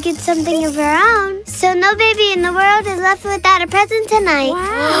decided to get something of our own, so no baby in the world is left without a present tonight.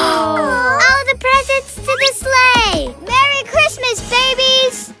 Wow! All the presents to the sleigh! Merry Christmas,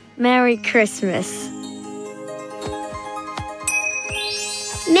 babies! Merry Christmas.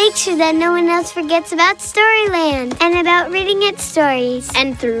 Make sure that no one else forgets about Storyland and about reading its stories.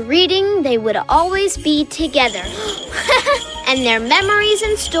 And through reading, they would always be together. And their memories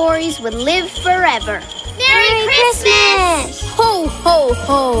and stories would live forever. Merry Christmas! Ho, ho,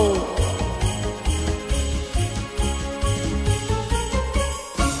 ho!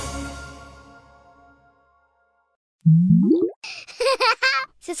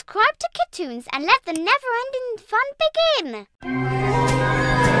 Subscribe to Kitoons and let the never-ending fun begin.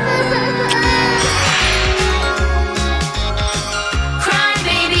 Cry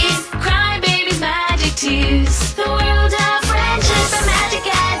babies, magic tears. The world of friendship and magic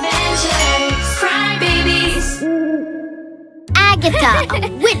adventures. Cry babies. Agatha, a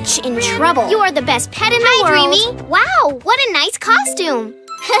witch in trouble. You are the best pet in the world. Hi, Dreamy. Wow, what a nice costume.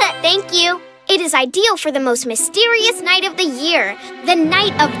 Thank you. It is ideal for the most mysterious night of the year, the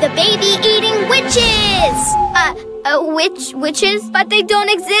night of the baby-eating witches! Witches? But they don't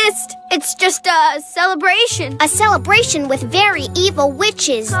exist. It's just a celebration. A celebration with very evil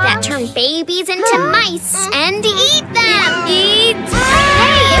witches that turn babies into mice and eat them. Eat?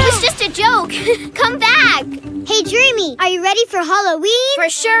 Hey, it was just a joke. Come back. Hey, Dreamy, are you ready for Halloween? For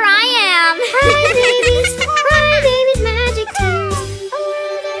sure I am. Cry babies, magic tears.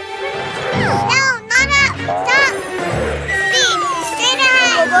 No, Nana, stop. Speed, straight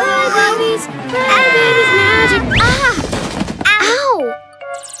ahead. Cry babies, magic. Ow!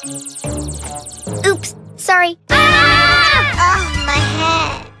 Oops, sorry. Oh, my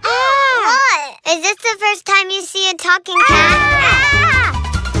head. Is this the first time you see a talking cat?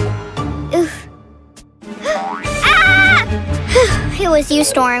 Oof. It was you,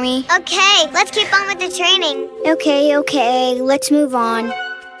 Stormy. Okay, let's keep on with the training. Okay, let's move on.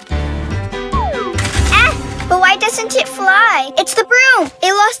 But why doesn't it fly? It's the broom.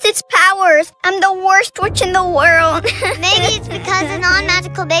 It lost its powers. I'm the worst witch in the world. Maybe it's because a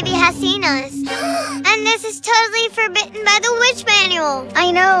non-magical baby has seen us. And this is totally forbidden by the witch manual.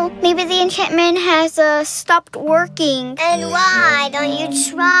 I know. Maybe the enchantment has stopped working. And why don't you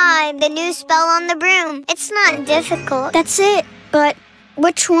try the new spell on the broom? It's not difficult. That's it. But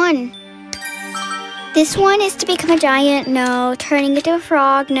which one? This one is to become a giant, no. Turning into a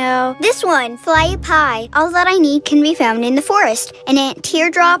frog, no. This one, fly up high. All that I need can be found in the forest. An ant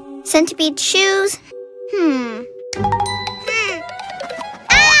teardrop, centipede shoes. A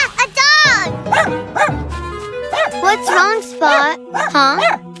dog! What's wrong, Spot?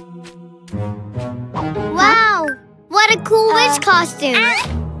 Huh? Wow, what a cool witch costume.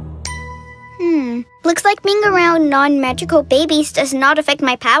 Looks like being around non-magical babies does not affect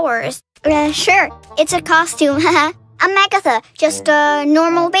my powers. Sure, it's a costume. I'm Agatha, just a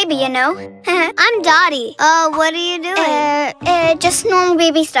normal baby, you know. I'm Dottie. What are you doing? Just normal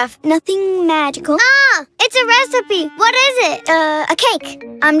baby stuff. Nothing magical. Ah, it's a recipe. What is it? A cake.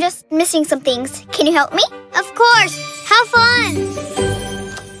 I'm just missing some things. Can you help me? Of course. How fun.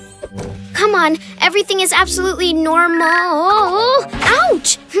 Come on, everything is absolutely normal.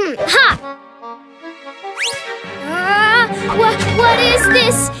 Ouch! Ha! What is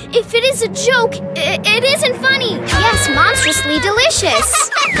this? If it is a joke, it isn't funny. Yes, monstrously delicious.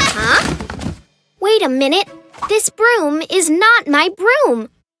 Huh? Wait a minute. This broom is not my broom.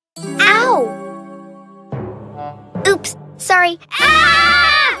 Ow! Oops, sorry.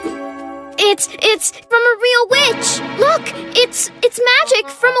 Ah! It's from a real witch. Look, it's magic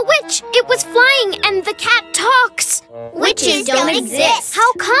from a witch. It was flying and the cat talks. Witches don't exist.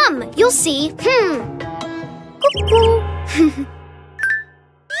 How come? You'll see.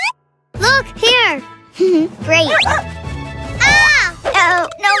 Look, here. Great. Oh,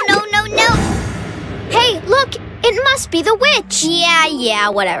 no. Hey, look, it must be the witch. Yeah,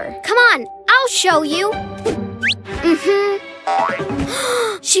 whatever. Come on, I'll show you.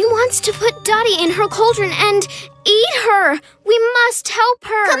 She wants to put Dottie in her cauldron and eat her. We must help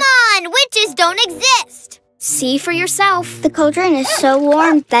her. Come on, witches don't exist. See for yourself. The cauldron is so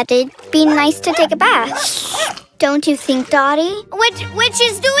warm that it'd be nice to take a bath. Don't you think, Dottie?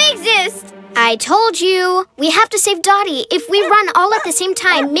 Witches do exist. I told you. We have to save Dottie. If we run all at the same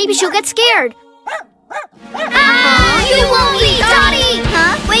time, maybe she'll get scared. You won't eat Dottie.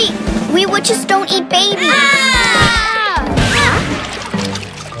 Huh? Wait, we witches don't eat babies.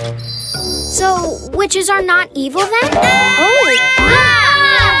 So, witches are not evil then?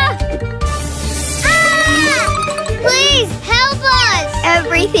 Please, help us!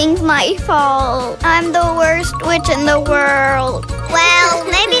 Everything's my fault. I'm the worst witch in the world. Well,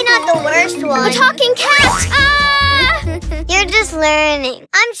 maybe not the worst one. A talking cat! You're just learning.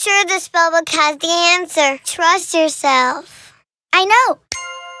 I'm sure the spellbook has the answer. Trust yourself. I know.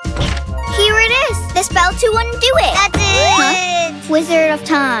 Here it is. The spell to undo it. That's it. Huh? Wizard of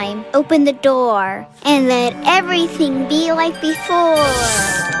Time, open the door and let everything be like before.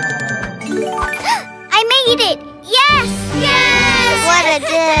 I made it! Yes! What a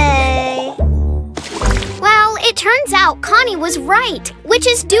day. Well, it turns out Connie was right.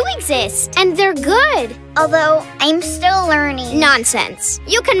 Witches do exist, and they're good. Although, I'm still learning. Nonsense.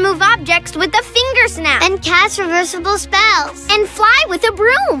 You can move objects with a finger snap. And cast reversible spells. And fly with a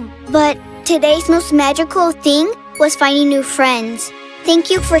broom. But today's most magical thing was finding new friends. Thank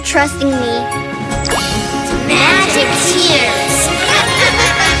you for trusting me. Magic tears.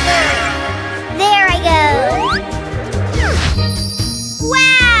 There I go.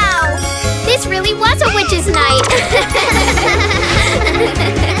 Wow! This really was a witch's night.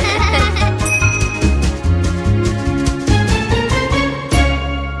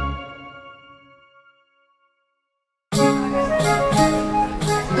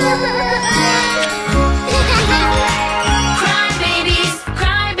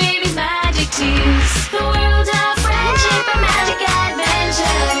 Cry babies, magic tears. The world of friendship and magic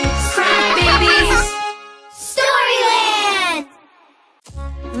adventures. Cry babies. Storyland!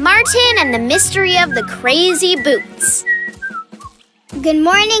 Martin and the Mystery of the Crazy Boots. Good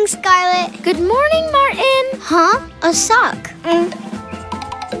morning, Scarlet. Good morning, Martin. Huh? A sock.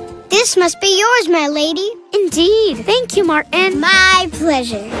 This must be yours, my lady. Indeed. Thank you, Martin. My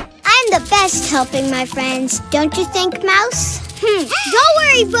pleasure. I'm the best helping my friends. Don't you think, Mouse? Don't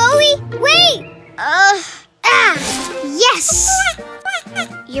worry, Bowie. Wait. Yes.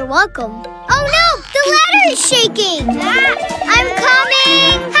 You're welcome. Oh no! The ladder is shaking! I'm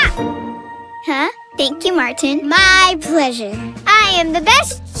coming! Ha! Huh? Thank you, Martin. My pleasure. I am the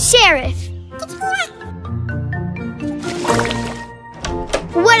best sheriff.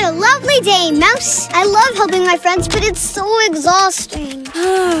 What a lovely day, Mouse. I love helping my friends, but it's so exhausting.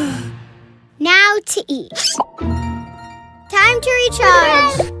 Now to eat. Time to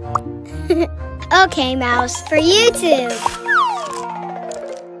recharge. Okay, Mouse, for you too.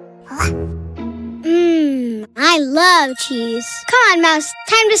 I love cheese. Come on, Mouse,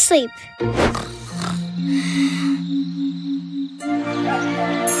 time to sleep.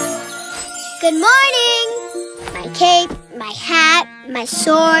 Good morning! My cape, my hat, my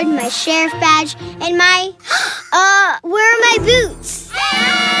sword, my sheriff badge, and my... where are my boots?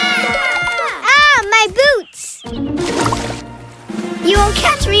 My boots! You won't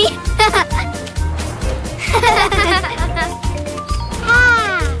catch me.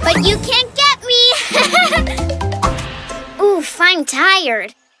 But you can't get me! Oof, I'm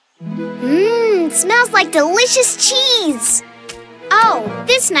tired. Smells like delicious cheese. Oh,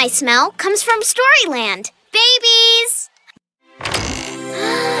 this nice smell comes from Storyland. Babies!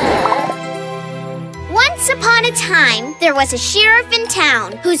 Once upon a time, there was a sheriff in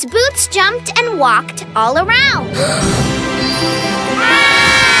town whose boots jumped and walked all around.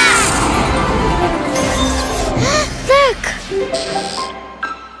 Look!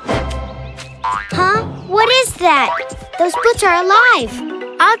 Huh? What is that? Those boots are alive.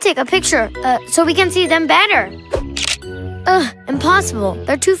 I'll take a picture so we can see them better. Impossible.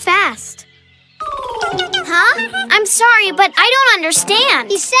 They're too fast. Huh? I'm sorry, but I don't understand.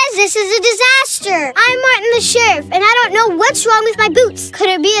 He says this is a disaster. I'm Martin the sheriff, and I don't know what's wrong with my boots. Could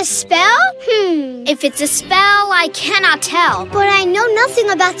it be a spell? If it's a spell, I cannot tell. But I know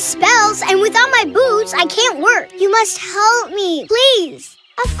nothing about spells, and without my boots, I can't work. You must help me, please.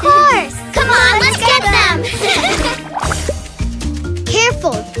 Of course. Come on, let's get them.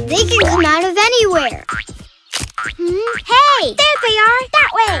 Careful, they can come out of anywhere. Hey, there they are,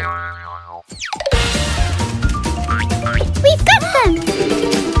 that way. We've got them!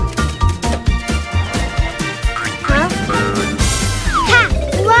 Huh? Ha!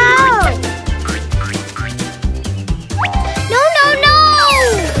 Whoa! No!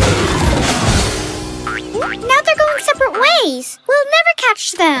 Now they're going separate ways. We'll never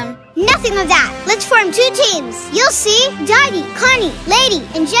catch them. Nothing of that. Let's form two teams. You'll see. Dottie, Connie, Lady,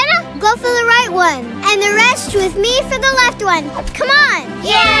 and Jenna go for the right one. And the rest with me for the left one. Come on!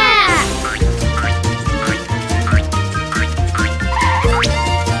 Yeah!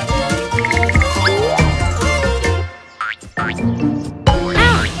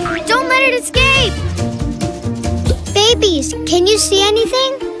 Don't let it escape! Babies, can you see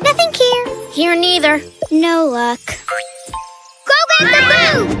anything? Nothing here. Here neither. No luck. Go get the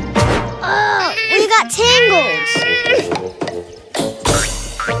boot! Oh, we got tangles.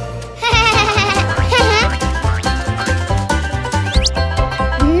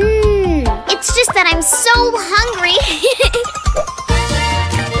 It's just that I'm so hungry.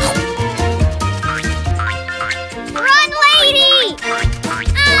 Run, Lady!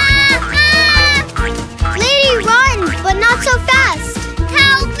 Lady, run, but not so fast.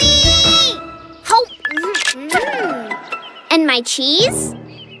 Help me! Help! And my cheese?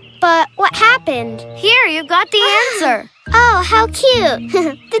 But what happened? Here, you got the answer. Oh, how cute.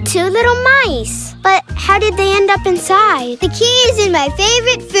 The two little mice. But how did they end up inside? The key is in my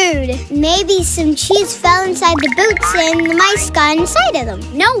favorite food. Maybe some cheese fell inside the boots and the mice got inside of them.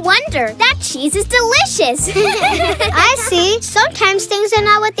 No wonder. That cheese is delicious. I see. Sometimes things are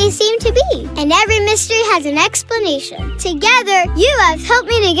not what they seem to be. And every mystery has an explanation. Together, you have helped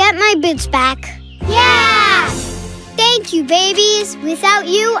me to get my boots back. Yeah! Thank you, babies. Without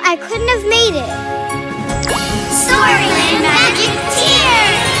you, I couldn't have made it. Storyland Magic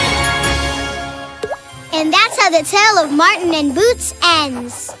Tears! And that's how the tale of Martin and Boots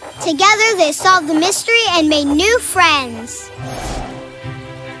ends. Together, they solved the mystery and made new friends.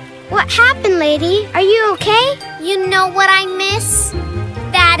 What happened, Lady? Are you okay? You know what I miss?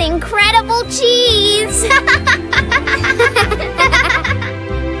 That incredible cheese!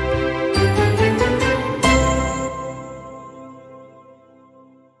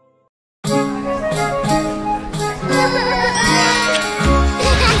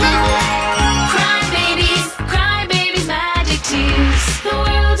 Cry babies, magic tears. The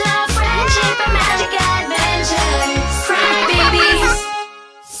world of friendship and magic adventures. Cry babies.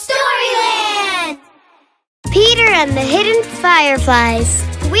 Storyland! Peter and the Hidden Fireflies.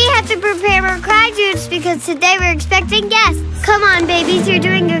 We have to prepare our cry juice because today we're expecting guests. Come on, babies, you're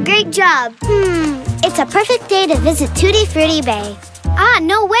doing a great job. It's a perfect day to visit Tutti Frutti Bay. Ah,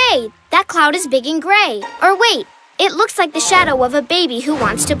 no way! That cloud is big and gray. Or wait, it looks like the shadow of a baby who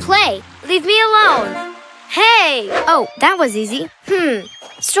wants to play. Leave me alone. Hey! Oh, that was easy.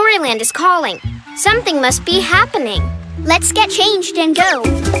 Storyland is calling. Something must be happening. Let's get changed and go.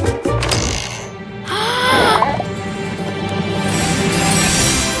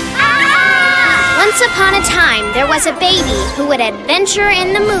 Once upon a time, there was a baby who would adventure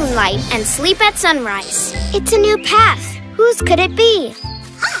in the moonlight and sleep at sunrise. It's a new path. Whose could it be?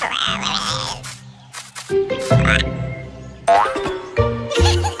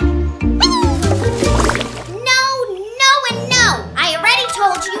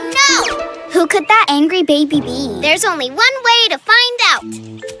 Who could that angry baby be? There's only one way to find out.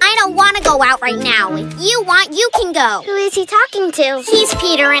 I don't want to go out right now. If you want, you can go. Who is he talking to? He's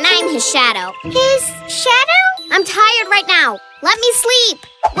Peter and I'm his shadow. His shadow? I'm tired right now. Let me sleep.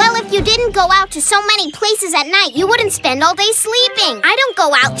 Well, if you didn't go out to so many places at night, you wouldn't spend all day sleeping. I don't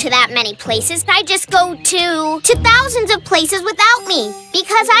go out to that many places. I just go to thousands of places without me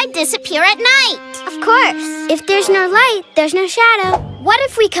because I disappear at night. Of course. If there's no light, there's no shadow. What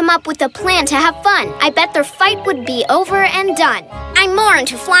if we come up with a plan to have fun? I bet their fight would be over and done. I'm more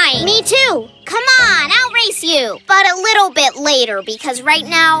into flying. Me too. Come on, I'll race you. But a little bit later because right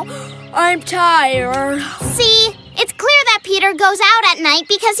now, I'm tired. see, it's clear that Peter goes out at night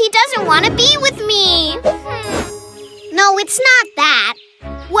because he doesn't want to be with me. No, it's not that.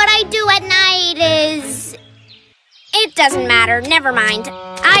 What I do at night is... It doesn't matter, never mind.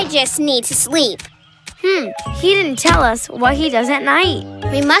 I just need to sleep. He didn't tell us what he does at night.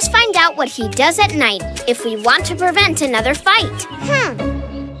 We must find out what he does at night if we want to prevent another fight.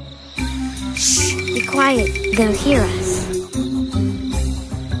 Shh, be quiet. They'll hear us.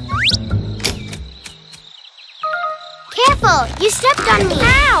 Careful, you stepped on me.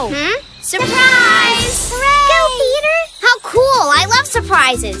 Ow! Surprise! Hooray! Go, Peter! How cool! I love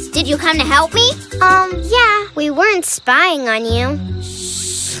surprises. Did you come to help me? Yeah, we weren't spying on you.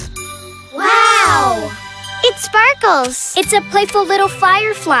 Wow! It sparkles. It's a playful little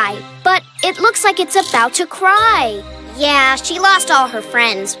firefly, but it looks like it's about to cry. Yeah, she lost all her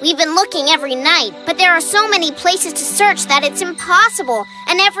friends. We've been looking every night, but there are so many places to search that it's impossible,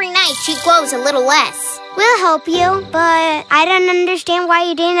 and every night she glows a little less. We'll help you, but I don't understand why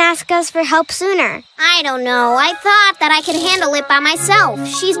you didn't ask us for help sooner. I don't know. I thought that I could handle it by myself.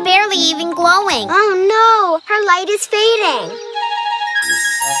 She's barely even glowing. Oh no, her light is fading.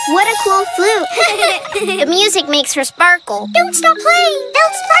 What a cool flute. The music makes her sparkle. Don't stop playing.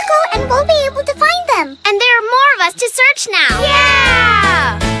 They'll sparkle and we'll be able to find them. And there are more of us to search now.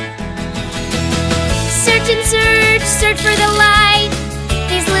 Yeah! Search and search, search for the light.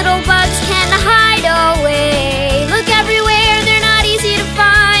 These little bugs can hide away. Look everywhere, they're not easy to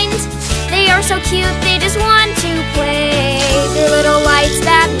find. They are so cute, they just want to play. The little lights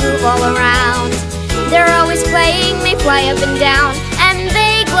that move all around. They're always playing, they fly up and down. And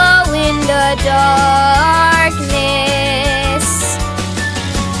they glow in the darkness.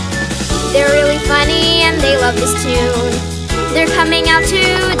 They're really funny and they love this tune. They're coming out to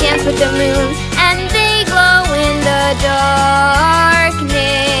dance with the moon. And they glow in the darkness.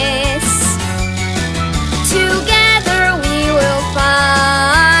 Together we will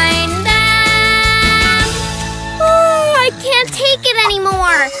find them. Oh, I can't take it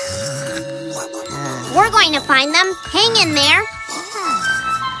anymore. We're going to find them. Hang in there.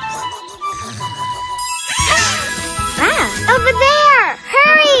 Over there!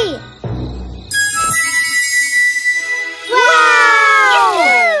 Hurry!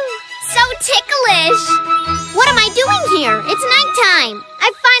 Wow! So ticklish! What am I doing here? It's nighttime.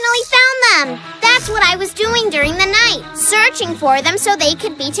 I finally found them. That's what I was doing during the night, searching for them so they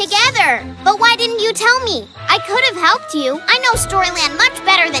could be together. But why didn't you tell me? I could have helped you. I know Storyland much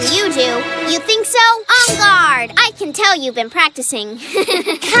better than you do. You think so? On guard! I can tell you've been practicing.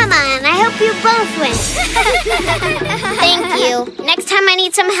 Come on, I hope you both win. Thank you. Next time I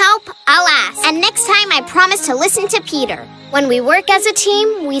need some help, I'll ask. And next time I promise to listen to Peter. When we work as a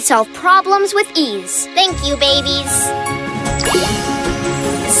team, we solve problems with ease. Thank you, babies.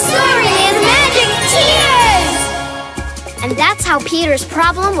 Storyland Magic Tears! And that's how Peter's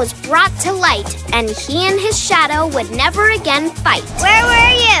problem was brought to light, and he and his shadow would never again fight. Where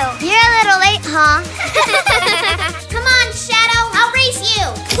were you? You're a little late, huh? Come on, Shadow, I'll race you.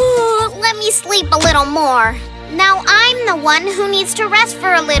 Let me sleep a little more. Now I'm the one who needs to rest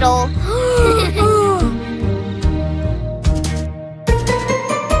for a little.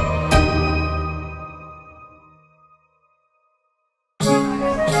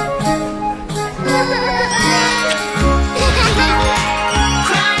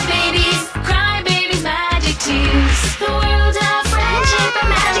 Cry babies, magic tears. The world of friendship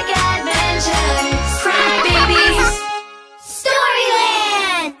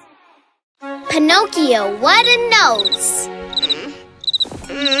Pinocchio, what a nose!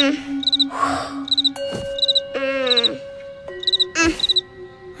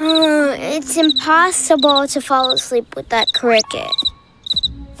 It's impossible to fall asleep with that cricket.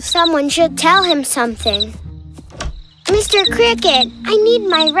 Someone should tell him something. Mr. Cricket, I need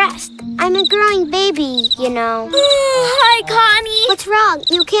my rest. I'm a growing baby, you know. Hi, Connie. What's wrong?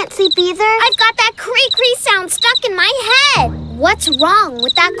 You can't sleep either? I've got that cree-cree sound stuck in my head. What's wrong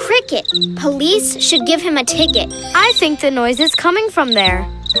with that cricket? Police should give him a ticket. I think the noise is coming from there.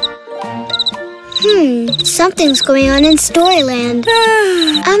 Something's going on in Storyland.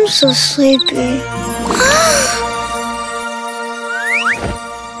 I'm so sleepy.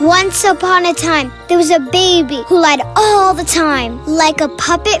 Once upon a time, there was a baby who lied all the time, like a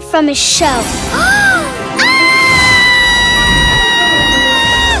puppet from a show.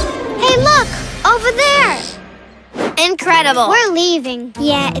 Hey, look! Over there! Incredible. We're leaving.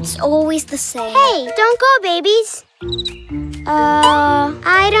 Yeah, it's always the same. Hey, don't go, babies.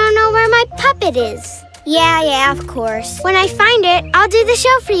 I don't know where my puppet is. Yeah, of course. When I find it, I'll do the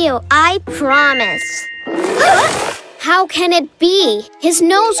show for you. I promise. How can it be? His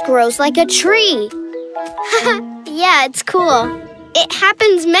nose grows like a tree. Yeah, it's cool. It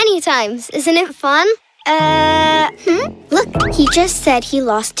happens many times. Isn't it fun? Look, he just said he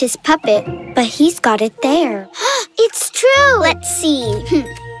lost his puppet, but he's got it there. It's true! Let's see.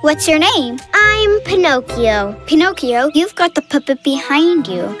 What's your name? I'm Pinocchio. Pinocchio, you've got the puppet behind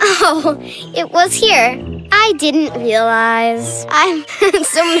you. Oh, it was here. I didn't realize. I'm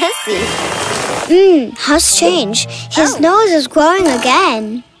so messy. How strange. His nose is growing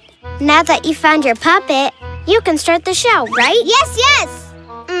again. Now that you found your puppet, you can start the show, right? Yes.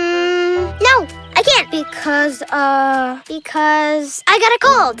 No, I can't because I got a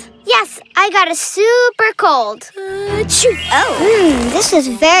cold. Yes, I got a super cold. This is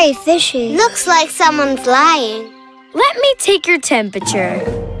very fishy. Looks like someone's lying. Let me take your temperature.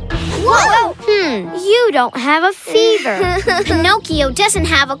 Whoa! You don't have a fever. Pinocchio doesn't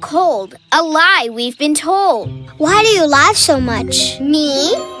have a cold. A lie, we've been told. Why do you laugh so much?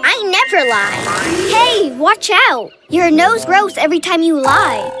 Me? I never lie. Hey, watch out. Your nose grows every time you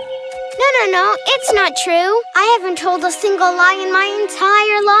lie. No, it's not true. I haven't told a single lie in my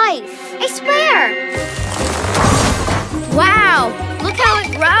entire life. I swear. Wow, look how it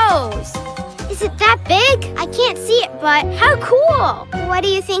grows. Is it that big? I can't see it, but how cool. What do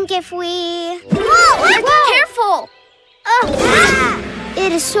you think if we... Whoa. Careful.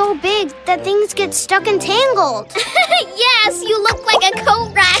 It is so big that things get stuck and tangled. Yes, you look like a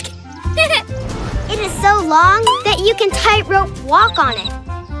coat rack. It is so long that you can tightrope walk on it.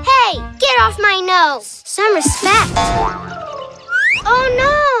 Hey, get off my nose. Some respect. Oh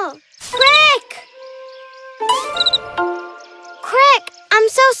no! Crick, I'm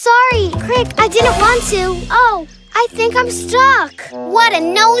so sorry. Crick, I didn't want to. Oh, I think I'm stuck. What a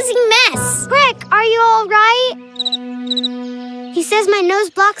nosy mess. Crick, are you all right? He says my nose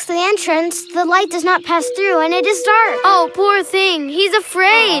blocks the entrance. The light does not pass through and it is dark. Oh, poor thing. He's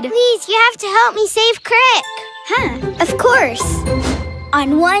afraid. Please, you have to help me save Crick. Of course.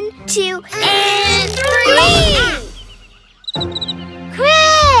 On 1, 2, and 3.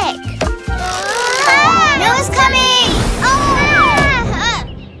 Crick! Nose coming!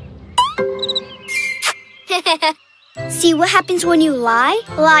 See what happens when you lie?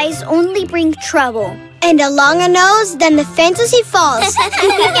 Lies only bring trouble. And a longer nose than the fantasy falls.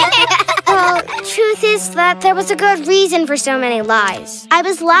 Well, truth is that there was a good reason for so many lies. I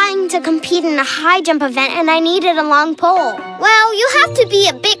was lying to compete in a high jump event and I needed a long pole. Well, you have to be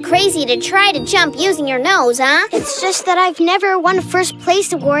a bit crazy to try to jump using your nose, huh? It's just that I've never won a first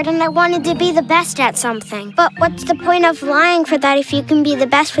place award and I wanted to be the best at something. But what's the point of lying for that if you can be the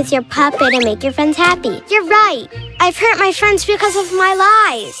best with your puppet and make your friends happy? You're right. I've hurt my friends because of my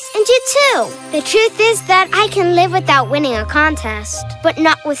lies. And you too. The truth is that I can live without winning a contest, but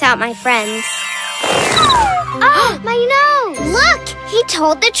not without my friends. Oh, my nose! Look, he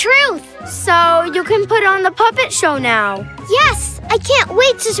told the truth. So you can put on the puppet show now. Yes, I can't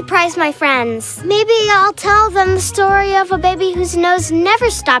wait to surprise my friends. Maybe I'll tell them the story of a baby whose nose never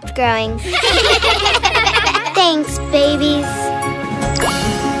stopped growing. Thanks, babies.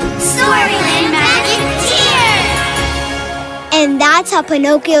 Storyland Magic Tears! And that's how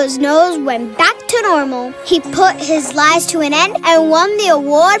Pinocchio's nose went back to normal. He put his lies to an end and won the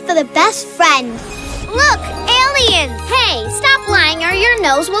award for the best friend. Look, aliens! Hey, stop lying or your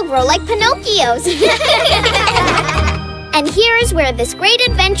nose will grow like Pinocchio's. And here is where this great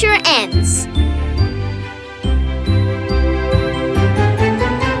adventure ends.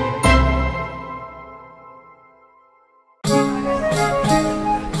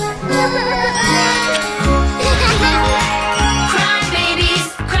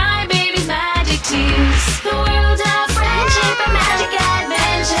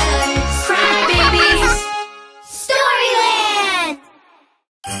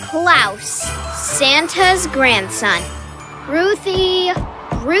 Santa's grandson. Ruthie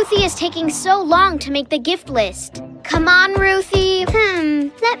is taking so long to make the gift list. Come on, Ruthie.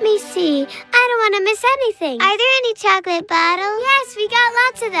 Let me see. I don't want to miss anything. Are there any chocolate bottles? Yes, we got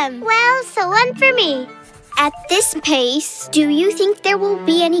lots of them. Well, so one for me. At this pace, do you think there will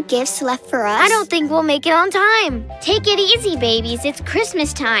be any gifts left for us? I don't think we'll make it on time. Take it easy, babies. It's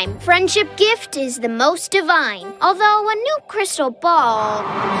Christmas time. Friendship gift is the most divine. Although a new crystal ball...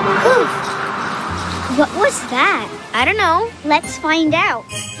 What was that? I don't know. Let's find out.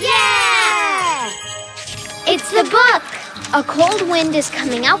 Yeah! It's the book! A cold wind is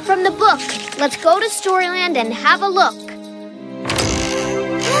coming out from the book. Let's go to Storyland and have a look.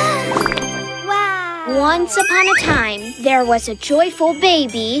 Wow. Once upon a time, there was a joyful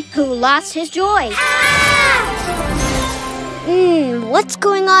baby who lost his joy. What's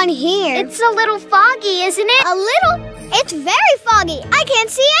going on here? It's a little foggy, isn't it? A little? It's very foggy. I can't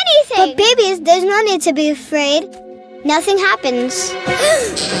see anything. But babies, there's no need to be afraid. Nothing happens.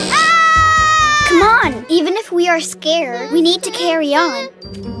 Come on. Even if we are scared, we need to carry on.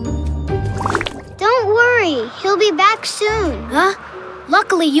 Don't worry. He'll be back soon. Huh?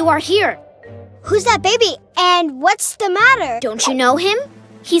 Luckily, you are here. Who's that baby? And what's the matter? Don't you know him?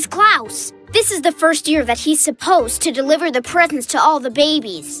 He's Klaus. This is the first year that he's supposed to deliver the presents to all the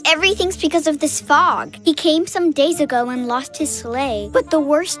babies. Everything's because of this fog. He came some days ago and lost his sleigh. But the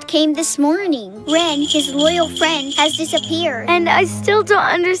worst came this morning. Ren, his loyal friend, has disappeared. And I still don't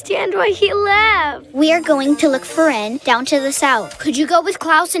understand why he left. We are going to look for Ren down to the south. Could you go with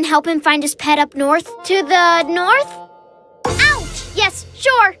Klaus and help him find his pet up north? To the north? Ouch! Yes,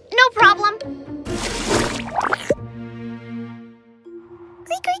 sure. No problem.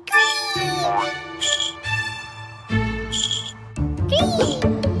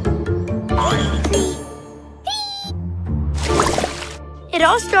 It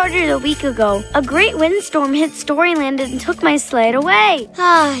all started a week ago. A great windstorm hit Storyland and took my sled away.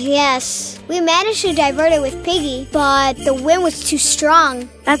 Ah, yes. We managed to divert it with Piggy, but the wind was too strong.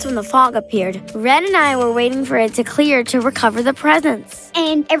 That's when the fog appeared. Ren and I were waiting for it to clear to recover the presents.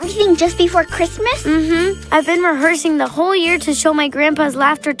 And everything just before Christmas? I've been rehearsing the whole year to show my grandpa's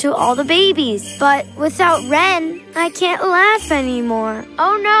laughter to all the babies. But without Ren, I can't laugh anymore.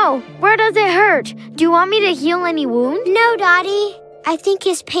 Oh no, where does it hurt? Do you want me to heal any wound? No, Dottie. I think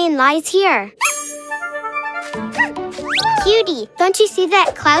his pain lies here. Cutie, don't you see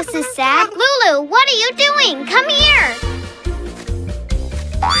that Klaus is sad? Lulu, what are you doing? Come here.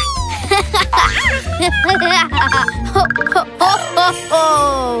 Ho, ho, ho, ho,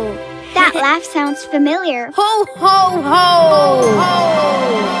 ho. That laugh sounds familiar. Ho, ho, ho.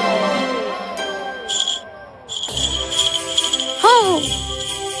 Oh,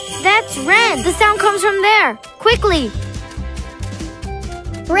 that's Ren. The sound comes from there. Quickly.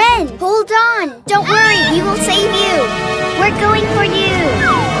 Ren, hold on. Don't worry, we will save you. We're going for you.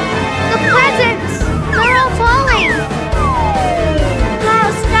 The presents! They're all falling.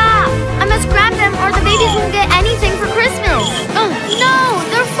 Klaus, stop. I must grab them or the babies won't get anything for Christmas. No,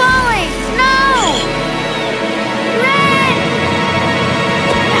 they're falling. No. Ren!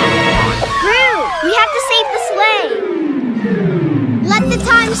 Gru, we have to save the sleigh. Let the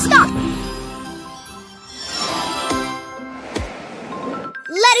time stop.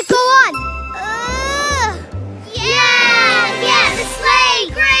 Let it go on. Yeah, the sleigh,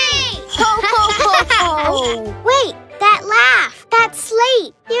 great. Ho, ho, ho, ho. Wait, that laugh, that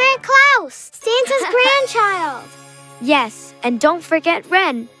slate. You're at Klaus, Santa's grandchild. Yes, and don't forget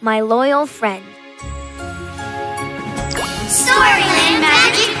Ren, my loyal friend. Storyland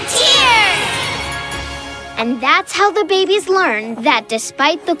Magic Tears! And that's how the babies learned that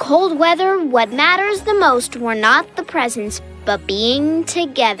despite the cold weather, what matters the most were not the presents, but being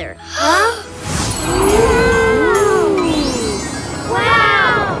together. Wow.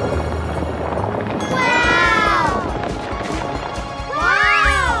 Wow.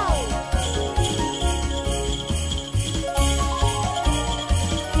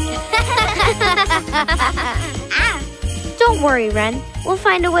 Don't worry, Ren. We'll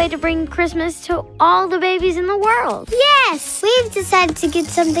find a way to bring Christmas to all the babies in the world. Yes! We've decided to get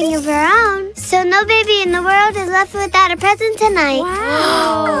something of our own, so no baby in the world is left without a present tonight.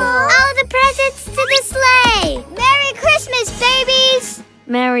 Wow! All the presents to the sleigh! Merry Christmas, babies!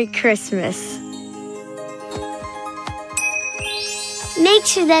 Merry Christmas. Make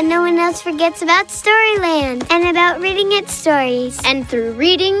sure that no one else forgets about Storyland and about reading its stories. And through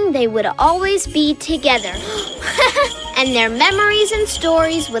reading, they would always be together. And their memories and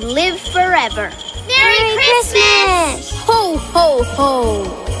stories would live forever. Merry Christmas! Ho, ho, ho!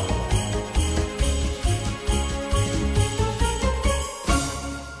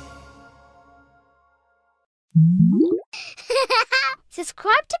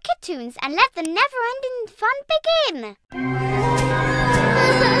 subscribe to Kitoons and let the never-ending fun begin.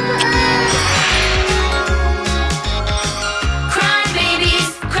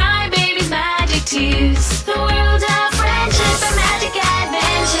 Cry babies, magic tears. The world of friendship and magic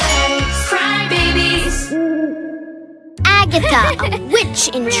adventures. Cry babies. Agatha, a witch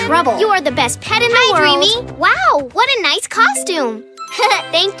in trouble. You are the best pet in the world. Hi, Dreamy. Wow, what a nice costume.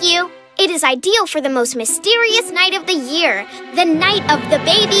 Thank you. It is ideal for the most mysterious night of the year, the night of the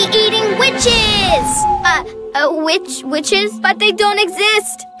baby-eating witches! Witches? But they don't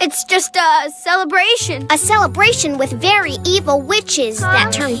exist. It's just a celebration. A celebration with very evil witches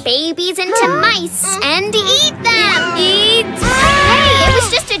that turn babies into mice and eat them. Eat? Hey, it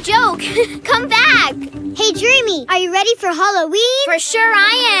was just a joke. Come back. Hey, Dreamy, are you ready for Halloween? For sure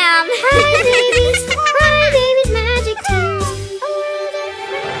I am. Cry babies, magic tears.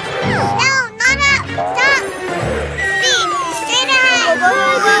 No, Nana, stop! Speed, straight ahead!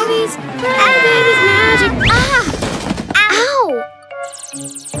 Cry babies, magic. Ow!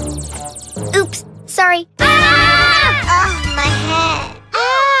 Oops, sorry. Oh, my head.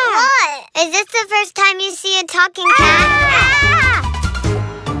 What? Is this the first time you see a talking cat?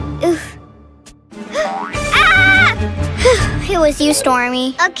 Oof. It was you,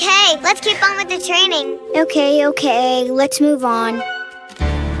 Stormy. Okay, let's keep on with the training. Okay, let's move on.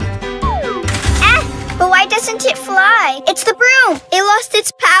 But why doesn't it fly? It's the broom. It lost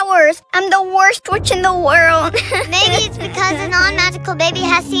its powers. I'm the worst witch in the world. Maybe it's because a non-magical baby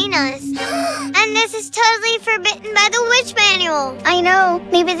has seen us. And this is totally forbidden by the witch manual. I know.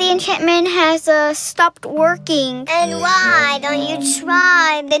 Maybe the enchantment has stopped working. And why don't you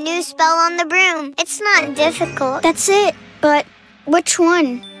try the new spell on the broom? It's not difficult. That's it. But which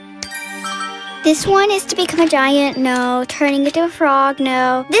one? This one is to become a giant, no. Turning into a frog,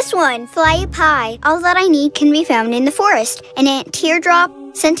 no. This one, fly up high. All that I need can be found in the forest. An ant teardrop,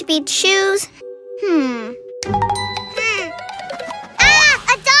 centipede shoes. Ah,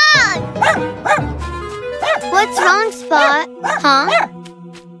 a dog! What's wrong, Spot? Huh?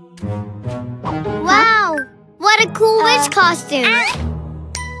 Wow, what a cool witch costume.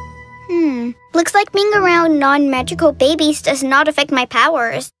 Looks like being around non-magical babies does not affect my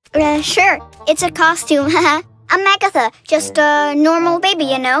powers. Sure. It's a costume, haha. I'm Agatha, just a normal baby,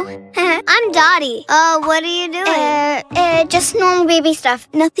 you know. I'm Dottie. What are you doing? Just normal baby stuff.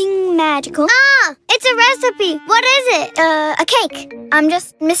 Nothing magical. Ah, it's a recipe. What is it? A cake. I'm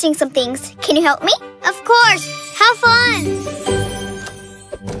just missing some things. Can you help me? Of course. How fun.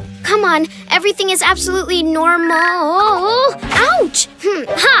 Come on, everything is absolutely normal. Ouch!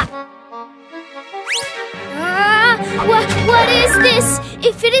 Ha! What is this?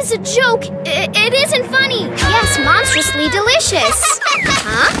 If it is a joke, it isn't funny. Yes, monstrously delicious.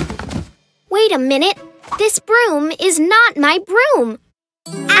 Huh? Wait a minute. This broom is not my broom.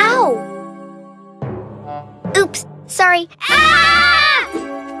 Ow! Oops, sorry. Ah!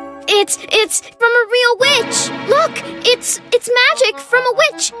 It's from a real witch. Look, it's magic from a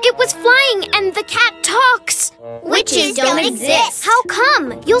witch. It was flying and the cat talks. Witches don't exist. How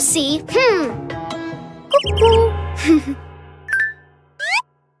come? You'll see.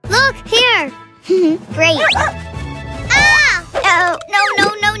 Look, here. Great. Ah! Oh, no.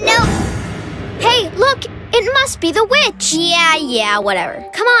 Hey, look, it must be the witch. Yeah, whatever.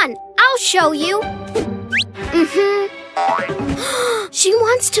 Come on, I'll show you. She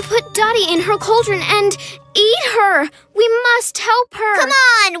wants to put Dottie in her cauldron and eat her. We must help her. Come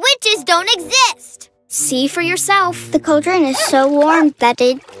on, witches don't exist. See for yourself. The cauldron is so warm that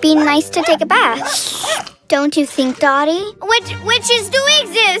it'd be nice to take a bath. Don't you think, Dottie? Witches do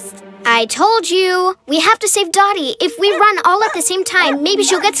exist. I told you. We have to save Dottie. If we run all at the same time, maybe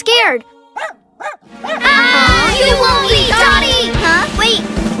she'll get scared. You won't eat Dottie. Huh? Wait,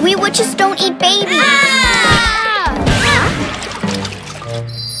 we witches don't eat babies.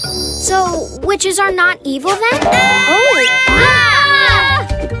 So, witches are not evil then?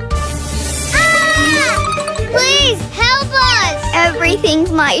 Please, help us!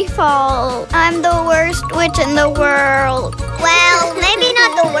 Everything's my fault. I'm the worst witch in the world. Well, maybe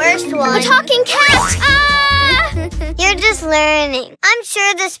not the worst one. A talking cat! You're just learning. I'm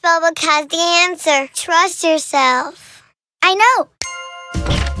sure the spellbook has the answer. Trust yourself. I know.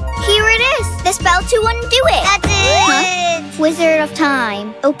 Here it is. The spell to undo it. That's it. Huh? Wizard of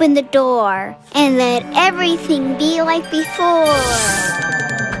Time, open the door and let everything be like before.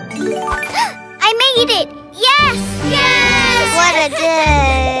 I made it! Yes! What a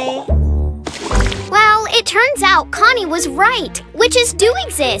day. Well, it turns out Connie was right. Witches do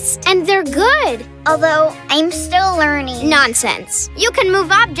exist, and they're good. Although, I'm still learning. Nonsense. You can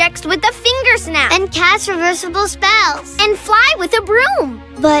move objects with a finger snap. And cast reversible spells. And fly with a broom.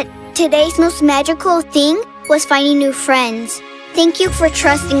 But today's most magical thing was finding new friends. Thank you for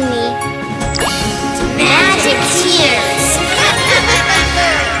trusting me. Magic tears.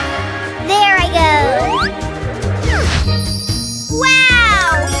 There I go.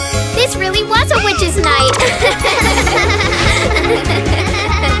 Wow! This really was a witch's night.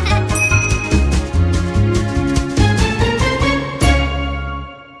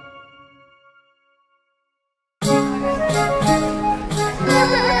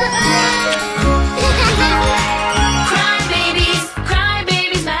 Cry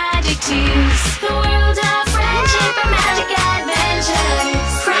babies, magic tears. The world of friendship and magic adventures.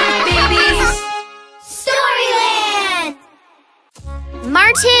 Cry babies. Storyland!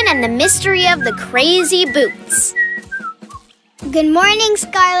 Martin and the Mystery of the Crazy Boots. Good morning,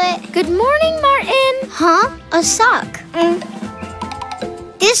 Scarlet. Good morning, Martin. Huh? A sock.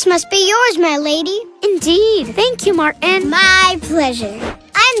 This must be yours, my lady. Indeed. Thank you, Martin. My pleasure.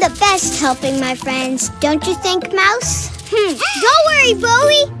 I'm the best helping my friends, don't you think, Mouse? Don't worry,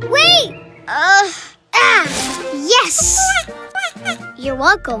 Bowie. Wait. Yes. You're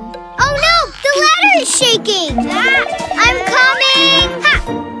welcome. Oh no, the ladder is shaking. I'm coming. Ha.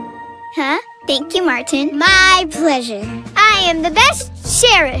 Huh? Thank you, Martin. My pleasure. I am the best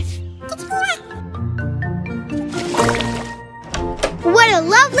sheriff. What a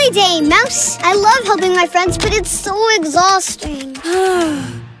lovely day, Mouse. I love helping my friends, but it's so exhausting.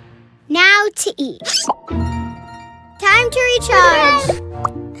 Now to eat. Time to recharge.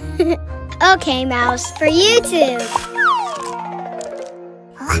 Okay, Mouse, for you too.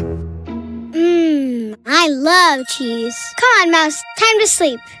 I love cheese. Come on, Mouse, time to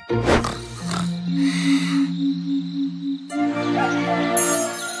sleep.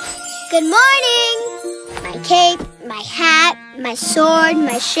 Good morning. My cape, my hat, my sword,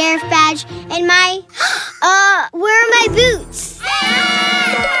 my sheriff badge, and my... where are my boots?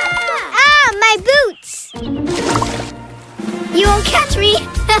 My boots! You won't catch me!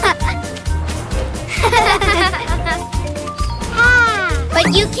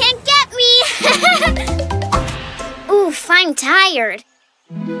 But you can't get me! Oof, I'm tired.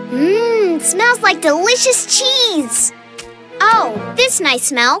 Smells like delicious cheese. Oh, this nice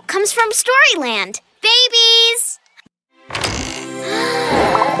smell comes from Storyland. Babies!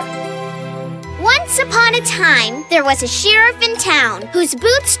 Once upon a time, there was a sheriff in town whose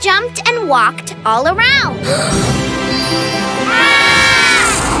boots jumped and walked all around.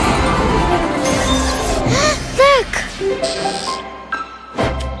 Look!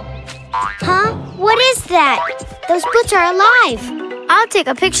 Huh? What is that? Those boots are alive. I'll take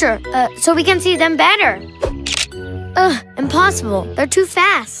a picture so we can see them better. Impossible. They're too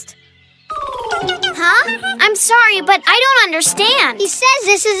fast. Huh? I'm sorry, but I don't understand. He says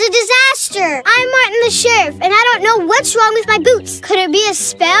this is a disaster. I'm Martin the sheriff, and I don't know what's wrong with my boots. Could it be a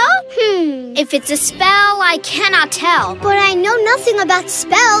spell? If it's a spell, I cannot tell. But I know nothing about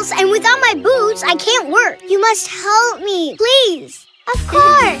spells, and without my boots, I can't work. You must help me, please. Of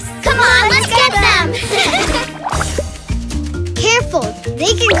course. Come on, let's get them. Careful,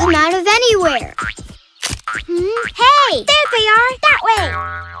 they can come out of anywhere. Hey, there they are, that way.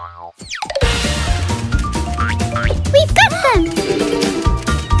 We've got them!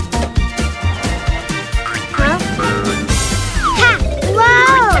 Huh? Ha!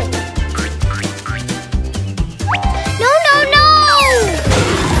 Whoa! No!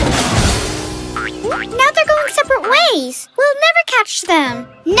 Now they're going separate ways. We'll never catch them.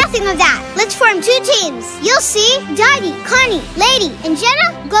 Nothing of that. Let's form two teams. You'll see. Dottie, Connie, Lady, and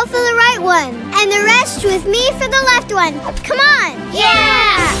Jenna go for the right one. And the rest with me for the left one. Come on!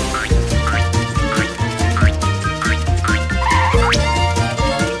 Yeah!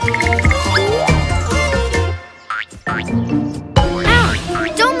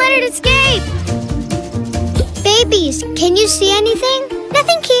 Don't let it escape! Babies, can you see anything?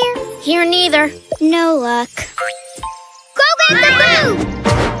 Nothing here. Here neither. No luck. Go get the boot!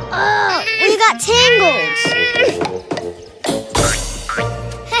 We got tangles.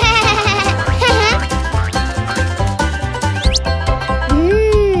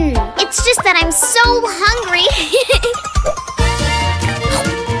 It's just that I'm so hungry.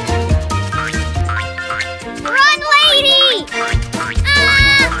 Run, Lady!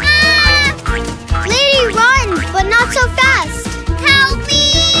 Lady, run, but not so fast. Help me!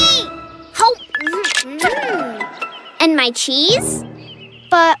 And my cheese?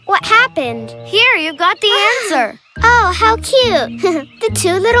 But what happened? Here, you got the answer. Oh, how cute. The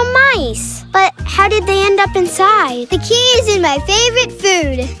two little mice. But how did they end up inside? The key is in my favorite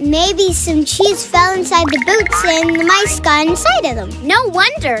food. Maybe some cheese fell inside the boots and the mice got inside of them. No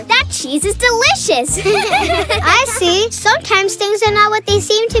wonder. That cheese is delicious. I see. Sometimes things are not what they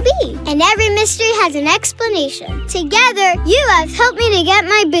seem to be. And every mystery has an explanation. Together, you have helped me to get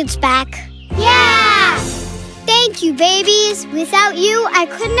my boots back. Yeah! Thank you, babies. Without you, I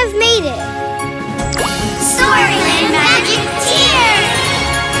couldn't have made it. Storyland Magic Tears!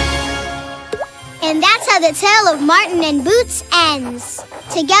 And that's how the tale of Martin and Boots ends.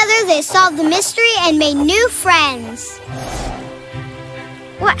 Together, they solved the mystery and made new friends.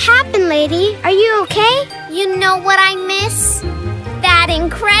 What happened, lady? Are you okay? You know what I miss? That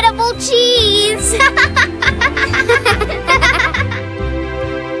incredible cheese!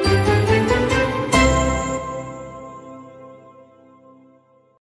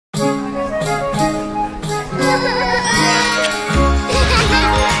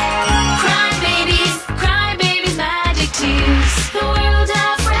 Cry babies, magic tears. The world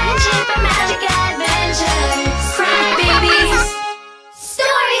of friendship and magic adventures. Cry babies.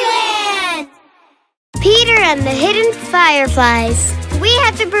 Storyland! Peter and the Hidden Fireflies. We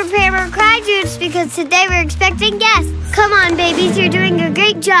have to prepare our cry juice because today we're expecting guests. Come on, babies, you're doing a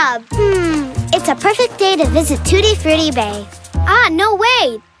great job. It's a perfect day to visit Tutti Frutti Bay. Ah, no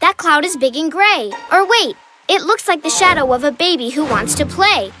way! That cloud is big and gray. Or wait, it looks like the shadow of a baby who wants to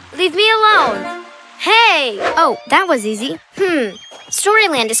play. Leave me alone. Hey! Oh, that was easy.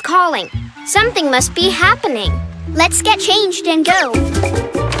 Storyland is calling. Something must be happening. Let's get changed and go.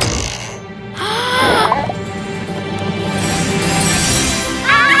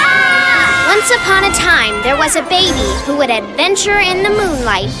 Once upon a time, there was a baby who would adventure in the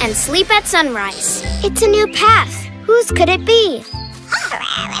moonlight and sleep at sunrise. It's a new path. Whose could it be?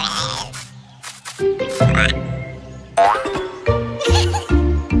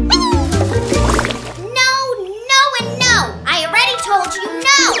 No. I already told you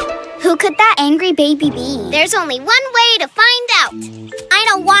no. Who could that angry baby be? There's only one way to find out. I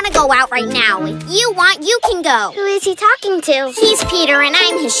don't want to go out right now. If you want, you can go. Who is he talking to? He's Peter and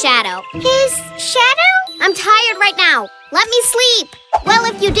I'm his shadow. His shadow? I'm tired right now. Let me sleep. Well,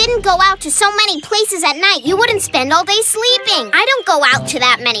 if you didn't go out to so many places at night, you wouldn't spend all day sleeping. I don't go out to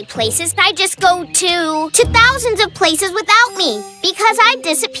that many places. I just go to thousands of places without me because I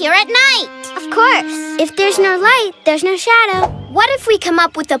disappear at night. Of course. If there's no light, there's no shadow. What if we come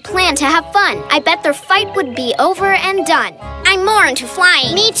up with a plan to have fun? I bet their fight would be over and done. I'm more into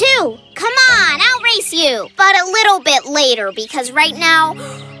flying. Me too. Come on, I'll race you. But a little bit later because right now,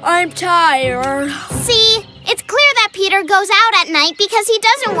 I'm tired. see, it's clear that Peter goes out at night because he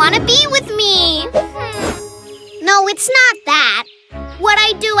doesn't want to be with me. No, it's not that. What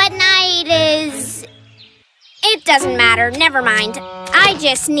I do at night is... It doesn't matter, never mind. I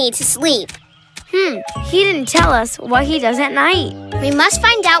just need to sleep. He didn't tell us what he does at night. We must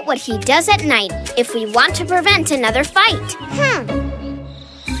find out what he does at night if we want to prevent another fight.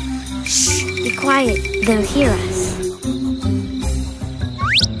 Shh, be quiet. They'll hear us.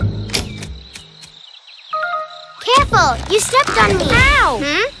 Careful, you stepped on me. Ow!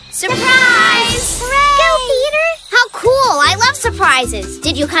 Surprise! Go, Peter! How cool! I love surprises.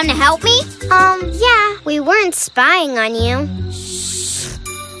 Did you come to help me? Yeah, we weren't spying on you.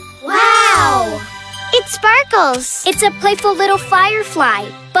 Wow! It sparkles. It's a playful little firefly,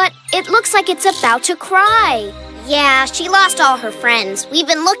 but it looks like it's about to cry. Yeah, she lost all her friends. We've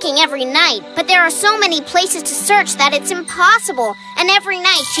been looking every night, but there are so many places to search that it's impossible. And every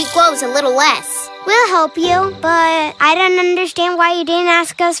night she glows a little less. We'll help you, but I don't understand why you didn't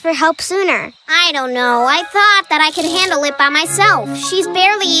ask us for help sooner. I don't know. I thought that I could handle it by myself. She's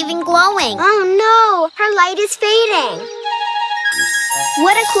barely even glowing. Oh no, her light is fading.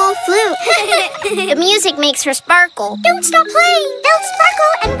 What a cool flute. The music makes her sparkle. Don't stop playing. They'll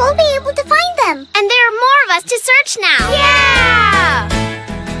sparkle and we'll be able to find them. And there are more of us to search now. Yeah!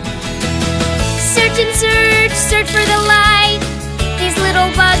 Search and search, search for the light. These little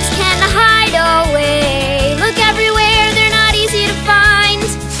bugs can hide away. Look everywhere, they're not easy to find.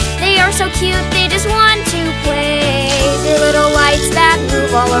 They are so cute, they just want to play. The little lights that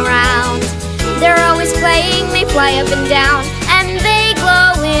move all around. They're always playing, they fly up and down. And they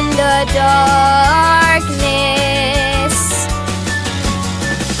glow in the darkness.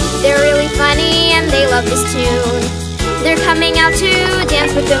 They're really funny and they love this tune. They're coming out to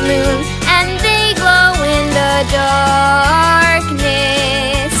dance with the moon. And they glow in the darkness.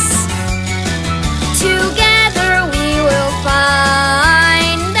 Together we will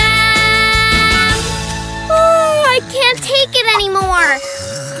find them. Oh, I can't take it anymore.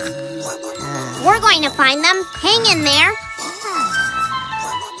 trying to find them. Hang in there.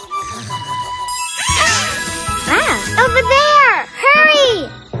 Over there! Hurry!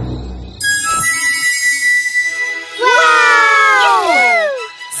 Wow!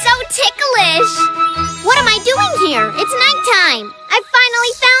 So ticklish! What am I doing here? It's nighttime. I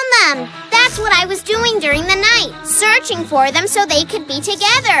finally found them. That's what I was doing during the night, searching for them so they could be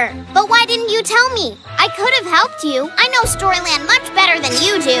together. But why didn't you tell me? I could have helped you. I know Storyland much better than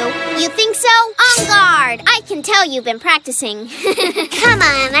you do. You think so? On guard! I can tell you've been practicing. Come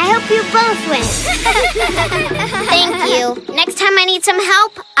on, I hope you both win. Thank you. Next time I need some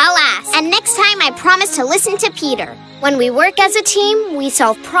help, I'll ask. And next time I promise to listen to Peter. When we work as a team, we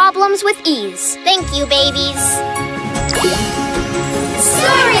solve problems with ease. Thank you, babies.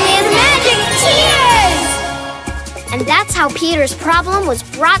 Storyland Magic Tears! And that's how Peter's problem was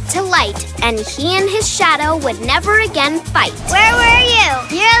brought to light, and he and his shadow would never again fight. Where were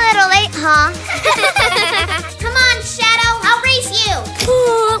you? You're a little late, huh? Come on, Shadow, I'll race you.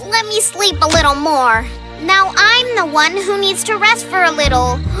 Let me sleep a little more. Now I'm the one who needs to rest for a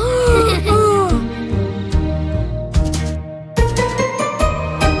little.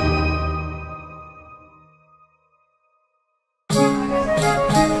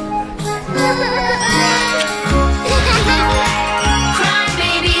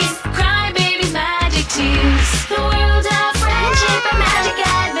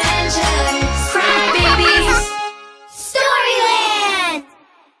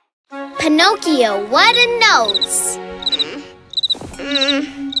 Pinocchio, what a nose!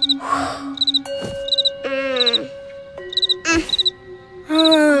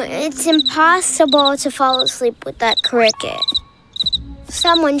 It's impossible to fall asleep with that cricket.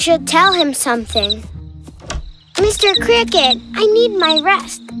 Someone should tell him something. Mr. Cricket, I need my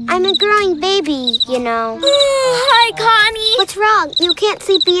rest. I'm a growing baby, you know. Hi, Connie. What's wrong? You can't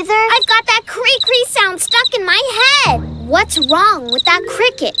sleep either? I've got that cree-cree sound stuck in my head. What's wrong with that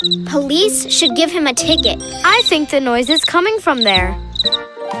cricket? Police should give him a ticket. I think the noise is coming from there.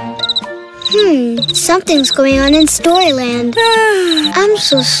 Something's going on in Storyland. I'm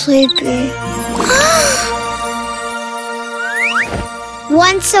so sleepy.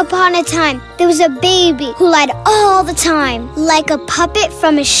 Once upon a time, there was a baby who lied all the time, like a puppet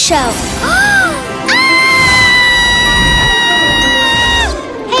from a show.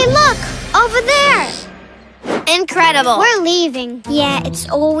 Hey, look! Over there! Incredible. We're leaving. Yeah, it's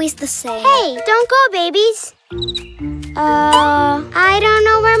always the same. Hey, don't go, babies. I don't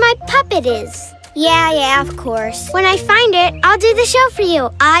know where my puppet is. Yeah, of course. When I find it, I'll do the show for you.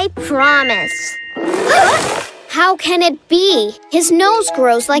 I promise. How can it be? His nose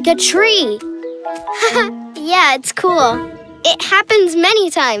grows like a tree. Yeah, it's cool. It happens many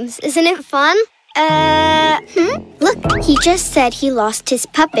times. Isn't it fun? Look, he just said he lost his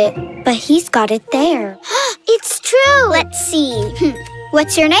puppet, but he's got it there. It's true. Let's see.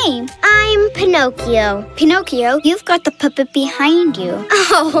 What's your name? I'm Pinocchio. Pinocchio, you've got the puppet behind you.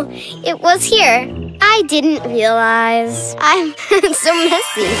 Oh, it was here. I didn't realize. I'm so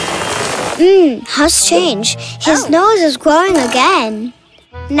messy. How strange. His nose is growing again.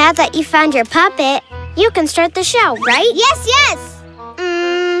 Now that you found your puppet, you can start the show, right? Yes.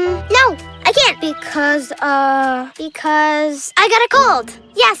 No, I can't. Because I got a cold.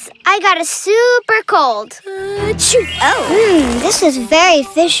 Yes, I got a super cold. This is very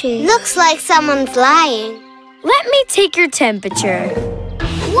fishy. Looks like someone's lying. Let me take your temperature.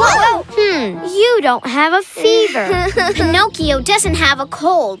 Whoa! You don't have a fever. Pinocchio doesn't have a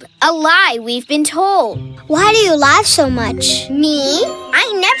cold. A lie, we've been told. Why do you laugh so much? Me? I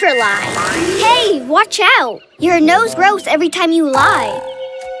never lie. Hey, watch out. Your nose grows every time you lie.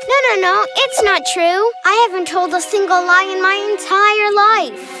 No, it's not true. I haven't told a single lie in my entire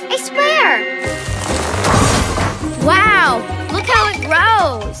life. I swear. Wow, look how it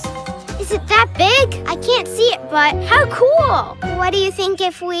grows. Is it that big? I can't see it, but how cool. What do you think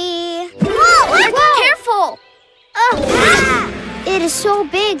if we... Whoa! Careful! It is so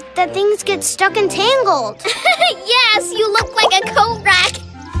big that things get stuck and tangled. Yes, you look like a coat rack.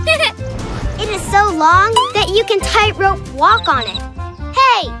 It is so long that you can tightrope walk on it.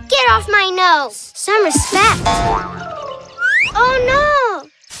 Hey, get off my nose. Some respect. Oh no!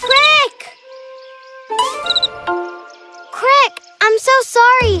 Crick, I'm so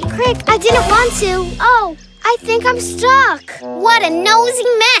sorry. Crick, I didn't want to. Oh, I think I'm stuck. What a nosy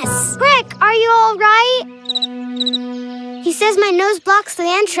mess. Crick, are you all right? He says my nose blocks the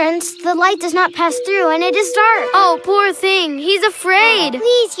entrance. The light does not pass through and it is dark. Oh, poor thing. He's afraid.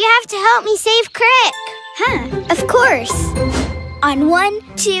 Please, you have to help me save Crick. Of course. On 1,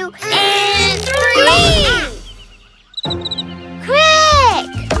 2, and 3! Crick!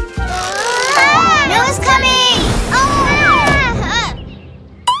 Noah's coming!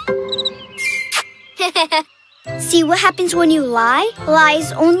 See what happens when you lie?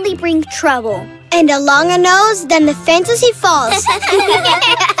 Lies only bring trouble. And a longer nose than the fantasy falls.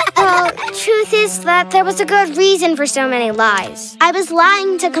 Well, truth is that there was a good reason for so many lies. I was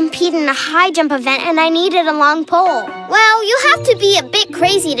lying to compete in a high jump event and I needed a long pole. Well, you have to be a bit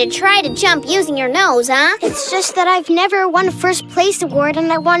crazy to try to jump using your nose, huh? It's just that I've never won a first place award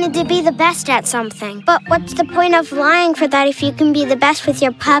and I wanted to be the best at something. But what's the point of lying for that if you can be the best with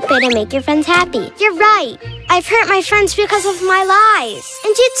your puppet and make your friends happy? You're right. I've hurt my friends because of my lies.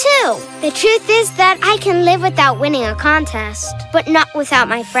 And you too. The truth is that I can live without winning a contest, but not without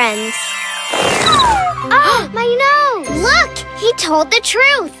my friends. Oh, my nose! Look, he told the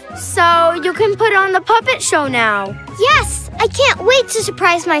truth. So you can put on the puppet show now. Yes, I can't wait to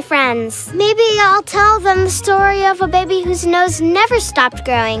surprise my friends. Maybe I'll tell them the story of a baby whose nose never stopped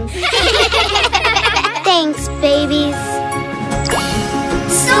growing. Thanks, babies.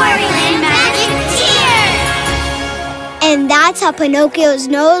 Storyland Magic Tears! And that's how Pinocchio's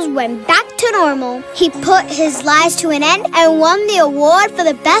nose went back to normal. He put his lies to an end and won the award for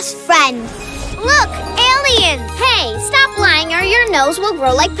the best friend. Look, aliens! Hey, stop lying or your nose will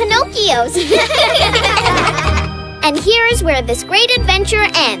grow like Pinocchio's. And here is where this great adventure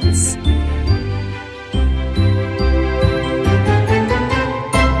ends.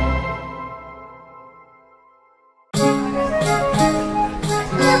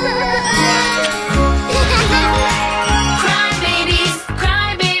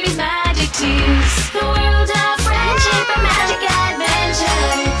 Cry babies, magic tears. The world of friendship and magic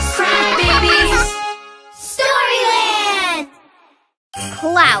adventures. Cry babies. Storyland!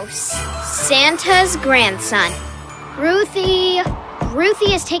 Klaus, Santa's grandson. Ruthie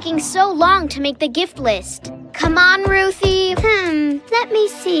is taking so long to make the gift list. Come on, Ruthie. Let me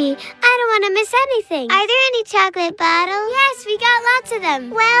see. I don't want to miss anything. Are there any chocolate bottles? Yes, we got lots of them.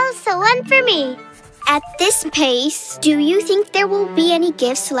 Well, so one for me. At this pace, do you think there will be any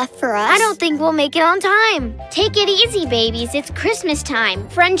gifts left for us? I don't think we'll make it on time. Take it easy, babies. It's Christmas time.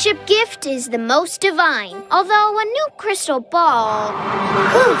 Friendship gift is the most divine. Although a new crystal ball...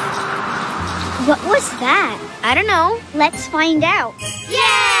 What was that? I don't know. Let's find out.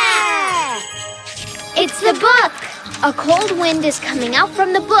 Yeah! It's the book! A cold wind is coming out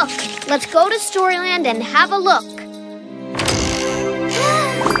from the book. Let's go to Storyland and have a look.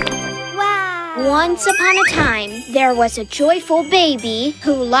 Wow. Once upon a time, there was a joyful baby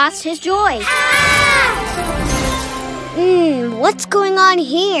who lost his joy. What's going on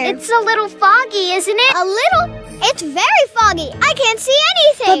here? It's a little foggy, isn't it? A little? It's very foggy. I can't see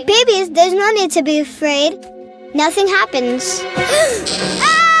anything. But babies, there's no need to be afraid. Nothing happens.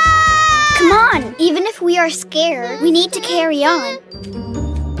 Come on, even if we are scared, we need to carry on.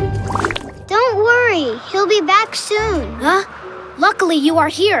 Don't worry, he'll be back soon. Huh? Luckily, you are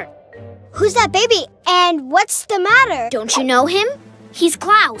here. Who's that baby? And what's the matter? Don't you know him? He's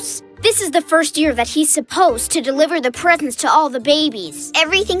Klaus. This is the first year that he's supposed to deliver the presents to all the babies.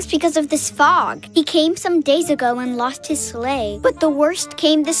 Everything's because of this fog. He came some days ago and lost his sleigh. But the worst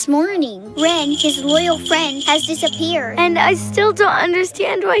came this morning. Ren, his loyal friend, has disappeared. And I still don't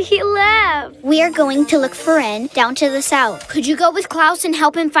understand why he left. We are going to look for Ren down to the south. Could you go with Klaus and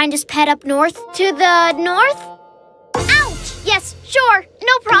help him find his pet up north? To the north? Ouch! Yes, sure.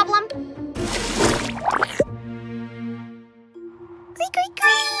 No problem.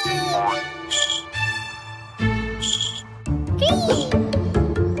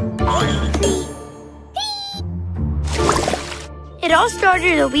 It all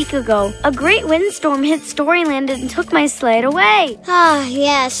started a week ago. A great windstorm hit Storyland and took my sled away. Ah,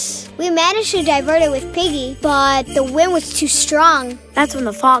 yes. We managed to divert it with Piggy, but the wind was too strong. That's when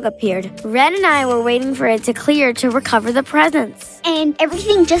the fog appeared. Ren and I were waiting for it to clear to recover the presents. And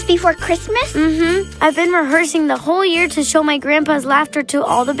everything just before Christmas? I've been rehearsing the whole year to show my grandpa's laughter to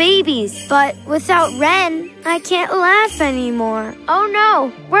all the babies. But without Ren, I can't laugh anymore. Oh no,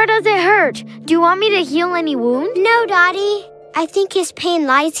 where does it hurt? Do you want me to heal any wound? No, Dottie. I think his pain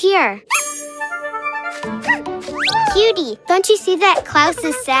lies here. Cutie, don't you see that Klaus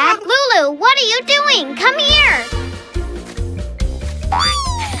is sad? Lulu, what are you doing? Come here!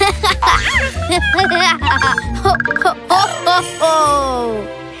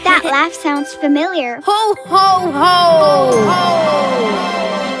 That laugh sounds familiar. Ho, ho, ho!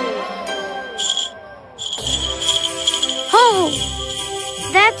 Oh,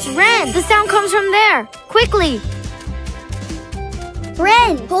 that's Ren. The sound comes from there. Quickly.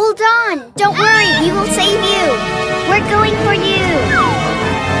 Ren, hold on. Don't worry, we will save you. We're going for you.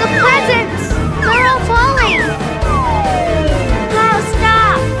 The presents! They're all falling! Klaus,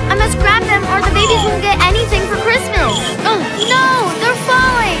 stop! I must grab them or the babies babies won't get anything for Christmas. Oh, no, they're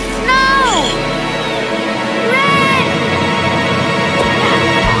falling. No! Ren!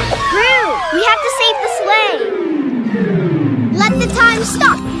 Roo, we have to save the sleigh. Let the time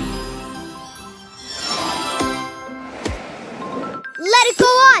stop. Let it go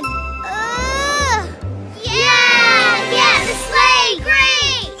on. Yeah, the sleigh,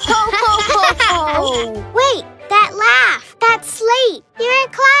 great. Ho, ho, ho, ho. Wait, that laugh, that slate. You're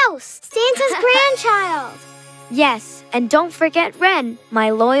Aunt Klaus, Santa's grandchild. Yes, and don't forget Ren,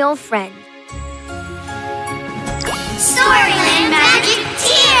 my loyal friend. Storyland Magic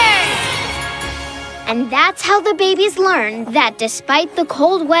Tears! And that's how the babies learned that despite the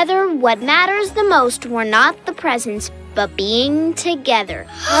cold weather, what matters the most were not the presents, but being together.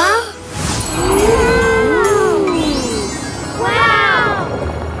 Wow! Wow!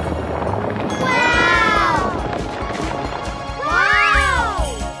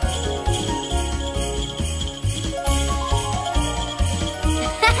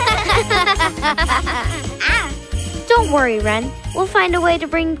 Don't worry, Ren. We'll find a way to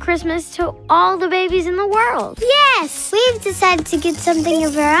bring Christmas to all the babies in the world. Yes! We've decided to get something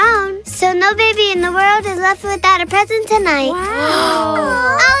of our own, so no baby in the world is left without a present tonight.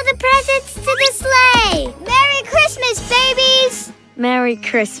 Wow! All the presents to the sleigh! Merry Christmas, babies! Merry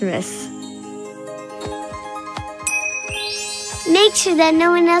Christmas. Make sure that no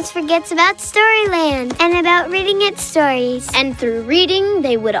one else forgets about Storyland and about reading its stories. And through reading,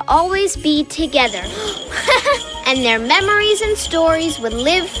 they would always be together. And their memories and stories would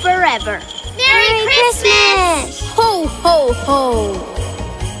live forever. Merry Christmas! Ho, ho, ho!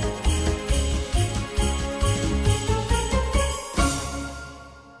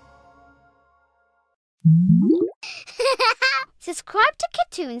 Subscribe to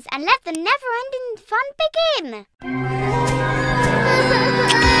Kitoons and let the never-ending fun begin.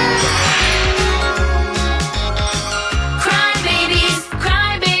 Cry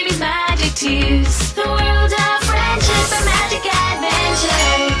babies, magic tears. The world of friendship and magic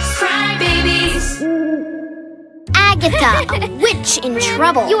adventures. Cry babies. Agatha, a witch in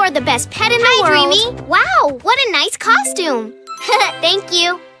trouble. You are the best pet in the world. Hi, Dreamy. Wow, what a nice costume. Thank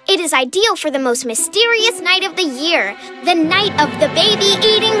you. It is ideal for the most mysterious night of the year, the night of the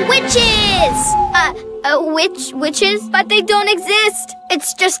baby-eating witches. Witches? But they don't exist.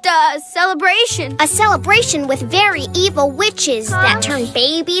 It's just a celebration. A celebration with very evil witches that turn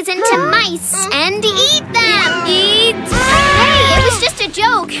babies into mice and eat them. Eat? Hey, it was just a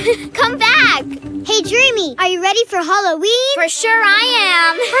joke. Come back. Hey, Dreamy, are you ready for Halloween? For sure I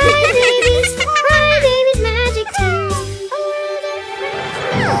am. Cry babies, magic tears.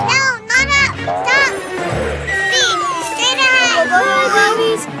 No, Nana, stop. Speed, straight ahead. Cry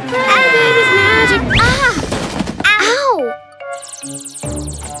babies, magic. Ow!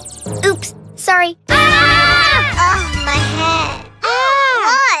 Oops, sorry. Oh, my head.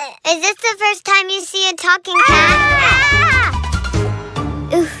 What? Is this the first time you see a talking cat?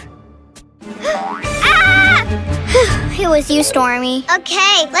 Oof. It was you, Stormy.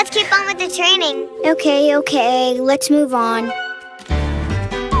 Okay, let's keep on with the training. Okay, let's move on.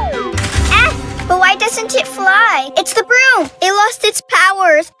 But why doesn't it fly? It's the broom. It lost its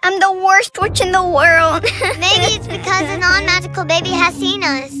powers. I'm the worst witch in the world. Maybe it's because a non-magical baby has seen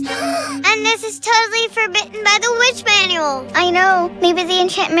us. And this is totally forbidden by the witch manual. I know. Maybe the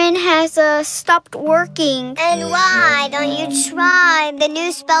enchantment has stopped working. And why don't you try the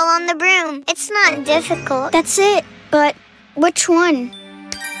new spell on the broom? It's not difficult. That's it. But which one?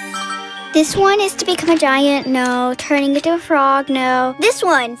 This one is to become a giant, no. Turning into a frog, no. This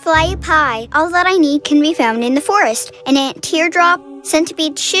one, fly up high. All that I need can be found in the forest. An ant teardrop,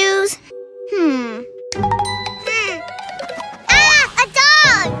 centipede shoes. A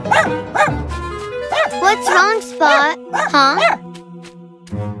dog! What's wrong, Spot? Huh?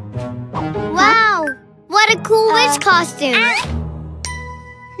 Wow, what a cool witch costume.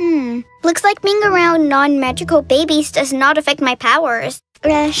 Looks like being around non-magical babies does not affect my powers.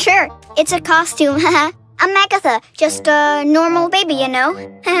 Sure, it's a costume, haha. I'm Agatha, just a normal baby, you know.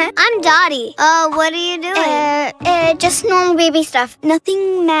 I'm Dottie. What are you doing? Just normal baby stuff,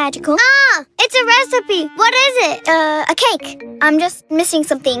 nothing magical. It's a recipe. What is it? A cake. I'm just missing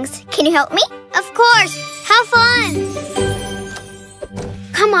some things. Can you help me? Of course. How fun.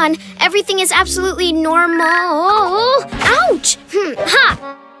 Come on, everything is absolutely normal. Ouch!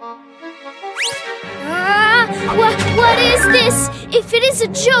 Ha! What is this? If it is a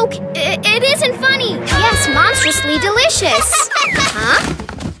joke, it isn't funny. Yes, monstrously delicious.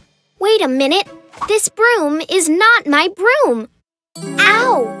 Huh? Wait a minute. This broom is not my broom.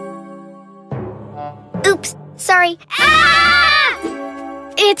 Ow! Oops, sorry.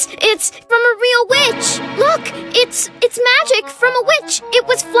 It's from a real witch. Look, it's magic from a witch. It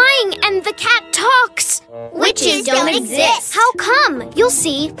was flying and the cat talks. Witches don't exist. How come? You'll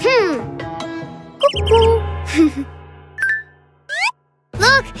see. Cuckoo.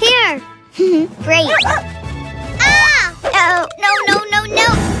 Look, here. Great. Ah! Oh, no.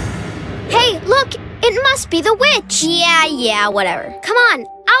 Hey, look, it must be the witch. Yeah, whatever. Come on,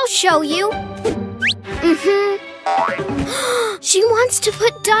 I'll show you. She wants to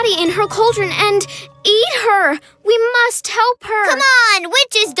put Dottie in her cauldron and eat her. We must help her. Come on,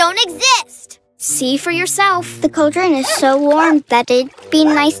 witches don't exist. See for yourself. The cauldron is so warm that it'd be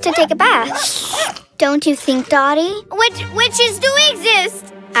nice to take a bath. Don't you think, Dottie? Witches do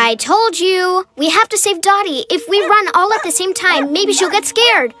exist. I told you. We have to save Dottie. If we run all at the same time, maybe she'll get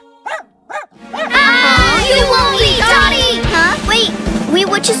scared. You won't eat Dottie! Huh? Wait, we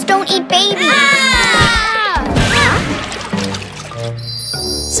witches don't eat babies.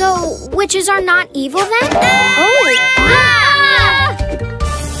 So, witches are not evil then?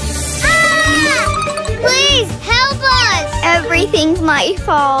 Please, help us! Everything's my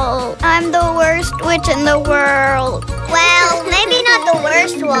fault. I'm the worst witch in the world. Well, maybe not the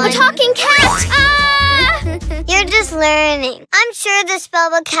worst one. A talking cat! You're just learning. I'm sure the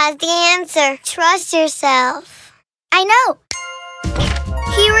spellbook has the answer. Trust yourself. I know.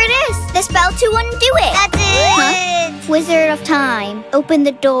 Here it is. The spell to undo it. That's it. Huh? Wizard of Time, open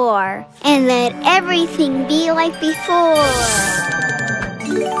the door and let everything be like before.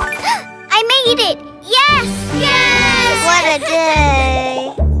 I made it. Yes! What a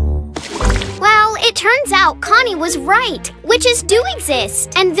day. Well, it turns out Connie was right. Witches do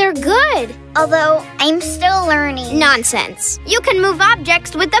exist, and they're good. Although, I'm still learning. Nonsense. You can move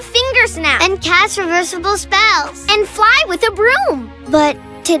objects with a finger snap. And cast reversible spells. And fly with a broom. But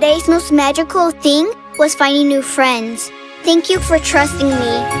today's most magical thing was finding new friends. Thank you for trusting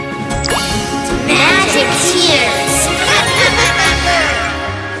me. Magic tears.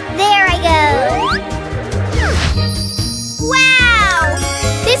 There I go. Wow!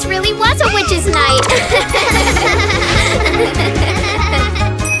 This really was a witch's night.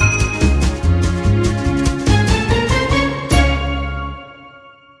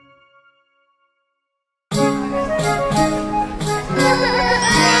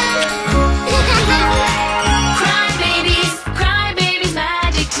 Cry babies,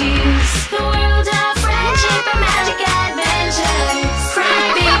 magic tears. The world of friendship and magic adventures. Cry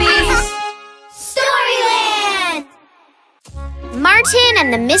babies. Storyland! Martin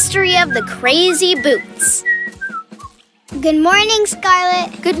and the Mystery of the Crazy Boots. Good morning,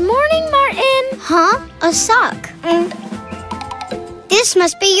 Scarlet. Good morning, Martin. Huh? A sock. This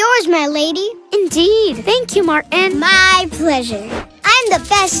must be yours, my lady. Indeed. Thank you, Martin. My pleasure. I'm the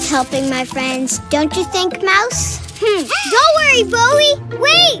best helping my friends. Don't you think, Mouse? Don't worry, Bowie.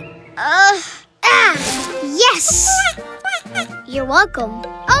 Wait. Yes. You're welcome.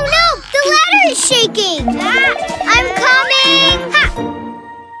 Oh no, the ladder is shaking. I'm coming.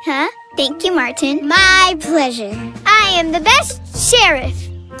 Huh? Thank you, Martin. My pleasure. I am the best sheriff.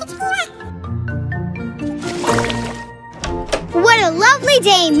 What a lovely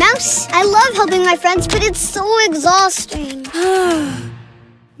day, Mouse. I love helping my friends, but it's so exhausting.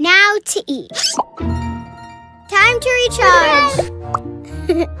 Now to eat. Time to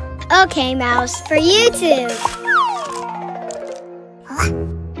recharge. Okay, Mouse, for you too.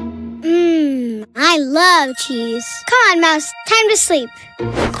 I love cheese. Come on, Mouse, time to sleep.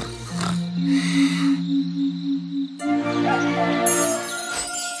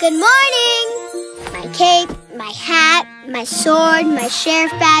 Good morning. My cape, my hat, my sword, my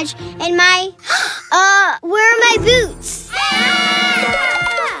sheriff badge, and my... where are my boots?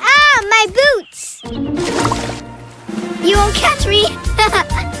 My boots! You won't catch me!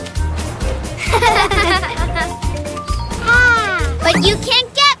 But you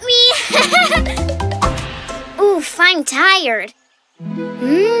can't get me! Oof, I'm tired.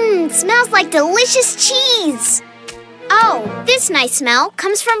 Smells like delicious cheese. Oh, this nice smell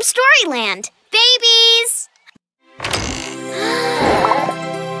comes from Storyland. Babies!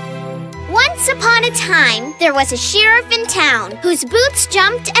 Once upon a time, there was a sheriff in town whose boots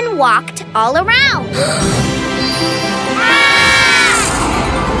jumped and walked all around.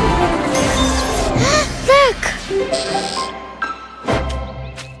 Look!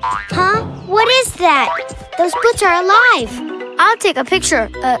 Huh? What is that? Those boots are alive. I'll take a picture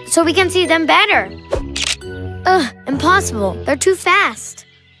so we can see them better. Impossible. They're too fast.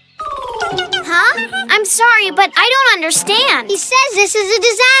 Huh? I'm sorry, but I don't understand. He says this is a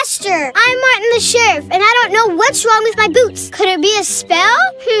disaster. I'm Martin the sheriff, and I don't know what's wrong with my boots. Could it be a spell?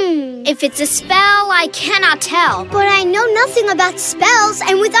 If it's a spell, I cannot tell. But I know nothing about spells,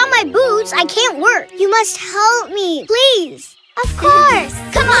 and without my boots, I can't work. You must help me, please. Of course.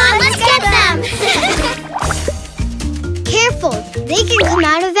 Come on, let's get them. Careful, they can come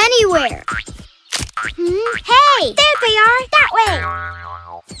out of anywhere. Hey, there they are, that way.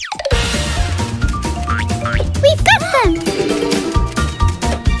 We've got them.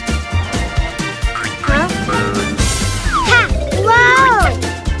 Huh? Ha! Whoa!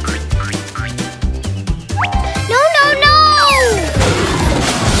 No!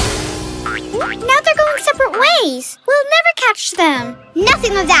 Now they're going separate ways. We'll never catch them.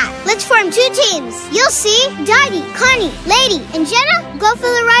 Nothing of that. Let's form 2 teams. You'll see. Dottie, Connie, Lady, and Jenna go for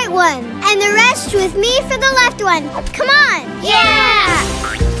the right one. And the rest with me for the left one. Come on. Yeah!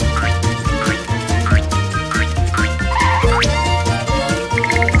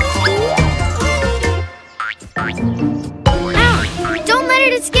 Don't let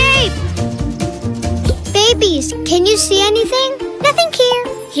it escape! Babies, can you see anything? Nothing here.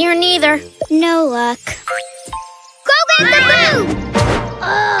 Here neither. No luck. Go get the boot!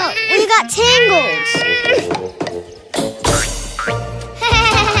 Oh, we got tangled.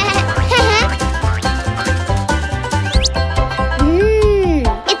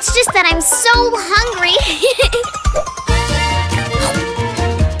 It's just that I'm so hungry.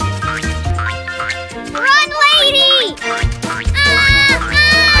 Run, Lady!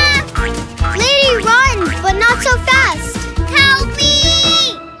 Lady, run, but not so fast. Help me!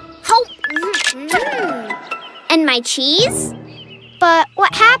 And my cheese? But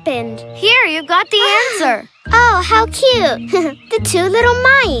what happened? Here, you got the answer. Oh, how cute. The 2 little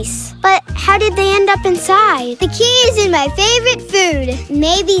mice. But how did they end up inside? The key is in my favorite food.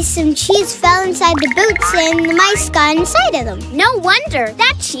 Maybe some cheese fell inside the boots and the mice got inside of them. No wonder.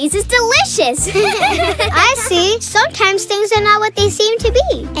 That cheese is delicious. I see. Sometimes things are not what they seem to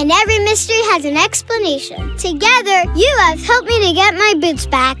be. And every mystery has an explanation. Together, you have helped me to get my boots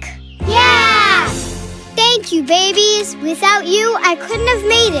back. Yeah! Thank you, babies. Without you, I couldn't have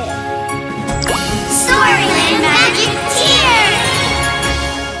made it. Storyland Magic Tears!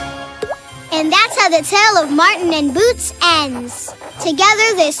 And that's how the tale of Martin and Boots ends.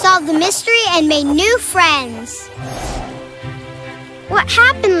 Together, they solved the mystery and made new friends. What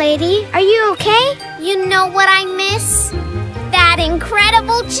happened, Lady? Are you okay? You know what I miss? That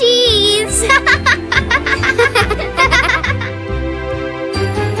incredible cheese!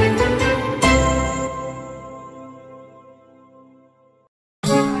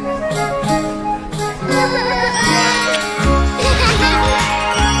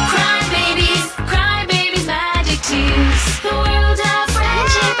 Cry babies, magic tears. The world of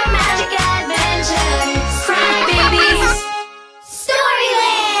friendship and magic adventures. Cry babies.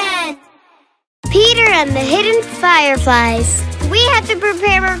 Storyland! Peter and the Hidden Fireflies. We have to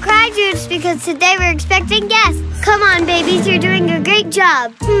prepare our cry juice because today we're expecting guests. Come on, babies, you're doing a great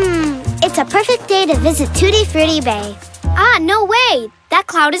job. It's a perfect day to visit Tutti Frutti Bay. Ah, no way! That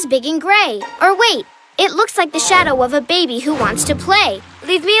cloud is big and gray. Or wait, it looks like the shadow of a baby who wants to play.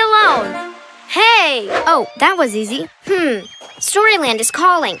 Leave me alone. Hey! Oh, that was easy. Storyland is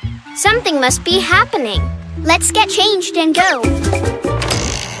calling. Something must be happening. Let's get changed and go.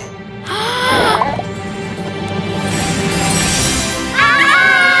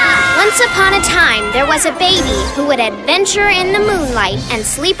 Once upon a time, there was a baby who would adventure in the moonlight and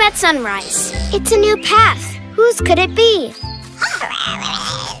sleep at sunrise. It's a new path. Whose could it be?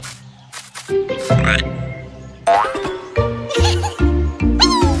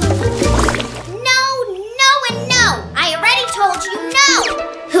 No. I already told you no.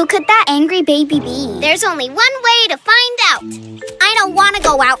 Who could that angry baby be? There's only one way to find out. I don't want to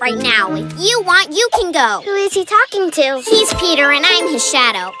go out right now. If you want, you can go. Who is he talking to? He's Peter and I'm his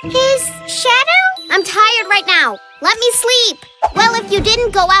shadow. His shadow? I'm tired right now. Let me sleep. Well, if you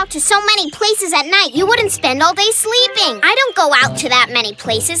didn't go out to so many places at night, you wouldn't spend all day sleeping. I don't go out to that many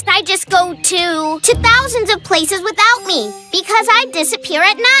places. I just go to thousands of places without me because I disappear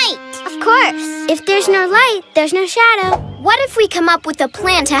at night. Of course. If there's no light, there's no shadow. What if we come up with a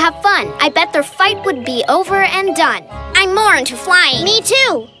plan to have fun? I bet their fight would be over and done. I'm more into flying. Me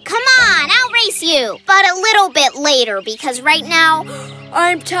too. Come on, I'll race you. But a little bit later because right now,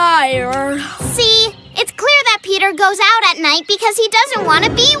 I'm tired. See? It's clear that Peter goes out at night because he doesn't want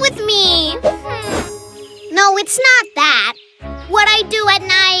to be with me. No, it's not that. What I do at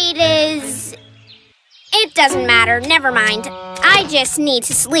night is... It doesn't matter. Never mind. I just need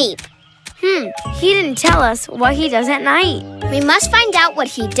to sleep. He didn't tell us what he does at night. We must find out what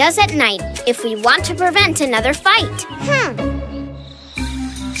he does at night if we want to prevent another fight.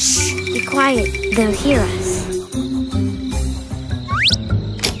 Shh, be quiet. They'll hear us.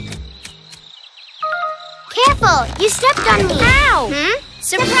 Careful, you stepped on me. Ow!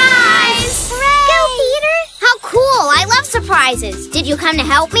 Surprise! Hooray! Go, Peter! How cool! I love surprises. Did you come to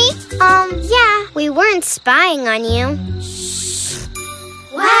help me? Yeah, we weren't spying on you.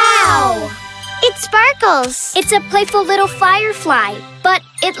 Wow! It sparkles. It's a playful little firefly, but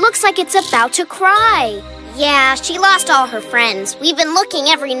it looks like it's about to cry. Yeah, she lost all her friends. We've been looking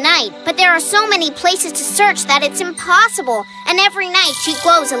every night, but there are so many places to search that it's impossible. And every night she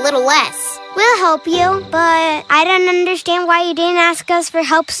glows a little less. We'll help you, but I don't understand why you didn't ask us for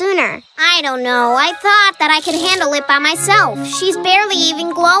help sooner. I don't know. I thought that I could handle it by myself. She's barely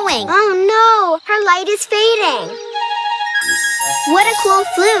even glowing. Oh no, her light is fading. What a cool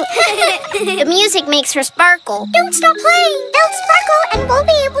flute. The music makes her sparkle. Don't stop playing. They'll sparkle and we'll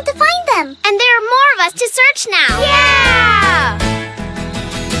be able to find them. And there are more of us to search now. Yeah!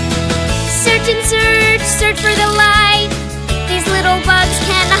 Search and search, search for the light. These little bugs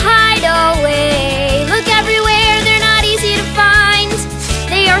can hide away. Look everywhere, they're not easy to find.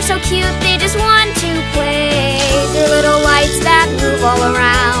 They are so cute, they just want to play. They're little lights that move all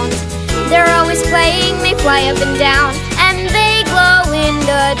around. They're always playing, they fly up and down, and they glow in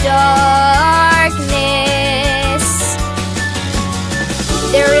the darkness.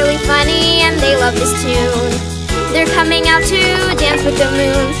 They're really funny and they love this tune. They're coming out to dance with the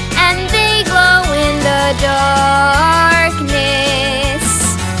moon, and they glow in the darkness.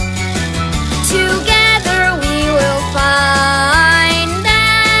 Together we will find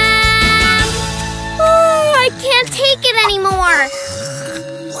them. Oh, I can't take it anymore.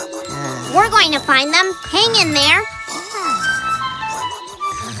 We're going to find them. Hang in there.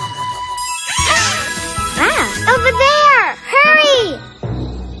 Over there! Hurry!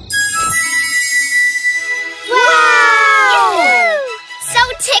 Wow! So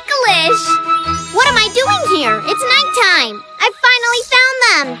ticklish! What am I doing here? It's nighttime. I finally found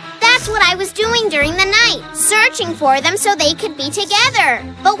them. That's what I was doing during the night, searching for them so they could be together.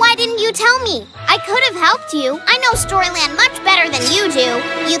 But why didn't you tell me? I could have helped you. I know Storyland much better than you do.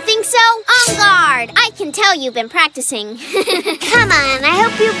 You think so? On guard! I can tell you've been practicing. Come on, I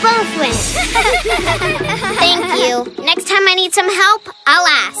hope you both win. Thank you. Next time I need some help, I'll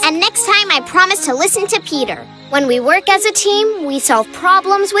ask. And next time I promise to listen to Peter. When we work as a team, we solve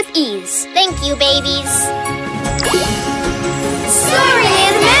problems with ease. Thank you, babies.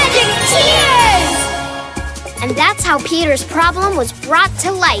 Storyland Magic Tears! And that's how Peter's problem was brought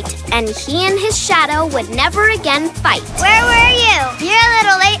to light, and he and his shadow would never again fight. Where were you? You're a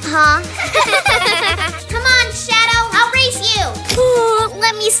little late, huh? Come on, Shadow, I'll race you. Ooh,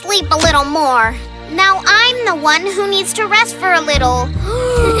 let me sleep a little more. Now I'm the one who needs to rest for a little.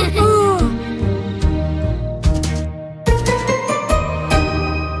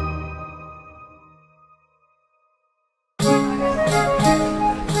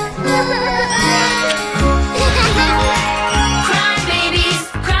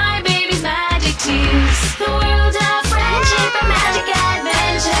 Cry babies, magic tears. The world of friendship and magic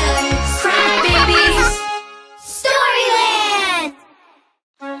adventures. Cry babies. Storyland!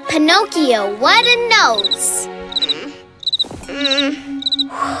 Pinocchio, what a nose!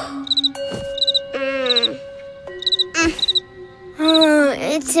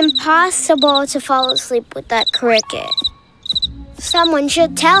 It's impossible to fall asleep with that cricket. Someone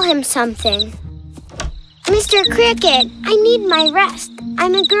should tell him something. Mr. Cricket, I need my rest.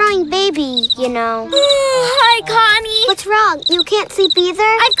 I'm a growing baby, you know. Hi, Connie. What's wrong? You can't sleep either?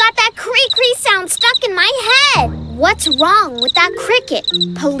 I've got that cree-cree sound stuck in my head. What's wrong with that cricket?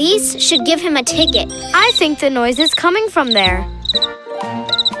 Police should give him a ticket. I think the noise is coming from there.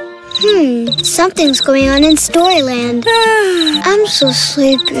 Something's going on in Storyland. I'm so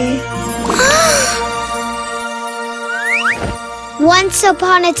sleepy. Once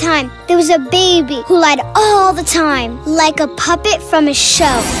upon a time, there was a baby who lied all the time, like a puppet from a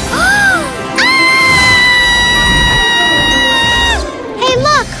show. Hey,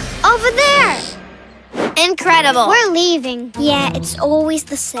 look! Over there! Incredible. We're leaving. Yeah, it's always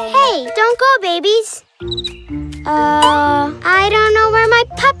the same. Hey, don't go, babies. I don't know where my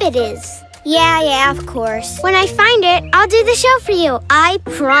puppet is. Yeah, of course. When I find it, I'll do the show for you. I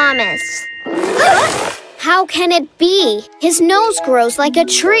promise. How can it be? His nose grows like a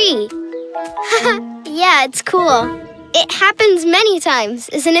tree. Yeah, it's cool. It happens many times.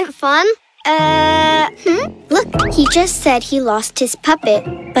 Isn't it fun? Look, he just said he lost his puppet,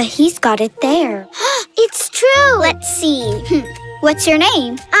 but he's got it there. It's true. Let's see. What's your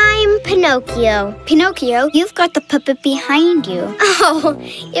name? I'm Pinocchio. Pinocchio, you've got the puppet behind you. Oh,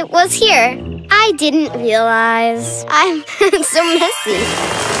 it was here. I didn't realize. I'm so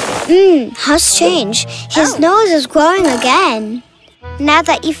messy. How strange. His nose is growing again. Now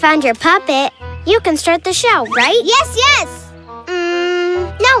that you found your puppet, you can start the show, right? Yes!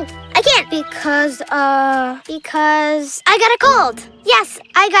 No, I can't because I got a cold. Yes,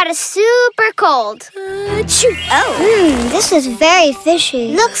 I got a super cold. This is very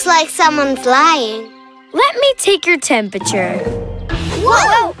fishy. Looks like someone's lying. Let me take your temperature.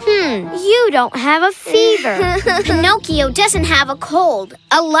 Whoa! You don't have a fever. Pinocchio doesn't have a cold.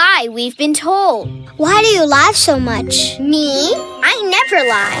 A lie, we've been told. Why do you laugh so much? Me? I never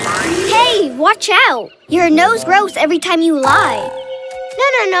lie. Hey, watch out. Your nose grows every time you lie.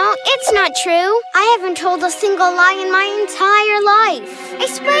 No, it's not true. I haven't told a single lie in my entire life. I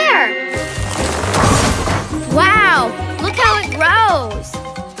swear. Wow, look how it grows.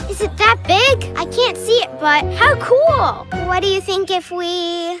 Is it that big? I can't see it, but how cool. What do you think if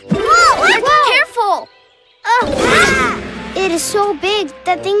we... Whoa! Careful! It is so big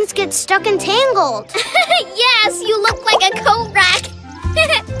that things get stuck and tangled. Yes, you look like a coat rack.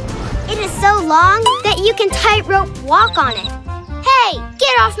 It is so long that you can tightrope walk on it. Hey,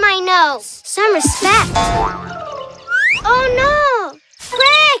 get off my nose. Some respect. Oh no!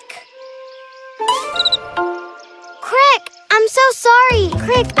 Crick, I'm so sorry.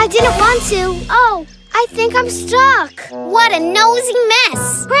 Crick, I didn't want to. Oh, I think I'm stuck. What a nosy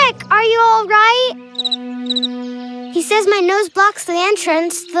mess. Crick, are you all right? He says my nose blocks the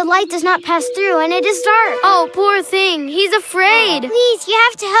entrance. The light does not pass through and it is dark. Oh, poor thing. He's afraid. Please, you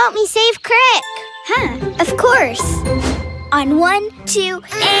have to help me save Crick. Of course. On 1, 2,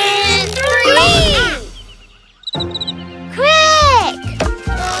 And 3! Crick!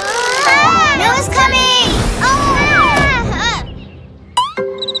 Nose coming!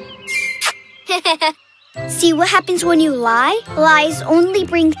 See what happens when you lie? Lies only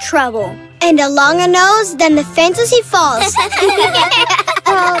bring trouble. And a longer nose, then the fantasy falls.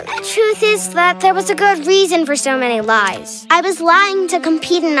 Well, truth is that there was a good reason for so many lies. I was lying to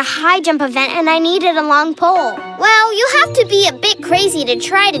compete in a high jump event and I needed a long pole. Well, you have to be a bit crazy to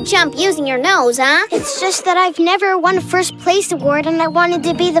try to jump using your nose, huh? It's just that I've never won a first place award and I wanted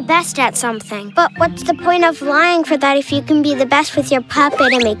to be the best at something. But what's the point of lying for that if you can be the best with your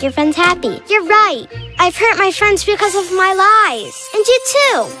puppet and make your friends happy? You're right. I've hurt my friends because of my lies. And you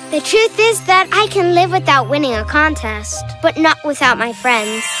too. The truth is that I can live without winning a contest, but not without my friends.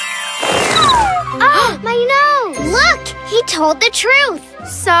 Oh, my nose! Look, he told the truth.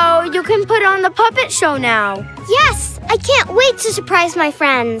 So you can put on the puppet show now. Yes, I can't wait to surprise my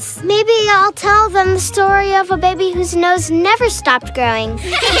friends. Maybe I'll tell them the story of a baby whose nose never stopped growing.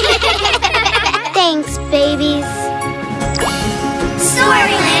 Thanks, babies.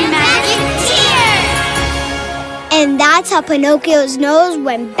 Storyland Magic Tears! And that's how Pinocchio's nose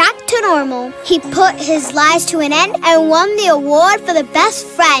went back to normal. He put his lies to an end and won the award for the best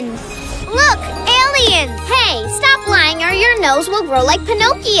friend. Look, aliens! Hey, stop lying or your nose will grow like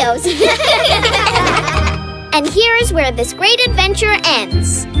Pinocchio's. And here is where this great adventure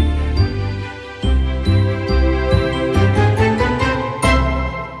ends.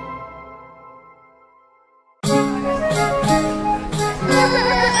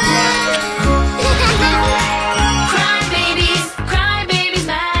 Cry babies,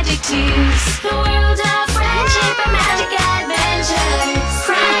 magic tears. The world of friendship and magic adventures.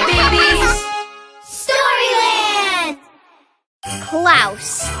 Cry babies. Storyland! Klaus,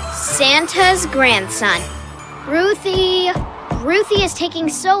 Santa's grandson. Ruthie is taking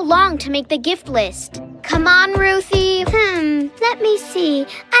so long to make the gift list. Come on, Ruthie. Let me see.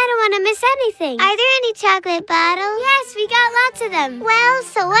 I don't want to miss anything. Are there any chocolate bottles? Yes, we got lots of them. Well,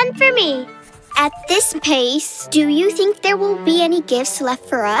 so one for me. At this pace, do you think there will be any gifts left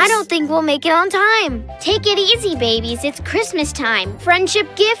for us? I don't think we'll make it on time. Take it easy, babies. It's Christmas time.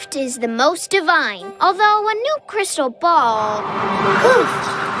 Friendship gift is the most divine. Although a new crystal ball...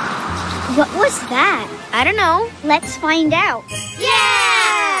 What was that? I don't know. Let's find out.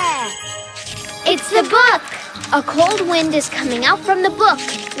 Yeah! It's the book. A cold wind is coming out from the book.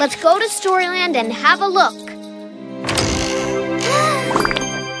 Let's go to Storyland and have a look.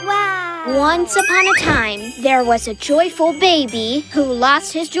 Wow. Once upon a time, there was a joyful baby who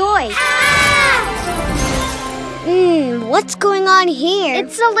lost his joy. What's going on here?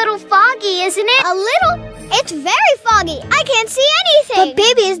 It's a little foggy, isn't it? A little? It's very foggy. I can't see anything. But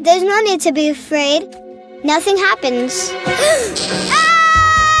babies, there's no need to be afraid. Nothing happens.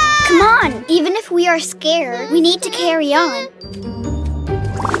 Come on. Even if we are scared, we need to carry on.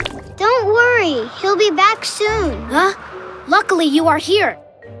 Don't worry. He'll be back soon. Huh? Luckily, you are here.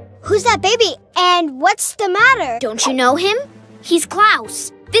 Who's that baby? And what's the matter? Don't you know him? He's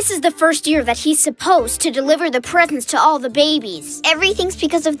Klaus. This is the first year that he's supposed to deliver the presents to all the babies. Everything's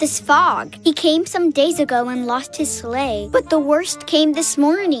because of this fog. He came some days ago and lost his sleigh. But the worst came this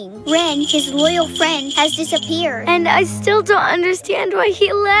morning. Ren, his loyal friend, has disappeared. And I still don't understand why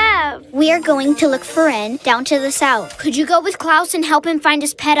he left. We are going to look for Ren down to the south. Could you go with Klaus and help him find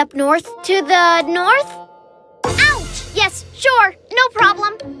his pet up north? To the north? Ouch! Yes, sure. No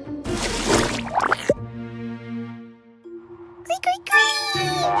problem.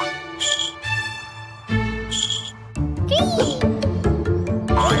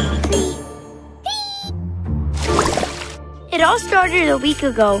 It all started a week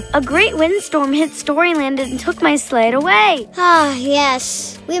ago. A great windstorm hit Storyland and took my sled away. Ah,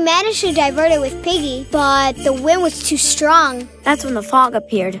 yes. We managed to divert it with Piggy, but the wind was too strong. That's when the fog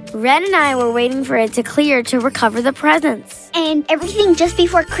appeared. Ren and I were waiting for it to clear to recover the presents. And everything just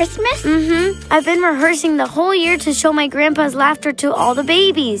before Christmas? I've been rehearsing the whole year to show my grandpa's laughter to all the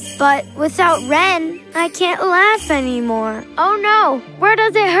babies. But without Ren, I can't laugh anymore. Oh no, where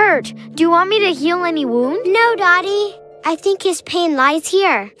does it hurt? Do you want me to heal any wound? No, Dottie. I think his pain lies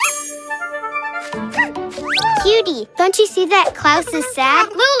here. Cutie, don't you see that Klaus is sad?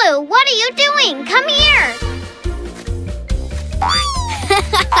 Lulu, what are you doing? Come here.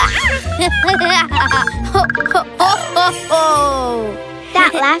 Ho, ho, ho, ho, ho.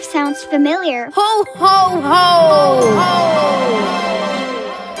 That laugh sounds familiar. Ho, ho, ho.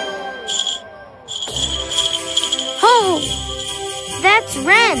 Ho! That's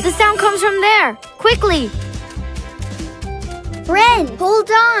Ren. The sound comes from there. Quickly. Ren, hold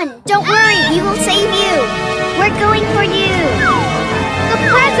on. Don't worry, we will save you. We're going for you. The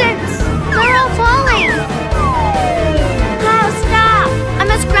presents! They're all falling. Klaus, stop! I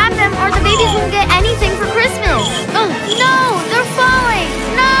must grab them or the babies won't get anything for Christmas. No! They're falling!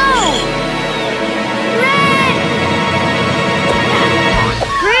 No! Ren!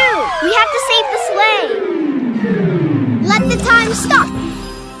 Crew, we have to save the sleigh. Let the time stop.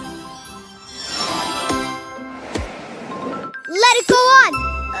 Let it go on.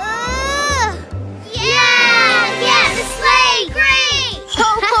 Yeah, the sleigh, great.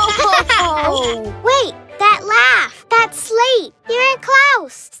 Ho, ho, ho, ho. Wait, that laugh. That's Slate. You're and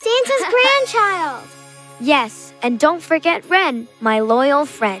Klaus, Santa's grandchild. Yes, and don't forget Ren, my loyal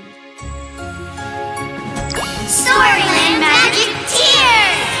friend. Storyland Magic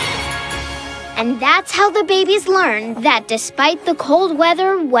Tears! And that's how the babies learned that despite the cold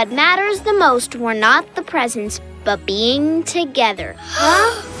weather, what matters the most were not the presents, but being together.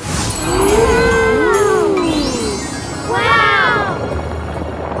 Wow. Wow.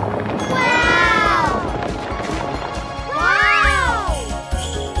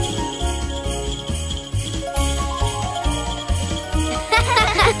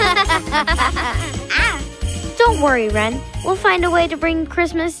 Don't worry, Ren. We'll find a way to bring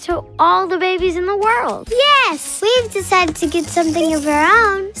Christmas to all the babies in the world. Yes, we've decided to get something of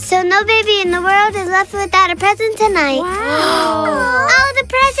our own, so no baby in the world is left without a present tonight. Wow. All the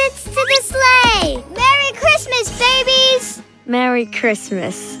presents to the sleigh. Merry Christmas, babies. Merry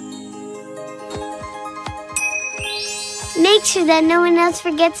Christmas. Make sure that no one else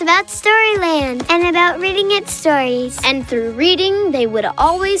forgets about Storyland and about reading its stories. And through reading, they would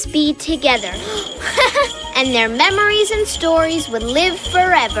always be together. And their memories and stories would live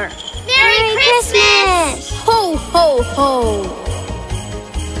forever. Merry Christmas! Ho, ho, ho!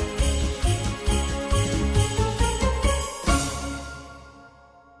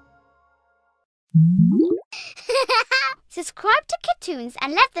 Subscribe to Kitoons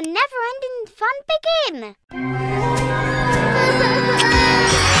and let the never-ending fun begin.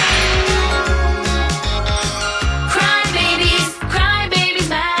 Cry babies,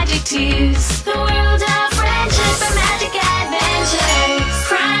 magic tears. The world of friendship and magic adventures.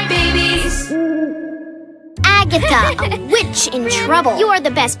 Cry babies. Agatha, a witch in trouble. You are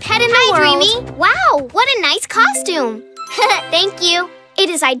the best pet in the world. Hi, Dreamy. Wow, what a nice costume. Thank you. It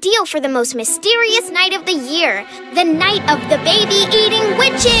is ideal for the most mysterious night of the year, the night of the baby-eating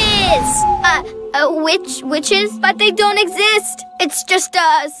witches! Witches? But they don't exist. It's just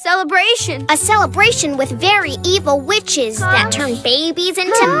a celebration. A celebration with very evil witches that turn babies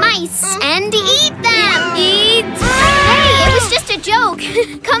into mice and eat them. Eat? Hey, it was just a joke.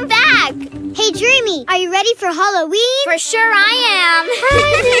 Come back. Hey, Dreamy, are you ready for Halloween? For sure I am.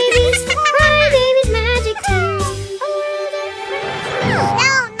 Cry babies, magic tears. No,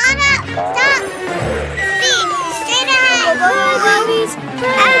 Nana, stop. Speed, straight ahead. Cry babies,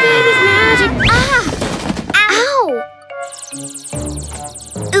 magic. Ow!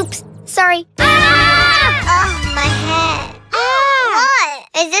 Oops, sorry. Oh, my head.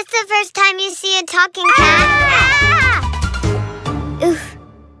 the first time you see a talking cat? Oof.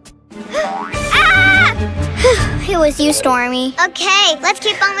 It was you, Stormy. Okay, let's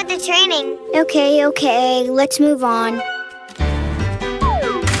keep on with the training. Okay, let's move on.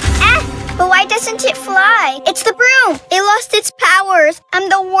 But why doesn't it fly? It's the broom. It lost its powers. I'm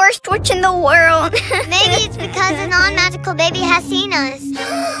the worst witch in the world. Maybe it's because a non-magical baby has seen us.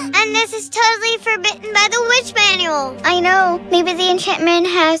 And this is totally forbidden by the witch manual. I know. Maybe the enchantment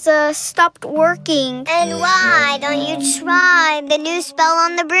has stopped working. And why don't you try the new spell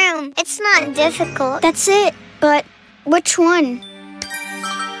on the broom? It's not difficult. That's it. But which one?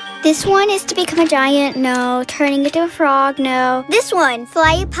 This one is to become a giant, no. Turning into a frog, no. This one,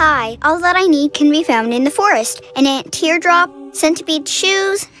 fly up high. All that I need can be found in the forest. An ant teardrop, centipede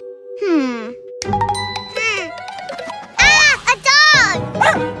shoes. Ah, a dog!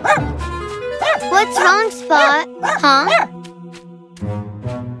 What's wrong, Spot? Huh?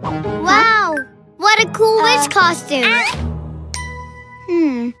 Wow, what a cool witch costume.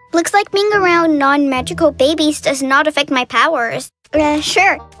 Looks like being around non-magical babies does not affect my powers.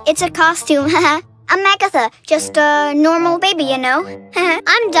 Sure, it's a costume, haha. I'm Agatha, just a normal baby, you know.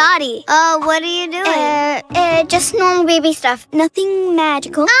 I'm Dottie. What are you doing? Just normal baby stuff, nothing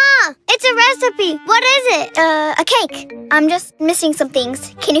magical. Ah, it's a recipe. What is it? A cake. I'm just missing some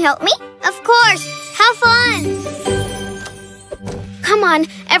things. Can you help me? Of course. How fun. Come on,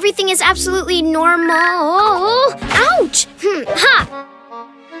 everything is absolutely normal. Ouch! Ha!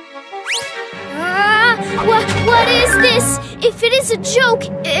 What is this? If it is a joke,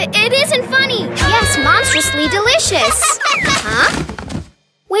 it isn't funny. Yes, monstrously delicious. Huh?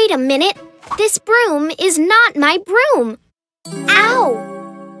 Wait a minute. This broom is not my broom. Ow!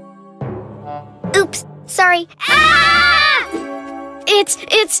 Oops, sorry. Ah! It's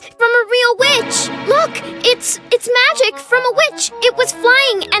from a real witch. Look, it's magic from a witch. It was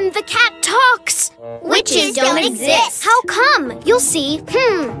flying and the cat talks. Witches don't exist. How come? You'll see.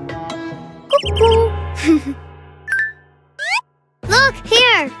 Cuckoo. Look,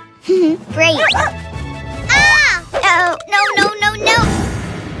 here. Great. Ah! Oh, no.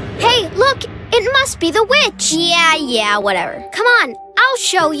 Hey, look, it must be the witch. Yeah, whatever. Come on, I'll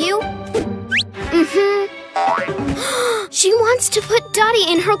show you. She wants to put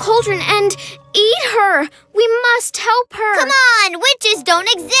Dottie in her cauldron and eat her. We must help her. Come on, witches don't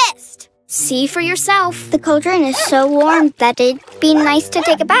exist. See for yourself. The cauldron is so warm that it'd be nice to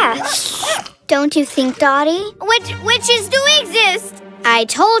take a bath. Don't you think, Dottie? Witches do exist. I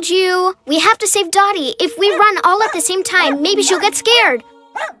told you. We have to save Dottie. If we run all at the same time, maybe she'll get scared.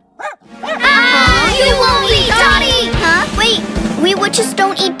 You won't eat Dottie. Huh? Wait, we witches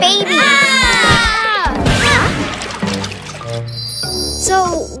don't eat babies.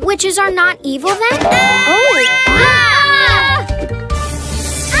 So, witches are not evil then?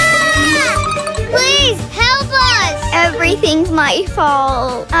 Please, help us! Everything's my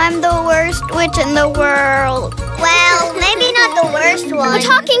fault. I'm the worst witch in the world. Well, maybe not the worst one. A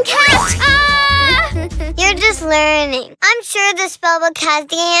talking cat! You're just learning. I'm sure the spellbook has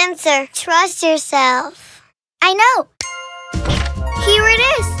the answer. Trust yourself. I know. Here it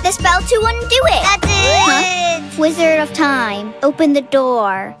is. The spell to undo it. That's it. Wizard of Time, open the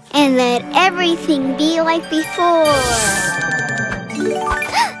door and let everything be like before.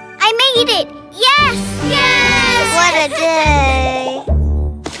 I made it! Yes! What a day.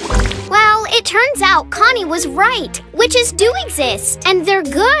 Well, it turns out Connie was right. Witches do exist, and they're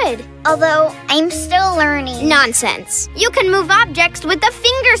good. Although, I'm still learning. Nonsense. You can move objects with a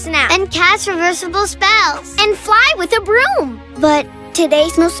finger snap. And cast reversible spells. And fly with a broom. But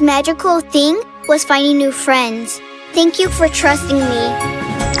today's most magical thing was finding new friends. Thank you for trusting me.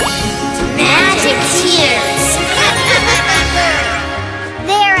 Magic tears.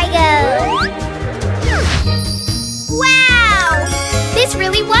 There I go. Wow! This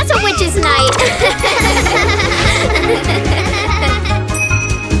really was a witch's night.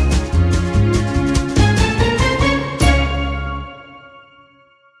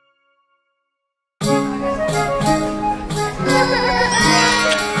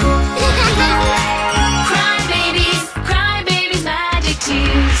 Cry babies, magic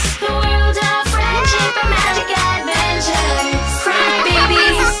tears. The world of friendship and magic adventures. Cry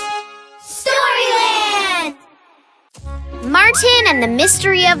babies. Storyland! Martin and the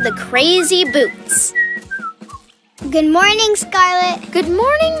Mystery of the Crazy Boots. Good morning, Scarlet. Good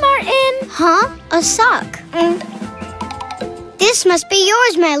morning, Martin. Huh? A sock. This must be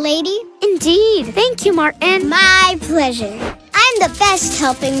yours, my lady. Indeed. Thank you, Martin. My pleasure. I'm the best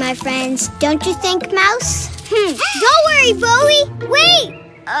helping my friends. Don't you think, Mouse? Don't worry, Bowie. Wait.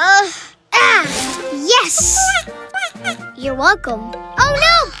 Yes. You're welcome. Oh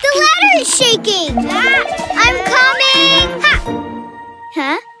no! The ladder is shaking! I'm coming! Ha!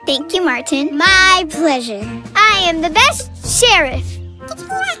 Huh? Thank you, Martin. My pleasure. I am the best sheriff.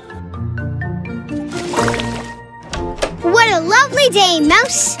 What a lovely day,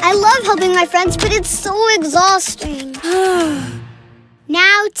 Mouse. I love helping my friends, but it's so exhausting.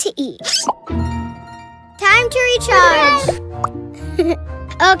 Now to eat. Time to recharge.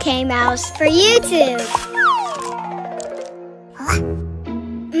 Okay, Mouse, for you too.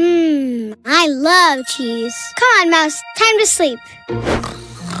 I love cheese. Come on, Mouse, time to sleep.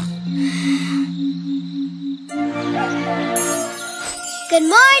 Good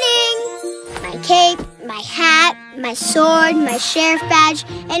morning! My cape, my hat, my sword, my sheriff badge,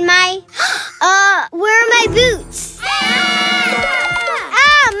 and my... where are my boots?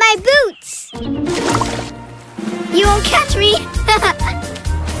 My boots! You won't catch me.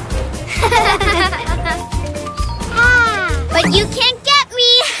 But you can't get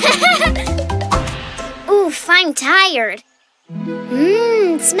me! Oof, I'm tired.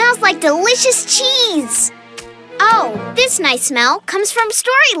 Smells like delicious cheese. Oh, this nice smell comes from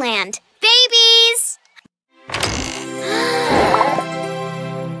Storyland. Babies!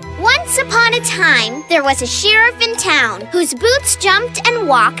 Once upon a time, there was a sheriff in town whose boots jumped and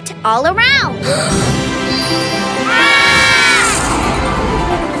walked all around.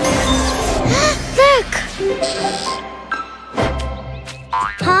 Look!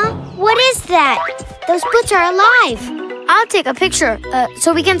 Huh? What is that? Those boots are alive. I'll take a picture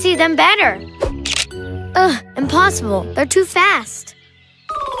so we can see them better. Impossible. They're too fast.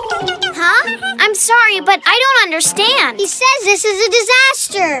 Huh? I'm sorry, but I don't understand. He says this is a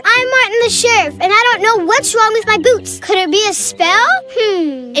disaster. I'm Martin the sheriff, and I don't know what's wrong with my boots. Could it be a spell?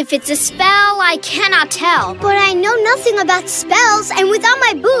 If it's a spell, I cannot tell. But I know nothing about spells, and without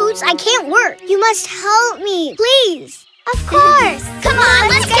my boots, I can't work. You must help me, please. Of course. Come on,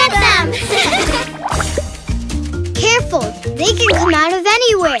 let's get them. Careful, they can come out of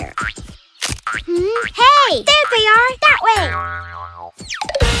anywhere. Hey, there they are, that way.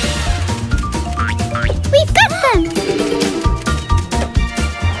 We've got them.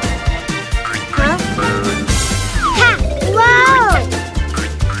 Huh? Ha! Whoa!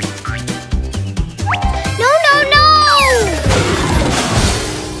 No!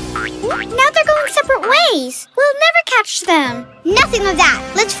 Now they're going separate ways. We'll never catch them. Nothing of that.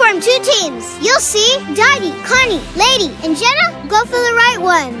 Let's form two teams. You'll see. Dottie, Connie, Lady, and Jenna go for the right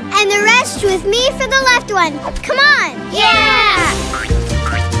one. And the rest with me for the left one. Come on. Yeah!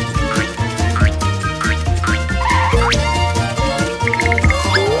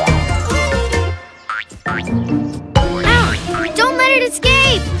 Ow! Don't let it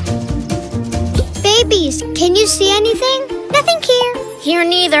escape! Babies, can you see anything? Nothing here. Here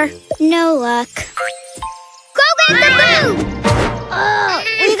neither. No luck. Go get the boot! Oh,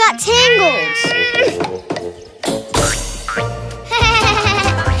 we got tangled.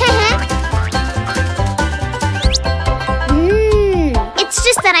 It's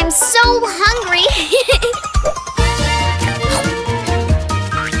just that I'm so hungry.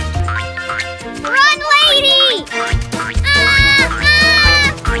 Run, Lady!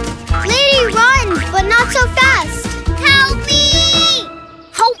 Lady, run, but not so fast. Help me!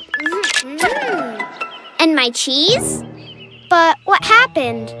 And my cheese? But what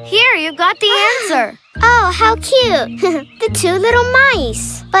happened? Here, you got the answer. Oh, how cute. The two little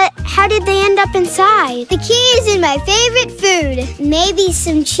mice. But how did they end up inside? The key is in my favorite food. Maybe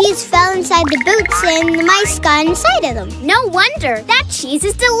some cheese fell inside the boots and the mice got inside of them. No wonder. That cheese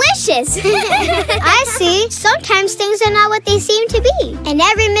is delicious. I see. Sometimes things are not what they seem to be. And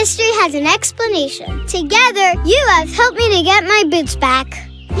every mystery has an explanation. Together, you have helped me to get my boots back.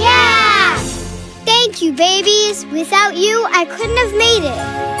 Yeah! Thank you, babies. Without you, I couldn't have made it.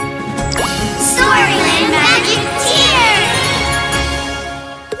 Storyland Magic Tears!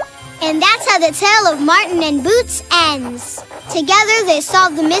 And that's how the tale of Martin and Boots ends. Together, they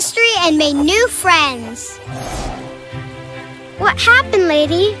solved the mystery and made new friends. What happened,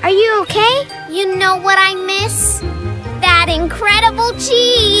 Lady? Are you okay? You know what I miss? That incredible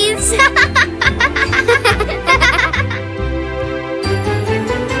cheese!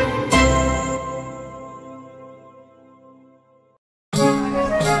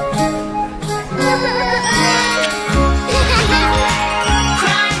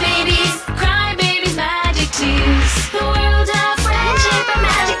 Cry babies, magic tears. The world of friendship and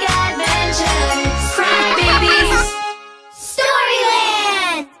magic adventures. Cry babies.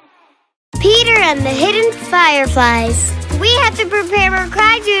 Storyland! Peter and the Hidden Fireflies. We have to prepare our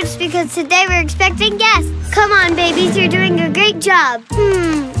cry juice because today we're expecting guests. Come on, babies, you're doing a great job.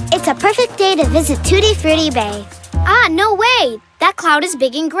 It's a perfect day to visit Tutti Frutti Bay. Ah, no way! That cloud is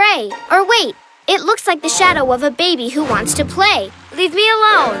big and gray. Or wait, it looks like the shadow of a baby who wants to play. Leave me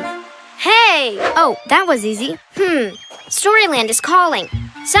alone. Hey! Oh, that was easy. Storyland is calling.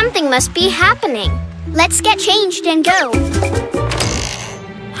 Something must be happening. Let's get changed and go.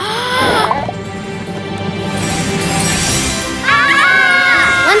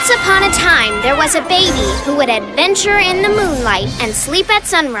 Once upon a time, there was a baby who would adventure in the moonlight and sleep at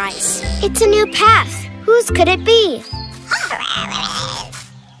sunrise. It's a new path. Whose could it be?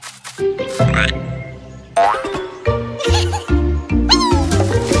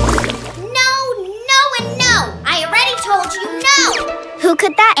 Who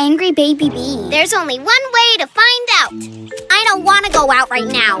could that angry baby be? There's only one way to find out. I don't want to go out right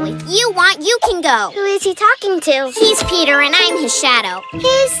now. If you want, you can go. Who is he talking to? He's Peter and I'm his shadow.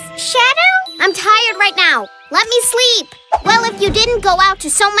 His shadow? I'm tired right now. Let me sleep. Well, if you didn't go out to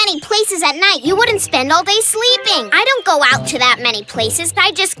so many places at night, you wouldn't spend all day sleeping. I don't go out to that many places.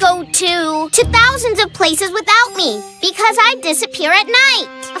 I just go to thousands of places without me because I disappear at night.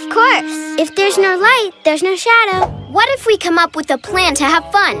 Of course. If there's no light, there's no shadow. What if we come up with a plan to have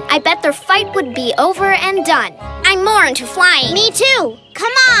fun? I bet their fight would be over and done. I'm more into flying. Me too.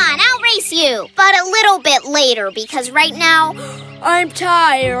 Come on, I'll race you. But a little bit later because right now, I'm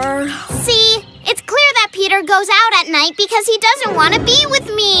tired. See? It's clear that Peter goes out at night because he doesn't want to be with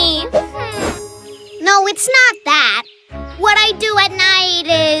me. No, it's not that. What I do at night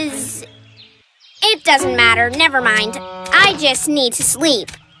is... It doesn't matter, never mind. I just need to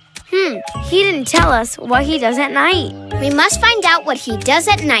sleep. He didn't tell us what he does at night. We must find out what he does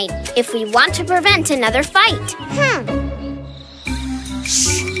at night if we want to prevent another fight.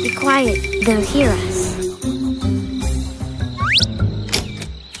 Shh, be quiet. They'll hear us.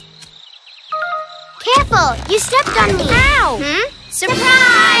 Careful! You stepped on me. Ow!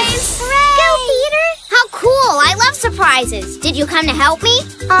 Surprise! Hooray! Go, Peter! How cool! I love surprises. Did you come to help me?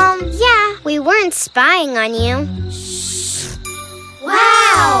 Yeah. We weren't spying on you.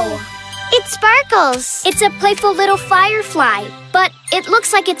 Wow! It sparkles. It's a playful little firefly, but it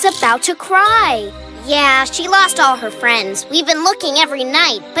looks like it's about to cry. Yeah, she lost all her friends. We've been looking every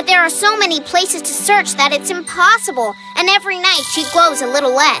night, but there are so many places to search that it's impossible, and every night she glows a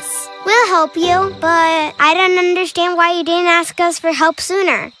little less. We'll help you, but I don't understand why you didn't ask us for help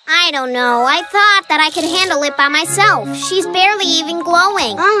sooner. I don't know. I thought that I could handle it by myself. She's barely even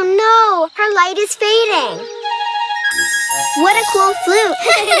glowing. Oh no, her light is fading. What a cool flute.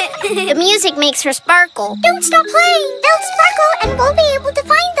 The music makes her sparkle. Don't stop playing. They'll sparkle and we'll be able to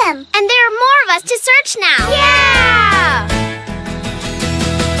find them. And there are more of us to search now. Yeah!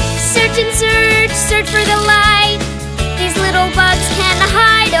 Search and search, search for the light. These little bugs can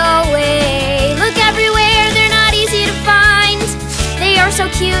hide away. Look everywhere, they're not easy to find. They are so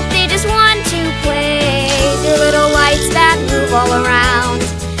cute, they just want to play. They're little lights that move all around.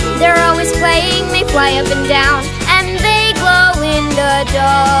 They're always playing, they fly up and down, and they glow in the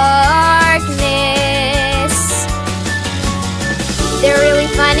darkness. They're really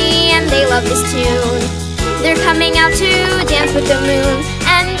funny and they love this tune. They're coming out to dance with the moon,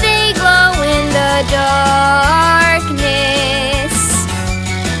 and they glow in the darkness.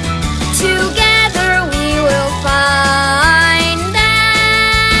 Together we will find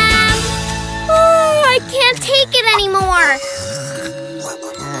them. Oh, I can't take it anymore.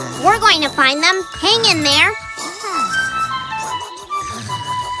 We're going to find them. Hang in there.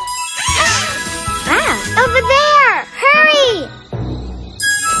 Over there! Hurry!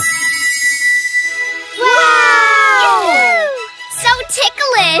 Wow! So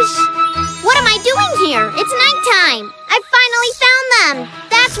ticklish! What am I doing here? It's nighttime. I finally found them.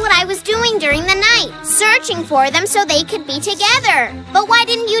 That's what I was doing during the night, searching for them so they could be together. But why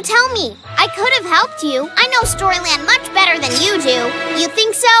didn't you tell me? I could have helped you. I know Storyland much better than you do. You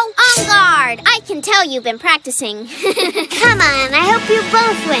think so? On guard! I can tell you've been practicing. Come on, I hope you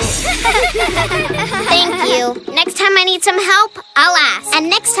both win. Thank you. Next time I need some help, I'll ask. And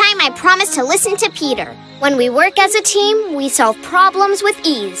next time I promise to listen to Peter. When we work as a team, we solve problems with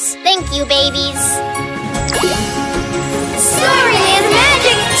ease. Thank you, babies. Storyland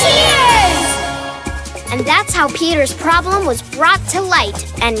Magic Tears! And that's how Peter's problem was brought to light,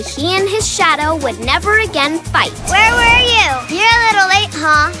 and he and his shadow would never again fight. Where were you? You're a little late,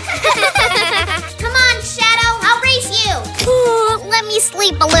 huh? Come on, Shadow, I'll race you. Let me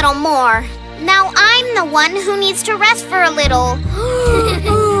sleep a little more. Now I'm the one who needs to rest for a little.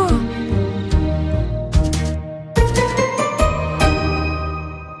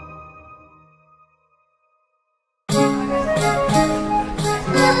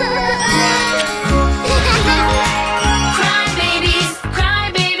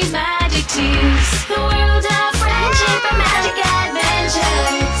 Cry babies, magic tears. The world of friendship.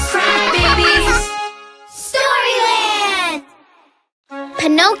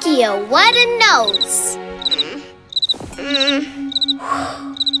 Pinocchio, what a nose!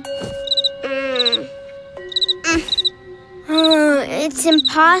 It's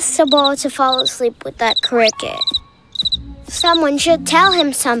impossible to fall asleep with that cricket. Someone should tell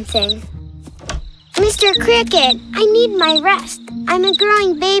him something. Mr. Cricket, I need my rest. I'm a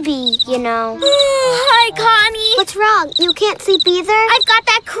growing baby, you know. Hi, Connie. What's wrong? You can't sleep either? I've got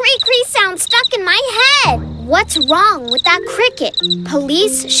that cree-cree sound stuck in my head. What's wrong with that cricket?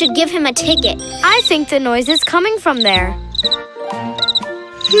 Police should give him a ticket. I think the noise is coming from there.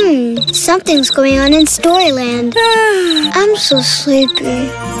 Something's going on in Storyland. I'm so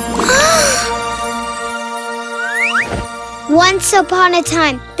sleepy. Once upon a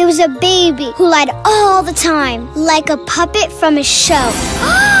time, there was a baby who lied all the time, like a puppet from a show.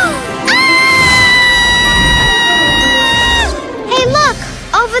 Hey, look!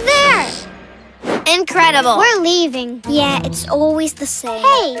 Over there! Incredible. We're leaving. Yeah, it's always the same.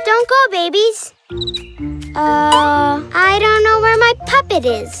 Hey, don't go, babies. I don't know where my puppet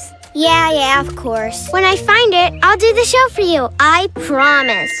is. Yeah, of course. When I find it, I'll do the show for you. I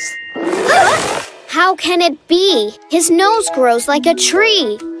promise. How can it be? His nose grows like a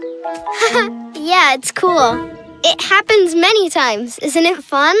tree. Yeah, it's cool. It happens many times. Isn't it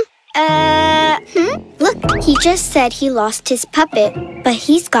fun? Look, he just said he lost his puppet, but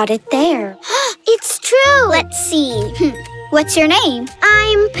he's got it there. It's true! Let's see. What's your name?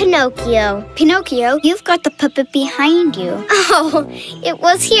 I'm Pinocchio. Pinocchio, you've got the puppet behind you. Oh, it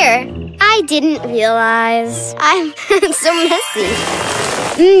was here. I didn't realize. I'm so messy.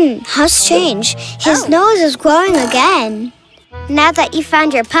 How strange. His nose is growing again. Now that you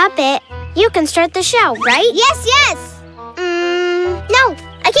found your puppet, you can start the show, right? Yes. No,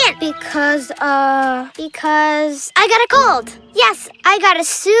 I can't because I got a cold. Yes, I got a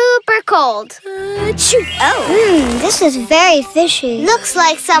super cold. This is very fishy. Looks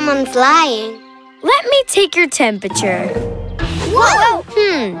like someone's lying. Let me take your temperature. Whoa!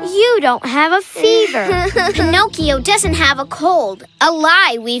 You don't have a fever. Pinocchio doesn't have a cold. A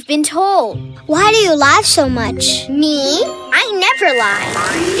lie, we've been told. Why do you laugh so much? Me? I never lie.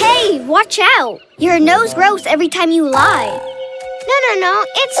 Hey, watch out. Your nose grows every time you lie. No,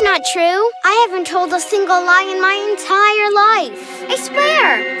 it's not true. I haven't told a single lie in my entire life. I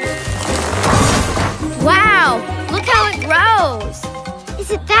swear. Wow, look how it grows.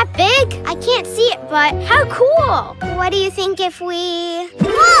 Is it that big? I can't see it, but how cool. What do you think if we...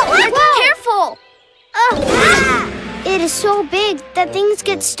 Whoa! Careful. It is so big that things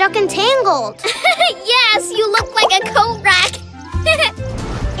get stuck and tangled. Yes, you look like a coat rack.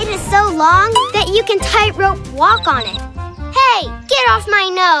 It is so long that you can tightrope walk on it. Hey, get off my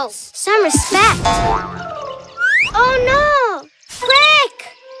nose. Some respect. Oh no!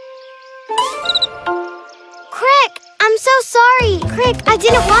 Crick, I'm so sorry. Crick, I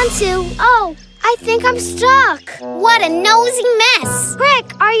didn't want to. Oh, I think I'm stuck. What a nosy mess.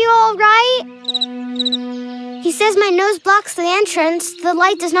 Crick, are you all right? He says my nose blocks the entrance. The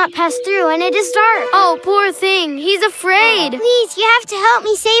light does not pass through and it is dark. Oh, poor thing. He's afraid. Please, you have to help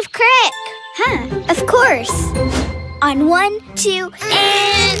me save Crick. Of course. On 1, 2,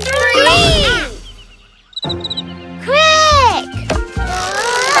 and 3! Crick!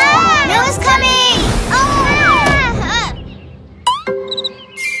 Nose coming!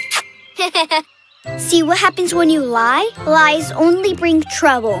 See what happens when you lie? Lies only bring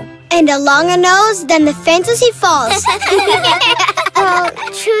trouble. And a longer nose, then the fantasy falls. Well,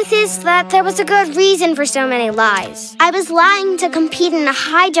 truth is that there was a good reason for so many lies. I was lying to compete in a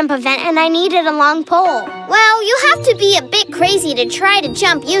high jump event and I needed a long pole. Well, you have to be a bit crazy to try to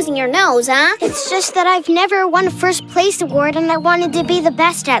jump using your nose, huh? It's just that I've never won a first place award and I wanted to be the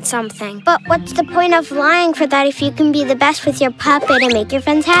best at something. But what's the point of lying for that if you can be the best with your puppet and make your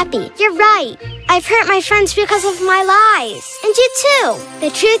friends happy? You're right. I've hurt my friends because of my lies. And you too.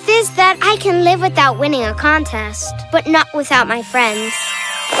 The truth is that I can live without winning a contest, but not without my friends.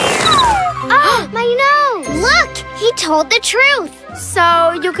 Oh, my nose! Look, he told the truth.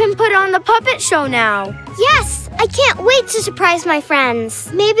 So you can put on the puppet show now. Yes, I can't wait to surprise my friends.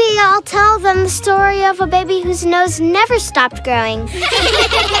 Maybe I'll tell them the story of a baby whose nose never stopped growing.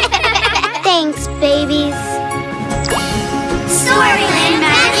 Thanks, babies. Storyland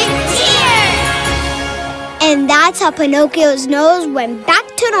Magic Tears! And that's how Pinocchio's nose went back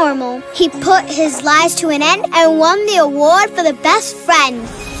to normal. He put his lies to an end and won the award for the best friend.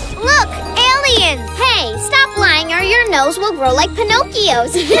 Look, aliens! Hey, stop lying or your nose will grow like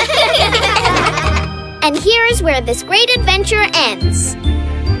Pinocchio's. And here is where this great adventure ends.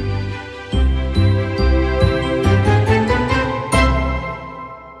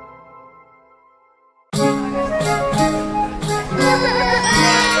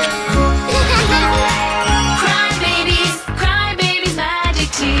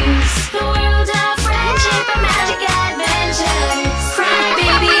 Tattoos. The world of friendship and magic adventures. Cry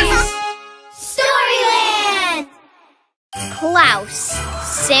babies. Storyland! Klaus,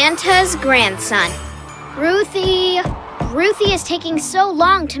 Santa's grandson. Ruthie is taking so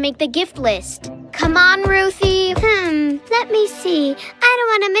long to make the gift list. Come on, Ruthie. Let me see. I don't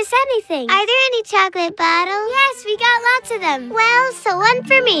want to miss anything. Are there any chocolate bottles? Yes, we got lots of them. Well, so one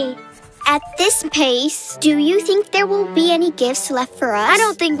for me. At this pace, do you think there will be any gifts left for us? I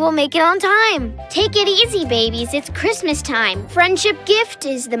don't think we'll make it on time. Take it easy, babies. It's Christmas time. Friendship gift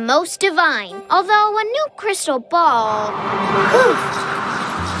is the most divine. Although a new crystal ball...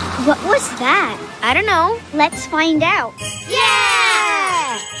 What was that? I don't know. Let's find out.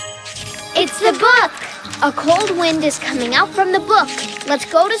 Yeah! It's the book! A cold wind is coming out from the book. Let's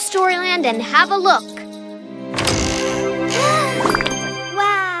go to Storyland and have a look.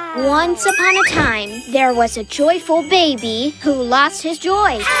 Wow. Once upon a time, there was a joyful baby who lost his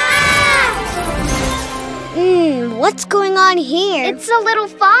joy. What's going on here? It's a little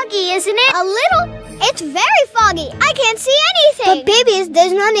foggy, isn't it? A little? It's very foggy. I can't see anything. But babies,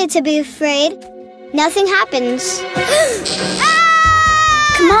 there's no need to be afraid. Nothing happens.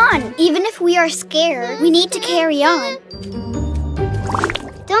 Come on. Even if we are scared, we need to carry on.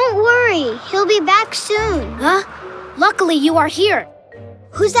 Don't worry. He'll be back soon. Huh? Luckily, you are here.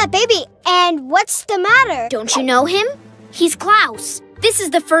 Who's that baby? And what's the matter? Don't you know him? He's Klaus. This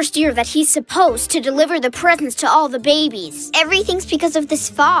is the first year that he's supposed to deliver the presents to all the babies. Everything's because of this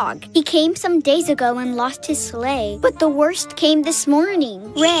fog. He came some days ago and lost his sleigh. But the worst came this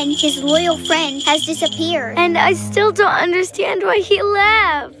morning. Ren, his loyal friend, has disappeared. And I still don't understand why he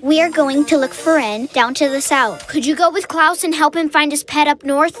left. We are going to look for Ren down to the south. Could you go with Klaus and help him find his pet up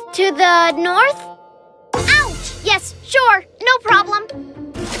north? To the north? Ouch! Yes, sure. No problem.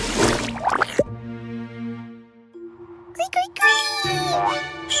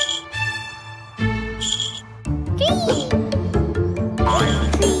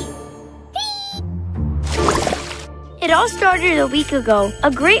 It all started a week ago.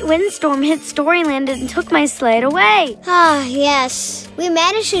 A great windstorm hit Storyland and took my sled away. Ah, yes. We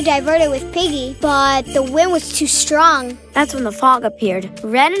managed to divert it with Piggy, but the wind was too strong. That's when the fog appeared.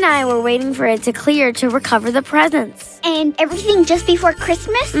 Ren and I were waiting for it to clear to recover the presents. And everything just before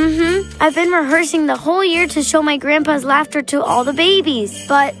Christmas? I've been rehearsing the whole year to show my grandpa's laughter to all the babies.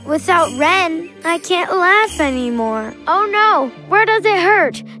 But without Ren, I can't laugh anymore. Oh no, where does it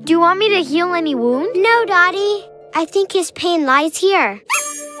hurt? Do you want me to heal any wound? No, Dottie. I think his pain lies here.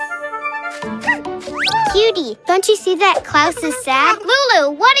 Cutie, don't you see that Klaus is sad?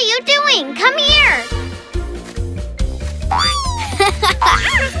 Lulu, what are you doing? Come here.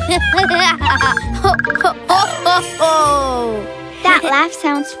 Ho, ho, ho, ho, ho. That laugh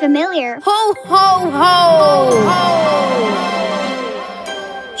sounds familiar. Ho, ho, ho.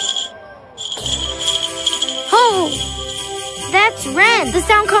 Oh, that's Ren. The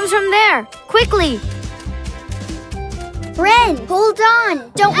sound comes from there. Quickly. Ren, hold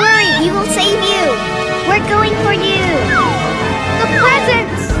on. Don't worry, we will save you. We're going for you. The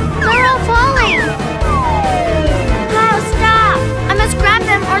presents! They're all falling. Klaus, stop. I must grab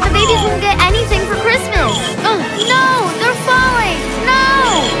them or the babies won't get anything for Christmas. No, they're falling. No!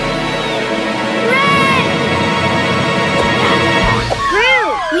 Ren! Gru,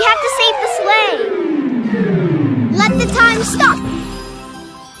 we have to save the sleigh. Let the time stop.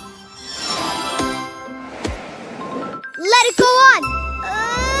 Let it go on!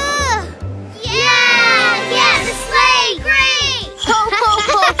 Yeah, the sleigh! Great! Ho, ho,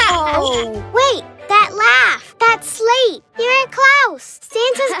 ho, ho! Wait, that laugh! That's Slate! You're Klaus,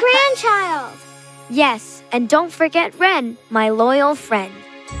 Santa's grandchild! Yes, and don't forget Ren, my loyal friend.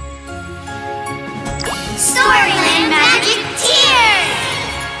 Storyland Magic Tears!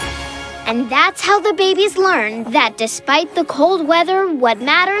 And that's how the babies learned that despite the cold weather, what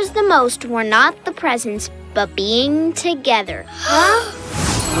matters the most were not the presents, but being together. Huh?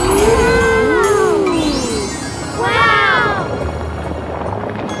 Wow!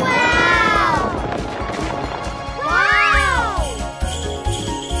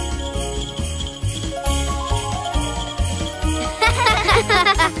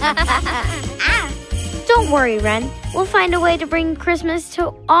 Don't worry, Ren. We'll find a way to bring Christmas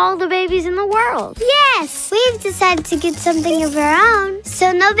to all the babies in the world. Yes! We've decided to get something of our own,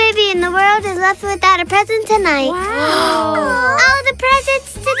 so no baby in the world is left without a present tonight. Wow! All the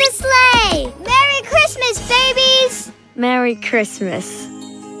presents to the sleigh! Merry Christmas, babies! Merry Christmas.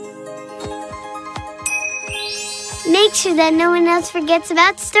 Make sure that no one else forgets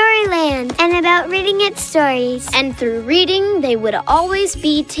about Storyland and about reading its stories. And through reading, they would always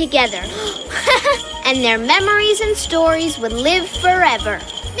be together. And their memories and stories would live forever.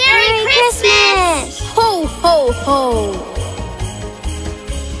 Merry Christmas! Ho, ho, ho!